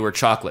you know you were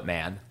chocolate,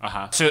 man?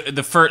 So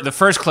the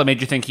first clip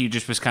made you think he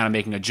just was kind of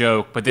making a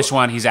joke, but this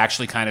one, he's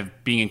actually kind of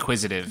being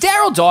inquisitive.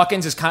 Daryl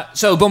Dawkins is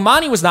so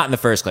Bomani was not in the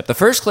first clip. The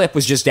first clip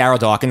was just Daryl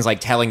Dawkins, like,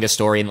 telling the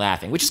story and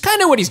laughing, which is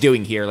kind of what he's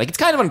doing here. Like, it's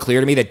kind of unclear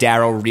to me that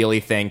Daryl really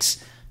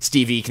thinks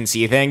Stevie can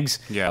see things.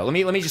 Yeah. Let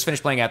me just finish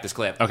playing out this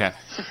clip. Okay.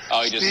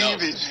 Oh, he just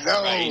knows.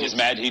 No. Right,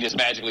 he just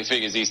magically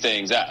figures these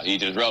things out. He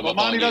just rub up on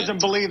Monty you. doesn't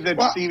believe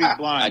that Stevie's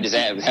blind. I just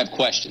have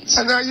questions.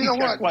 And now, you know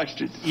what?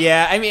 Question.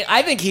 Yeah, I mean,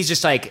 I think he's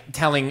just, like,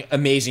 telling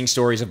amazing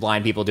stories of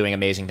blind people doing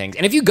amazing things.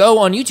 And if you go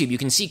on YouTube, you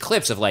can see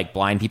clips of, like,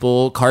 blind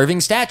people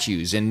carving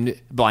statues and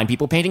blind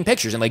people painting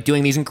pictures and, like,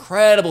 doing these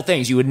incredible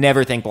things you would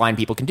never think blind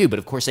people can do. But,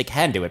 of course, they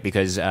can do it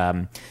because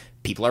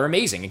people are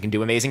amazing and can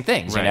do amazing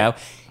things, right.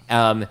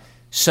 You know?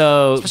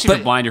 So, especially if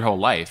you're blind your whole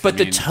life. But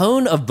the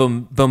tone of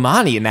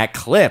Bomani in that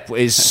clip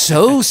is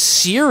so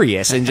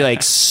serious and,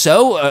 like,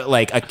 so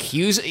like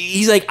accused.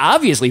 He's, like,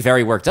 obviously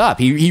very worked up.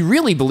 He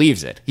really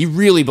believes it. He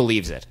really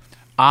believes it.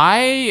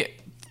 I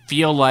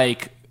feel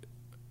like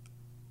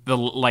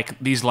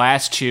these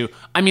last two.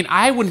 I mean,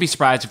 I wouldn't be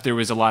surprised if there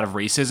was a lot of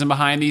racism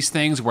behind these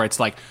things, where it's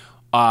like.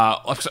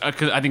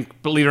 I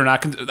think, believe it or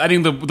not, I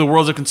think the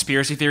worlds of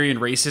conspiracy theory and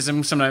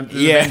racism sometimes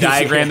Venn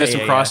diagram there's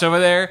some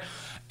crossover there,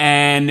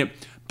 and.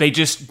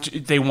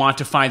 They want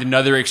to find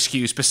another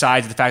excuse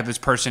besides the fact that this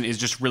person is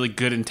just really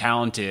good and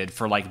talented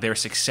for, like, their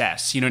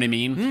success. You know what I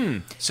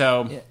mean?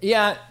 So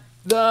yeah.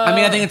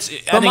 I think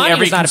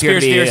every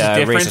conspiracy theory is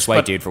different. Racist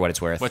white dude for what it's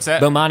worth. What's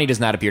that? Bomani does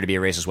not appear to be a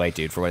racist white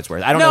dude for what it's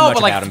worth. I don't know much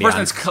about him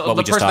beyond what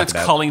we just talked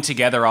about. Culling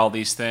together all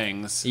these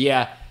things.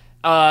 Yeah.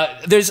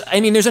 There's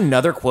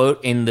another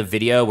quote in the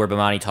video where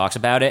Bomani talks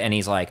about it, and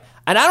he's like,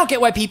 and I don't get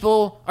why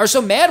people are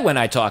so mad when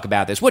I talk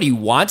about this. What, do you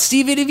want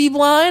Stevie to be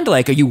blind?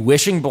 Like, are you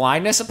wishing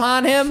blindness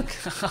upon him?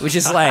 Which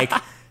is like,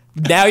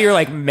 now you're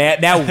like, mad,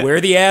 now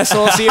we're the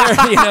assholes here?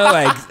 You know,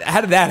 like,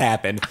 how did that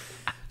happen?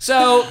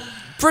 So,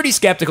 pretty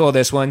skeptical of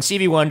this one.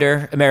 Stevie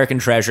Wonder, American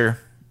treasure.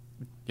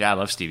 Yeah, I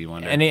love Stevie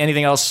Wonder.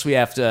 Anything else we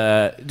have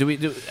to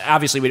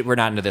obviously, we're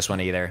not into this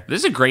one either. This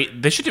is a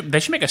great, they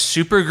should make a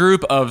super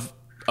group of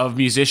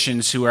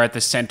musicians who are at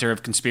the center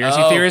of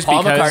conspiracy theories.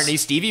 Paul McCartney,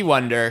 Stevie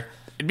Wonder.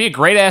 It'd be a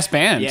great ass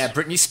band. Yeah,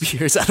 Britney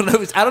Spears. I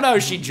don't know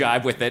if she'd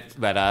jive with it,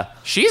 but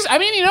she's. I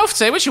mean,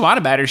 say what you want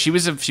about her. She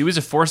was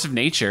a force of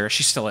nature.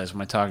 She still is. What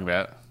am I talking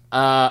about?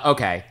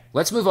 Okay,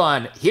 let's move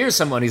on. Here's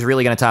someone who's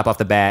really going to top off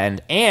the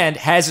band and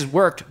has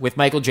worked with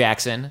Michael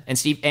Jackson and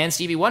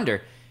Stevie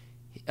Wonder.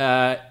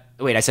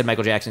 Wait, I said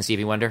Michael Jackson,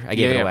 Stevie Wonder. I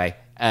gave it away.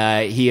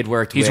 He's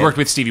worked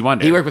with Stevie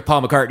Wonder. He worked with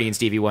Paul McCartney and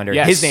Stevie Wonder.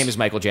 Yes. His name is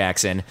Michael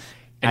Jackson.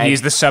 And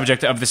he's the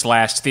subject of this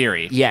last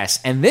theory. Yes,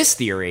 and this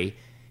theory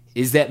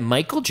is that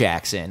Michael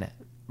Jackson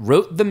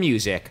wrote the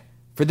music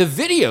for the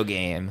video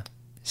game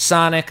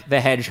Sonic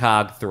the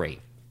Hedgehog 3.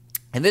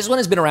 And this one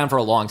has been around for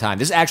a long time.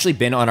 This has actually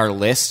been on our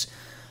list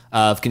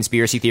of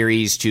conspiracy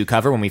theories to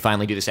cover when we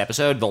finally do this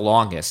episode, the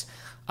longest.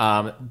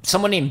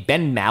 Someone named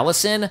Ben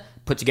Mallison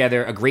put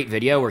together a great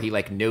video where he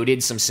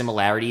noted some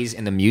similarities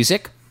in the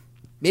music.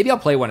 Maybe I'll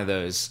play one of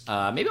those.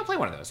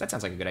 That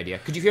sounds like a good idea.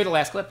 Could you hear the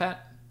last clip,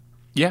 Pat?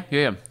 Yeah.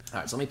 All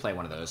right, so let me play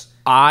one of those.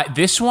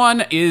 This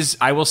one is,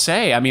 I will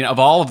say, of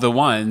all of the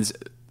ones,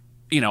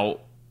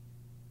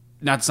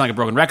 not to sound like a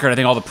broken record, I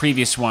think all the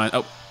previous ones...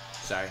 Oh,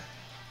 sorry.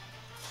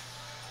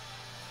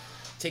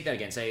 Take that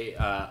again. Say,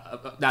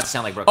 not to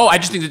sound like broken. Oh, I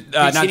just think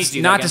that,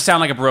 not to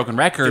sound like a broken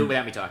record. Do it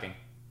without me talking.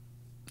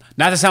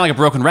 Not to sound like a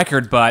broken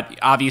record, but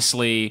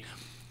obviously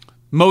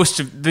most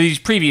of these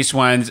previous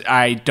ones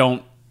I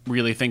don't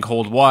really think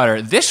hold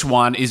water. This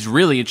one is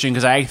really interesting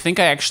because I think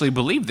I actually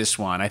believe this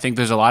one. I think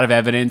there's a lot of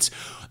evidence.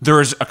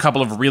 There's a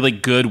couple of really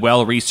good,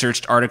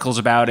 well-researched articles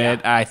about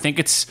it. I think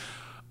it's...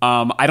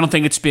 I don't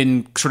think it's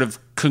been sort of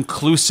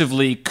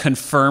conclusively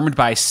confirmed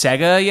by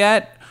Sega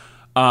yet,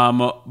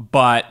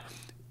 but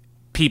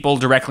people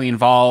directly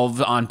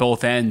involved on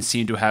both ends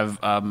seem to have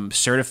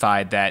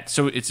certified that.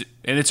 So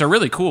it's a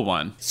really cool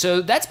one.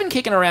 So that's been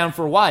kicking around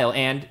for a while,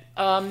 and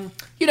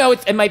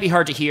it might be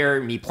hard to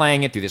hear me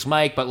playing it through this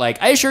mic, but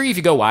I assure you, if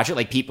you go watch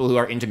it, people who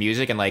are into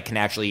music and can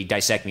actually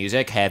dissect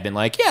music have been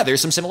yeah, there's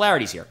some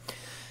similarities here.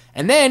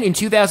 And then in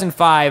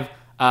 2005.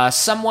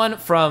 Someone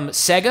from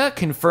Sega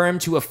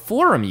confirmed to a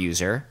forum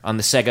user on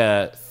the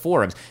Sega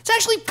forums. It's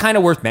actually kind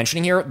of worth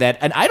mentioning here that,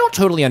 and I don't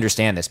totally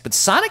understand this, but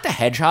Sonic the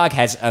Hedgehog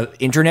has an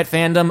internet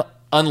fandom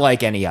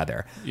unlike any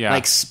other. Yeah.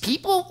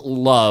 People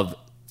love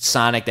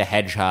Sonic the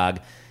Hedgehog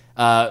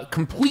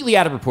completely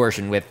out of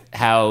proportion with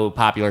how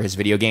popular his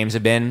video games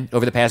have been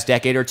over the past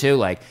decade or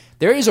two.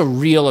 There is a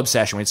real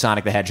obsession with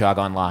Sonic the Hedgehog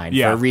online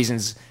for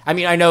reasons.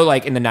 I know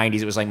in the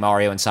 90s it was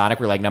Mario and Sonic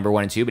were number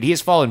 1 and 2, but he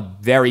has fallen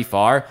very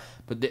far.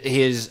 But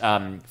his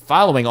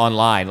following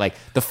online,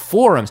 the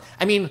forums,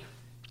 I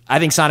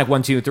think Sonic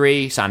 1, 2,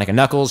 3, Sonic and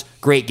Knuckles,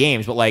 great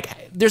games, but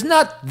there's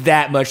not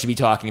that much to be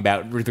talking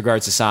about with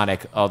regards to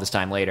Sonic all this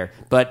time later.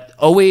 But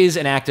always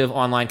an active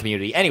online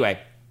community.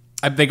 Anyway.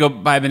 They go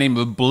by the name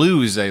of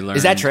Blues, I learned.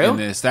 Is that true? In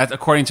this. That's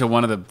according to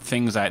one of the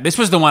things this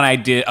was the one I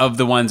did, of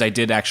the ones I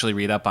did actually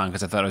read up on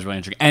because I thought it was really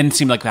interesting. And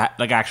seemed like that,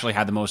 actually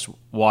had the most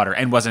water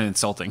and wasn't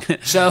insulting.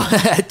 So,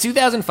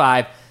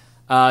 2005...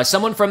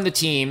 someone from the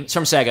team,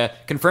 from Sega,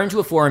 confirmed to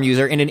a forum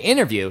user in an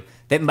interview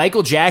that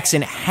Michael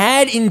Jackson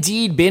had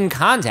indeed been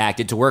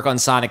contacted to work on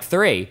Sonic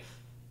 3,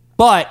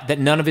 but that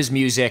none of his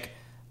music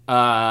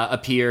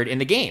appeared in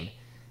the game.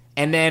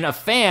 And then a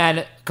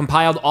fan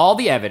compiled all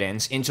the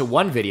evidence into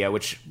one video,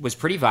 which was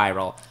pretty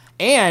viral.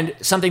 And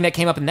something that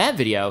came up in that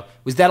video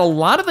was that a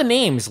lot of the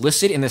names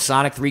listed in the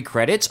Sonic 3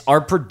 credits are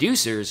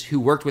producers who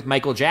worked with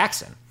Michael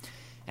Jackson.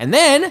 And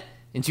then...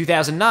 in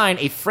 2009,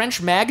 a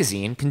French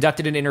magazine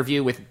conducted an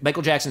interview with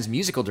Michael Jackson's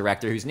musical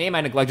director, whose name I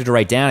neglected to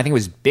write down. I think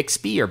it was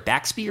Bixby or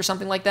Baxby or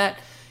something like that.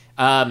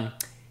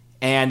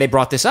 And they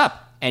brought this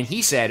up. And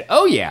he said,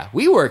 oh yeah,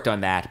 we worked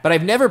on that, but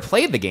I've never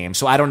played the game,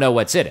 so I don't know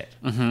what's in it.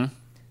 Mm-hmm.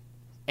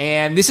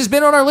 And this has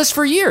been on our list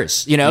for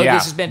years. This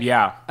has been...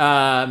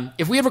 Yeah.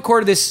 If we had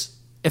recorded this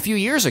a few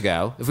years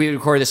ago, if we had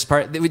recorded this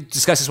part, we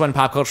discussed this one in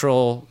Pop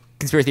Cultural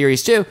Conspiracy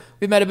Theories too,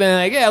 we might have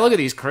been yeah, look at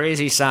these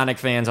crazy Sonic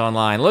fans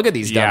online. Look at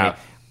these dummies.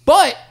 Yeah.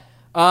 But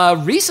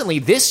recently,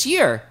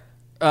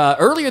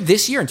 earlier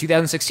this year in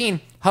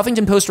 2016,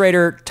 Huffington Post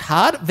writer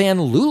Todd Van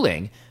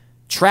Luling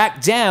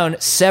tracked down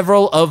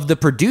several of the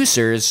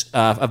producers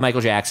of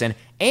Michael Jackson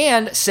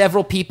and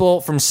several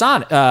people from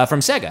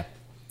Sega.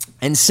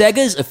 And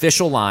Sega's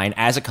official line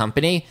as a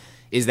company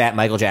is that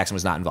Michael Jackson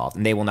was not involved,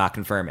 and they will not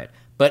confirm it.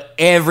 But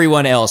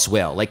everyone else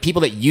will.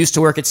 People that used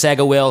to work at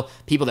Sega will.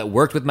 People that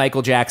worked with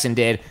Michael Jackson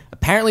did.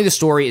 Apparently, the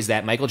story is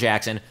that Michael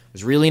Jackson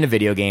was really into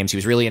video games. He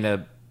was really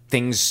into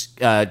things,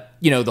 the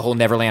whole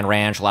Neverland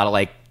Ranch, a lot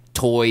of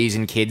toys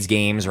and kids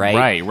games,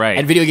 right? Right.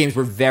 And video games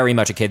were very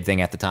much a kid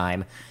thing at the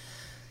time.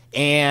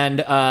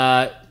 And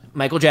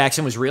Michael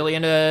Jackson was really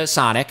into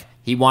Sonic.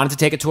 He wanted to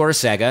take a tour of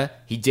Sega.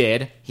 He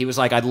did. He was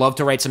like, I'd love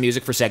to write some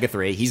music for Sega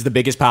 3. He's the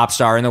biggest pop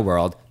star in the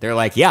world. They're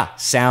like, yeah,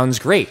 sounds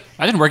great.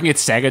 Imagine working at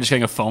Sega, just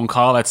getting a phone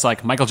call that's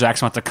Michael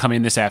Jackson wants to come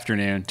in this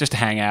afternoon just to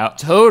hang out.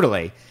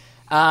 Totally.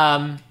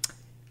 And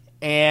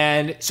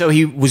so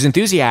he was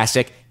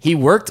enthusiastic. He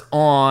worked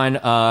on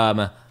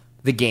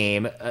the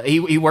game.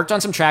 He worked on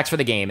some tracks for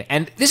the game.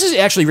 And this is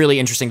actually a really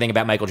interesting thing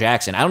about Michael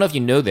Jackson. I don't know if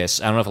you know this.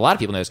 I don't know if a lot of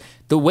people know this.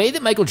 The way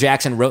that Michael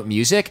Jackson wrote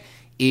music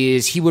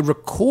is he would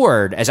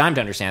record, as I'm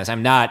to understand this,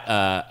 I'm not,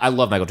 I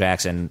love Michael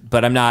Jackson,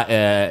 but I'm not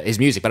his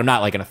music, but I'm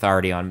not an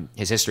authority on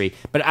his history.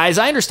 But as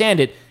I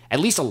understand it, at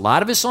least a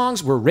lot of his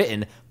songs were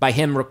written by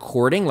him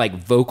recording like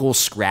vocal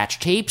scratch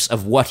tapes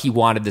of what he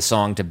wanted the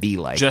song to be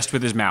like. Just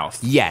with his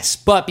mouth. Yes,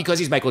 but because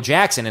he's Michael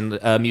Jackson and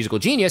a musical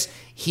genius,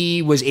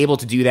 he was able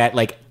to do that.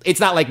 Like, it's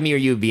not like me or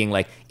you being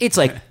like, it's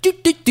like do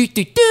do do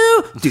do do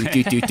do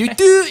do do do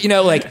do. You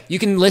know, like you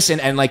can listen,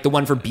 and like the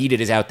one for "Beat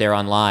It" is out there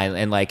online,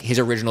 and like his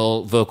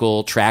original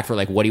vocal track for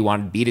like what he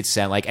wanted "Beat It" to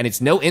sound like, and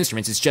it's no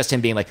instruments, it's just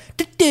him being like.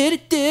 But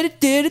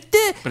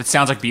it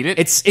sounds like "Beat It."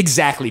 It's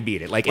exactly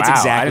 "Beat It." Like it's Wow,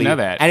 exactly. I didn't know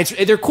that.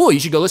 And they're cool. You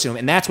should go listen to them,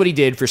 and that's what he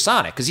did for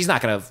Sonic because he's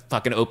not gonna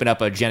fucking open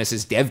up a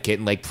Genesis dev kit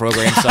and like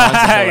program songs.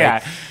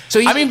 Yeah. So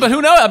I mean, but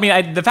who knows? I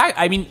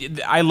mean,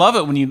 I love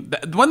it when you.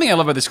 The one thing I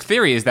love about this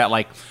theory is that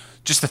like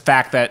just the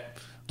fact that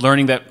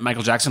learning that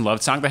Michael Jackson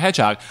loved Sonic the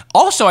Hedgehog.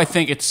 Also, I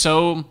think it's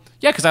so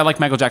because I like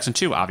Michael Jackson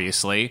too,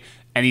 obviously,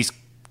 and he's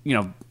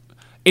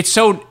it's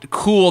so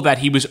cool that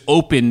he was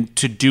open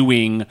to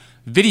doing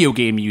video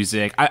game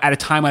music at a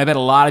time when I bet a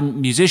lot of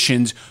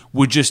musicians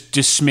would just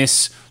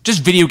dismiss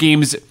just video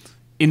games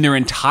in their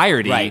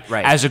entirety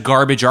as a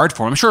garbage art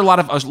form. I'm sure a lot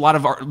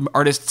of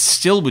artists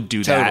still would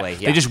do that. Totally,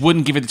 yeah. They just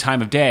wouldn't give it the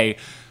time of day.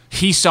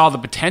 He saw the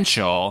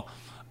potential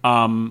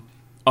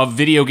of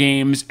video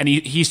games, and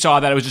he saw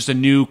that it was just a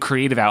new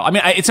creative outlet. I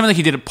mean, it's something like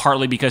he did it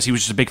partly because he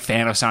was just a big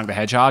fan of Sonic the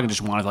Hedgehog and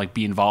just wanted to like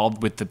be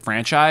involved with the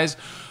franchise.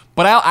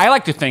 But I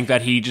like to think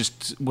that he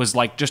just was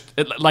like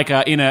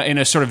in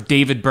a sort of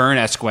David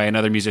Byrne-esque way,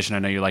 another musician I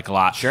know you like a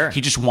lot. Sure. He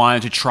just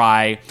wanted to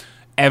try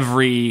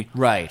every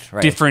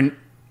different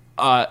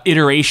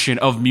iteration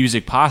of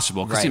music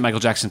possible because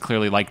Michael Jackson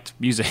clearly liked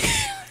music.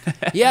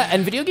 Yeah,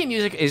 and video game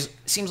music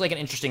seems like an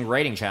interesting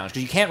writing challenge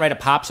because you can't write a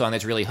pop song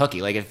that's really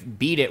hooky. Like if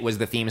 "Beat It" was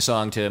the theme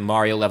song to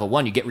Mario Level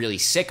 1, you get really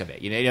sick of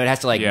it. You know, it has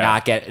to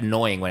not get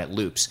annoying when it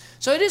loops.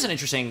 So it is an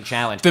interesting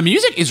challenge. The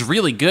music is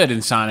really good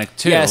in Sonic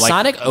too. Yeah, like,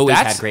 Sonic always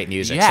had great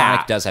music. Yeah.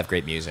 Sonic does have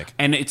great music,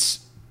 and it's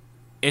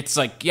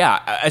like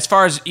as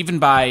far as even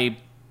by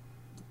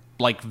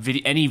like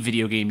any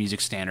video game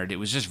music standard,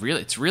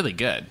 it's really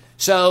good.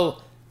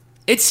 So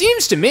it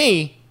seems to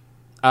me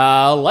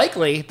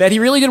likely that he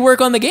really did work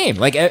on the game.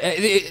 Like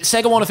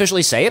Sega won't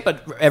officially say it,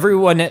 but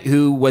everyone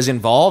who was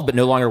involved but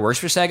no longer works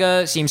for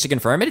Sega seems to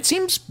confirm it. It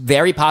seems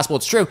very possible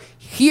it's true.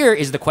 Here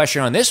is the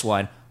question on this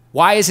one.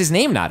 Why is his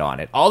name not on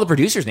it? All the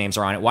producers' names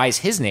are on it. Why is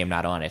his name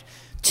not on it?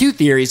 Two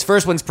theories.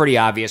 First one's pretty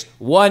obvious.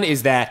 One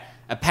is that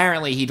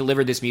apparently he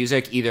delivered this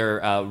music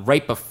either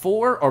right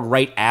before or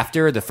right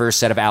after the first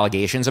set of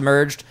allegations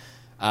emerged.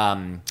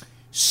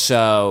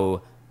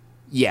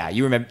 Yeah,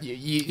 you remember.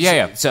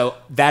 So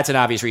that's an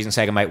obvious reason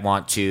Sega might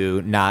want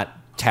to not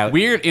tout.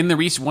 Weird in the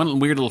recent one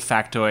weird little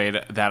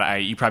factoid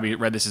that you probably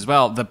read this as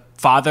well. The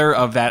father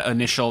of that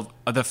initial,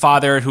 the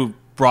father who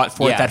brought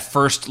forth that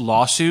first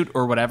lawsuit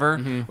or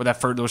whatever,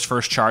 or those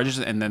first charges,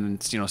 and then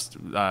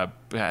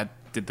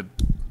did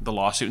the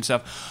lawsuit and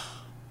stuff.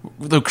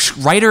 The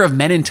writer of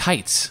Men in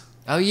Tights.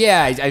 Oh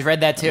yeah, I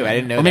read that too. I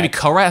didn't know. Or maybe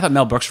co-write. I thought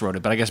Mel Brooks wrote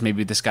it, but I guess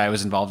maybe this guy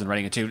was involved in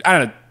writing it too. I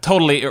don't know.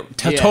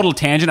 Total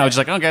tangent. I was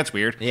just like, okay, that's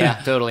weird.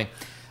 Yeah, totally.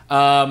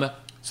 So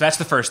that's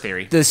the first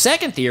theory. The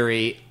second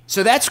theory.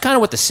 So that's kind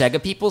of what the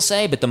Sega people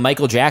say, but the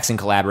Michael Jackson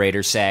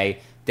collaborators say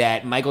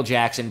that Michael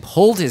Jackson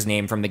pulled his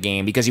name from the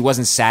game because he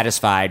wasn't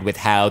satisfied with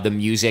how the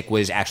music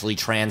was actually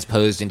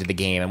transposed into the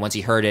game, and once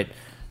he heard it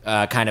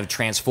kind of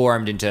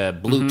transformed into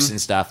bloops and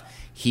stuff,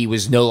 he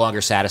was no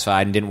longer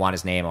satisfied and didn't want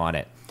his name on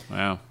it.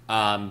 Wow.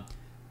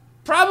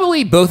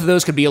 Probably both of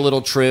those could be a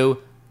little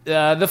true.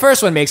 The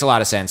first one makes a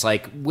lot of sense.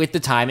 Like, with the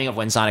timing of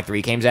when Sonic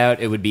 3 came out,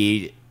 it would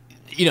be,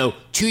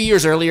 2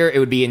 years earlier, it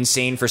would be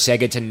insane for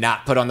Sega to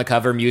not put on the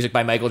cover music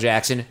by Michael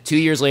Jackson. 2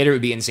 years later, it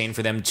would be insane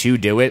for them to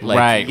do it. Like,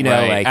 right.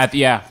 Like,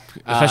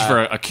 especially for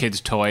a kid's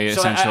toy, so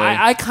essentially.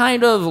 I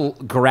kind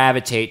of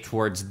gravitate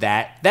towards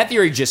that. That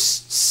theory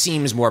just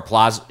seems more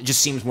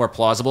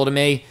plausible to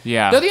me.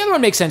 Yeah. Though the other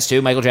one makes sense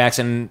too. Michael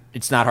Jackson,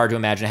 it's not hard to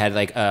imagine, had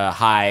like a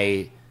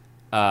high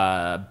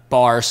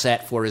bar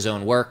set for his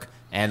own work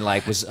and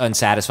like was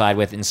unsatisfied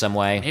with in some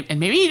way. And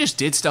maybe he just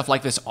did stuff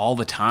like this all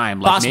the time.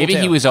 Like Possible maybe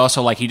too. he was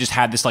also like he just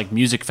had this like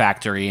music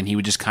factory and he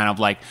would just kind of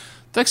like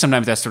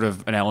sometimes that's sort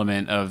of an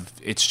element of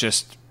it's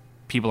just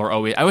people are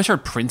always. I always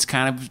heard Prince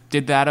kind of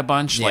did that a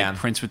bunch. Yeah. Like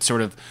Prince would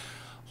sort of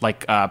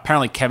like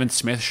apparently Kevin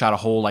Smith shot a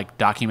whole like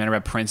documentary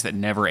about Prince that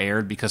never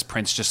aired because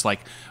Prince just like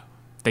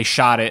they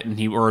shot it and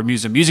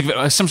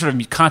some sort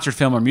of concert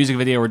film or music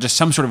video or just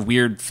some sort of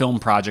weird film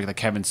project that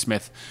Kevin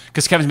Smith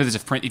because Kevin Smith is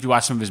if you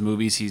watch some of his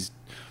movies he's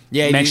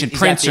mentioned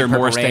Prince or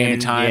Morris Day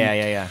in Time.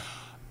 Yeah.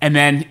 And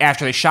then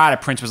after they shot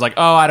it, Prince was like,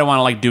 "Oh, I don't want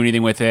to like do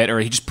anything with it," or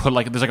he just put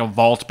like there's like a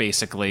vault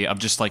basically of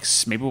just like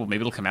maybe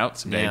it'll come out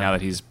someday now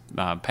that he's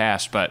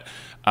passed. But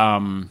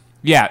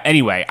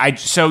anyway,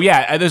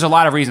 there's a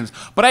lot of reasons,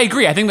 but I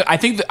agree. I think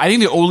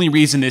the only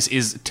reason this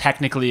is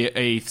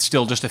technically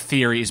still just a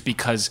theory is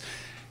because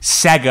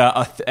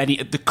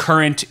Sega, the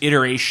current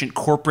iteration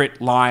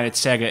corporate line at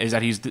Sega is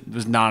that he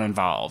was not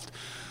involved.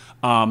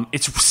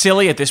 It's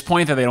silly at this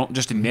point that they don't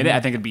just admit it.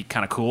 I think it'd be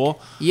kind of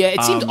cool. Yeah,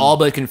 it seemed all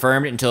but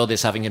confirmed until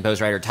this Huffington Post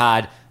writer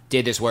Todd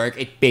did this work.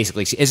 It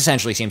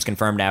essentially seems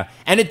confirmed now.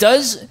 And it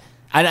does,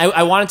 And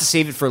I wanted to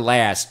save it for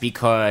last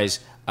because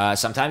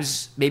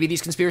sometimes maybe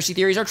these conspiracy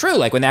theories are true.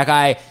 Like when that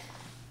guy...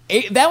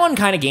 that one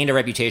kind of gained a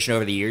reputation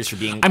over the years for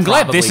being I'm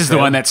glad this is the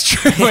one that's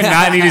true and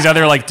not any of these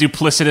other like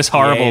duplicitous,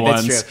 horrible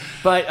ones. That's true.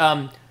 But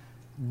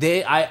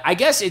I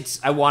guess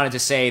I wanted to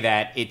say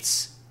that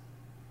it's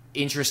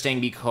interesting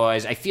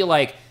because I feel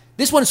like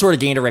this one sort of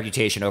gained a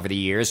reputation over the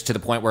years to the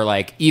point where,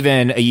 like,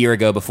 even a year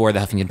ago before the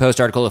Huffington Post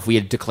article, if we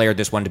had declared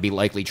this one to be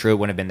likely true, it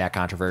wouldn't have been that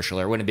controversial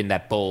or it wouldn't have been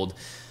that bold.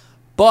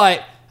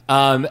 But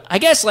I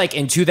guess, like,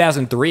 in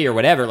 2003 or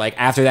whatever, like,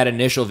 after that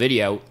initial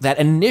video, that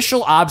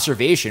initial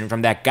observation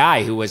from that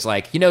guy who was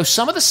like,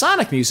 some of the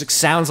Sonic music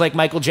sounds like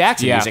Michael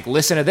Jackson music.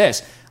 Listen to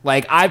this.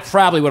 Like, I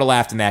probably would have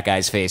laughed in that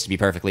guy's face, to be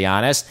perfectly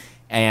honest.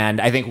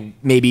 And I think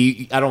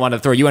maybe, I don't want to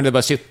throw you under the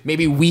bus too,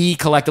 maybe we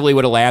collectively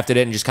would have laughed at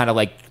it and just kind of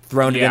like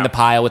thrown it in the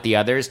pile with the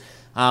others.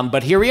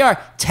 But here we are,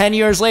 10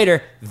 years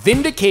later,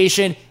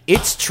 vindication,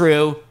 it's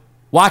true.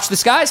 Watch the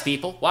skies,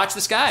 people. Watch the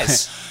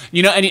skies.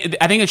 And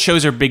I think it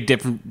shows a big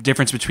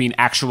difference between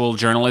actual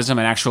journalism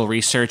and actual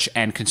research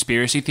and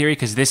conspiracy theory,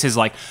 because this is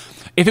like,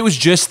 if it was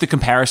just the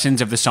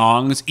comparisons of the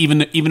songs,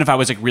 even if I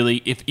was like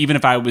really,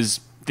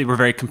 they were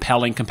very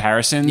compelling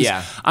comparisons.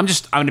 Yeah, I'm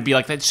going to be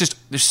like, that's just,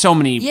 there's so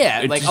many.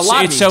 Yeah, like a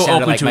lot of music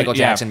sounded like Michael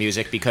Jackson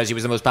music because he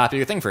was the most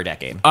popular thing for a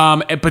decade.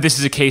 But this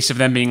is a case of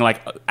them being like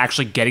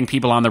actually getting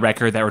people on the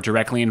record that were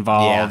directly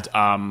involved,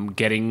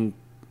 getting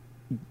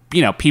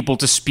people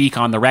to speak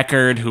on the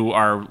record who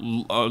are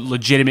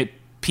legitimate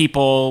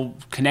people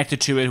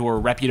connected to it, who are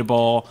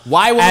reputable.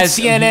 Why won't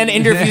CNN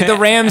interview the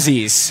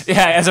Ramseys?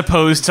 Yeah, as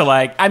opposed to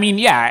like,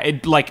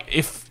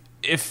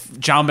 if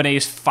John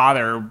Bonet's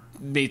father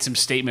made some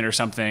statement or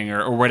something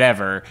or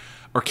whatever,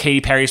 or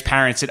Katy Perry's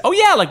parents said, oh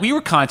yeah, like we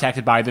were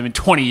contacted by them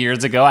 20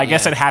 years ago, I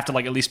guess I'd have to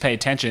like at least pay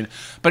attention.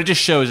 But it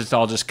just shows it's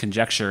all just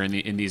conjecture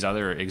in these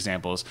other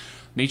examples.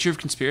 Nature of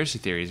conspiracy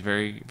theory is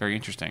very, very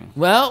interesting.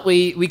 Well,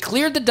 we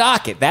cleared the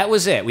docket. That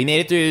was it. We made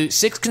it through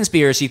 6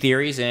 conspiracy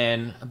theories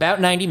in about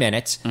 90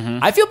 minutes.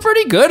 Mm-hmm. I feel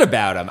pretty good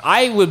about them.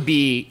 I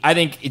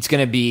think it's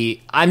going to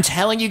be, I'm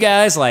telling you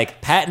guys, like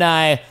Pat and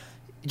I,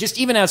 just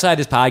even outside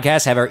this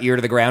podcast, have our ear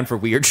to the ground for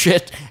weird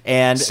shit.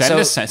 And send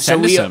us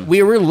some.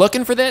 We were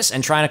looking for this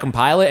and trying to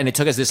compile it, and it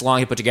took us this long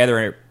to put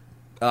together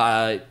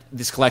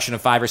this collection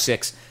of 5 or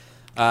 6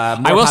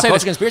 I will say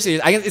conspiracy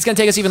theories. It's going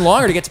to take us even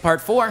longer to get to part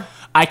 4.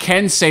 I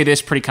can say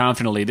this pretty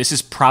confidently. This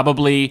is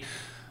probably,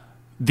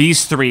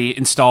 these 3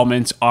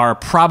 installments are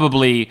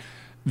probably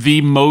the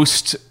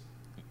most...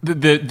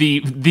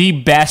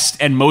 The best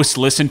and most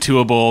listened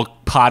toable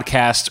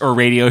podcast or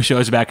radio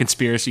shows about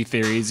conspiracy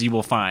theories you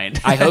will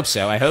find. I hope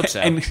so.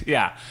 And,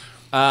 yeah.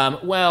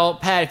 Well,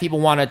 Pat, if people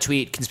want to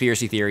tweet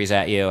conspiracy theories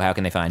at you, how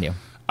can they find you?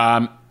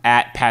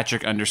 At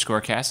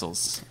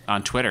Patrick_Castles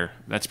on Twitter.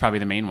 That's probably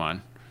the main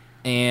one.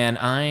 And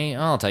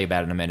I'll tell you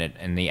about it in a minute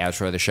in the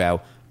outro of the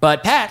show.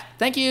 But Pat,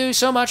 thank you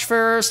so much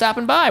for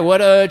stopping by. What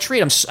a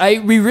treat.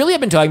 We really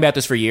have been talking about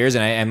this for years,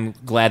 and I am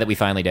glad that we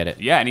finally did it.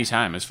 Yeah,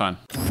 anytime. It was fun.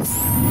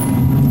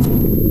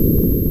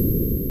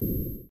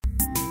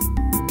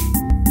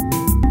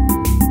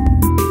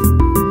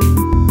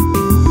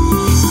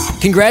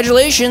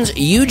 Congratulations,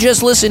 you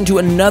just listened to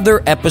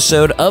another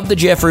episode of the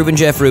Jeff Rubin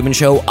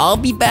Show. I'll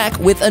be back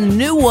with a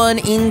new one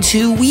in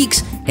 2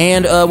 weeks,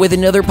 and with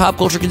another pop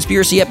culture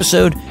conspiracy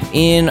episode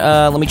in,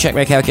 let me check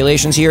my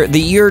calculations here, the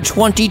year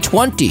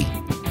 2020.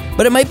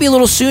 But it might be a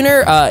little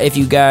sooner if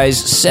you guys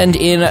send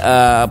in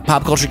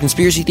pop culture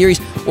conspiracy theories,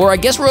 or I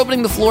guess we're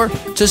opening the floor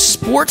to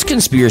sports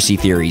conspiracy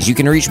theories. You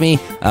can reach me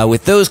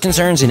with those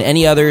concerns and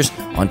any others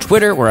on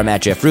Twitter, where I'm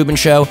at Jeff Rubin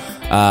Show,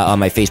 on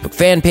my Facebook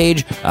fan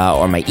page,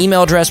 or my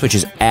email address, which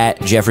is at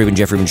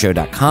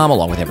jeffrubinshow.com,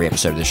 along with every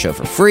episode of the show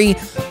for free.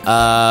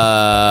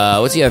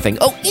 What's the other thing?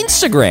 Oh,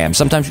 Instagram.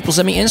 Sometimes people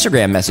send me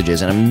Instagram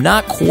messages, and I'm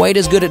not quite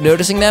as good at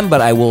noticing them,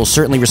 but I will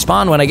certainly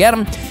respond when I get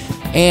them.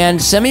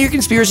 And send me your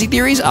conspiracy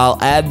theories. I'll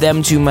add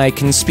them to my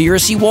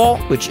conspiracy wall,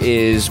 which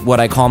is what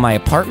I call my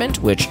apartment,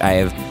 which I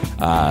have,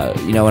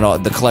 in all,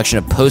 the collection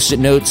of Post-it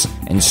notes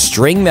and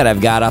string that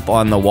I've got up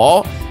on the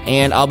wall.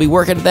 And I'll be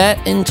working at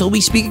that until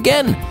we speak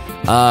again.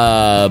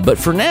 But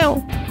for now,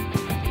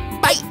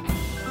 bye.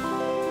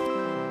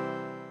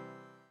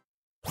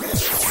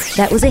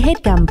 That was a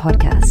HeadGum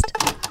podcast.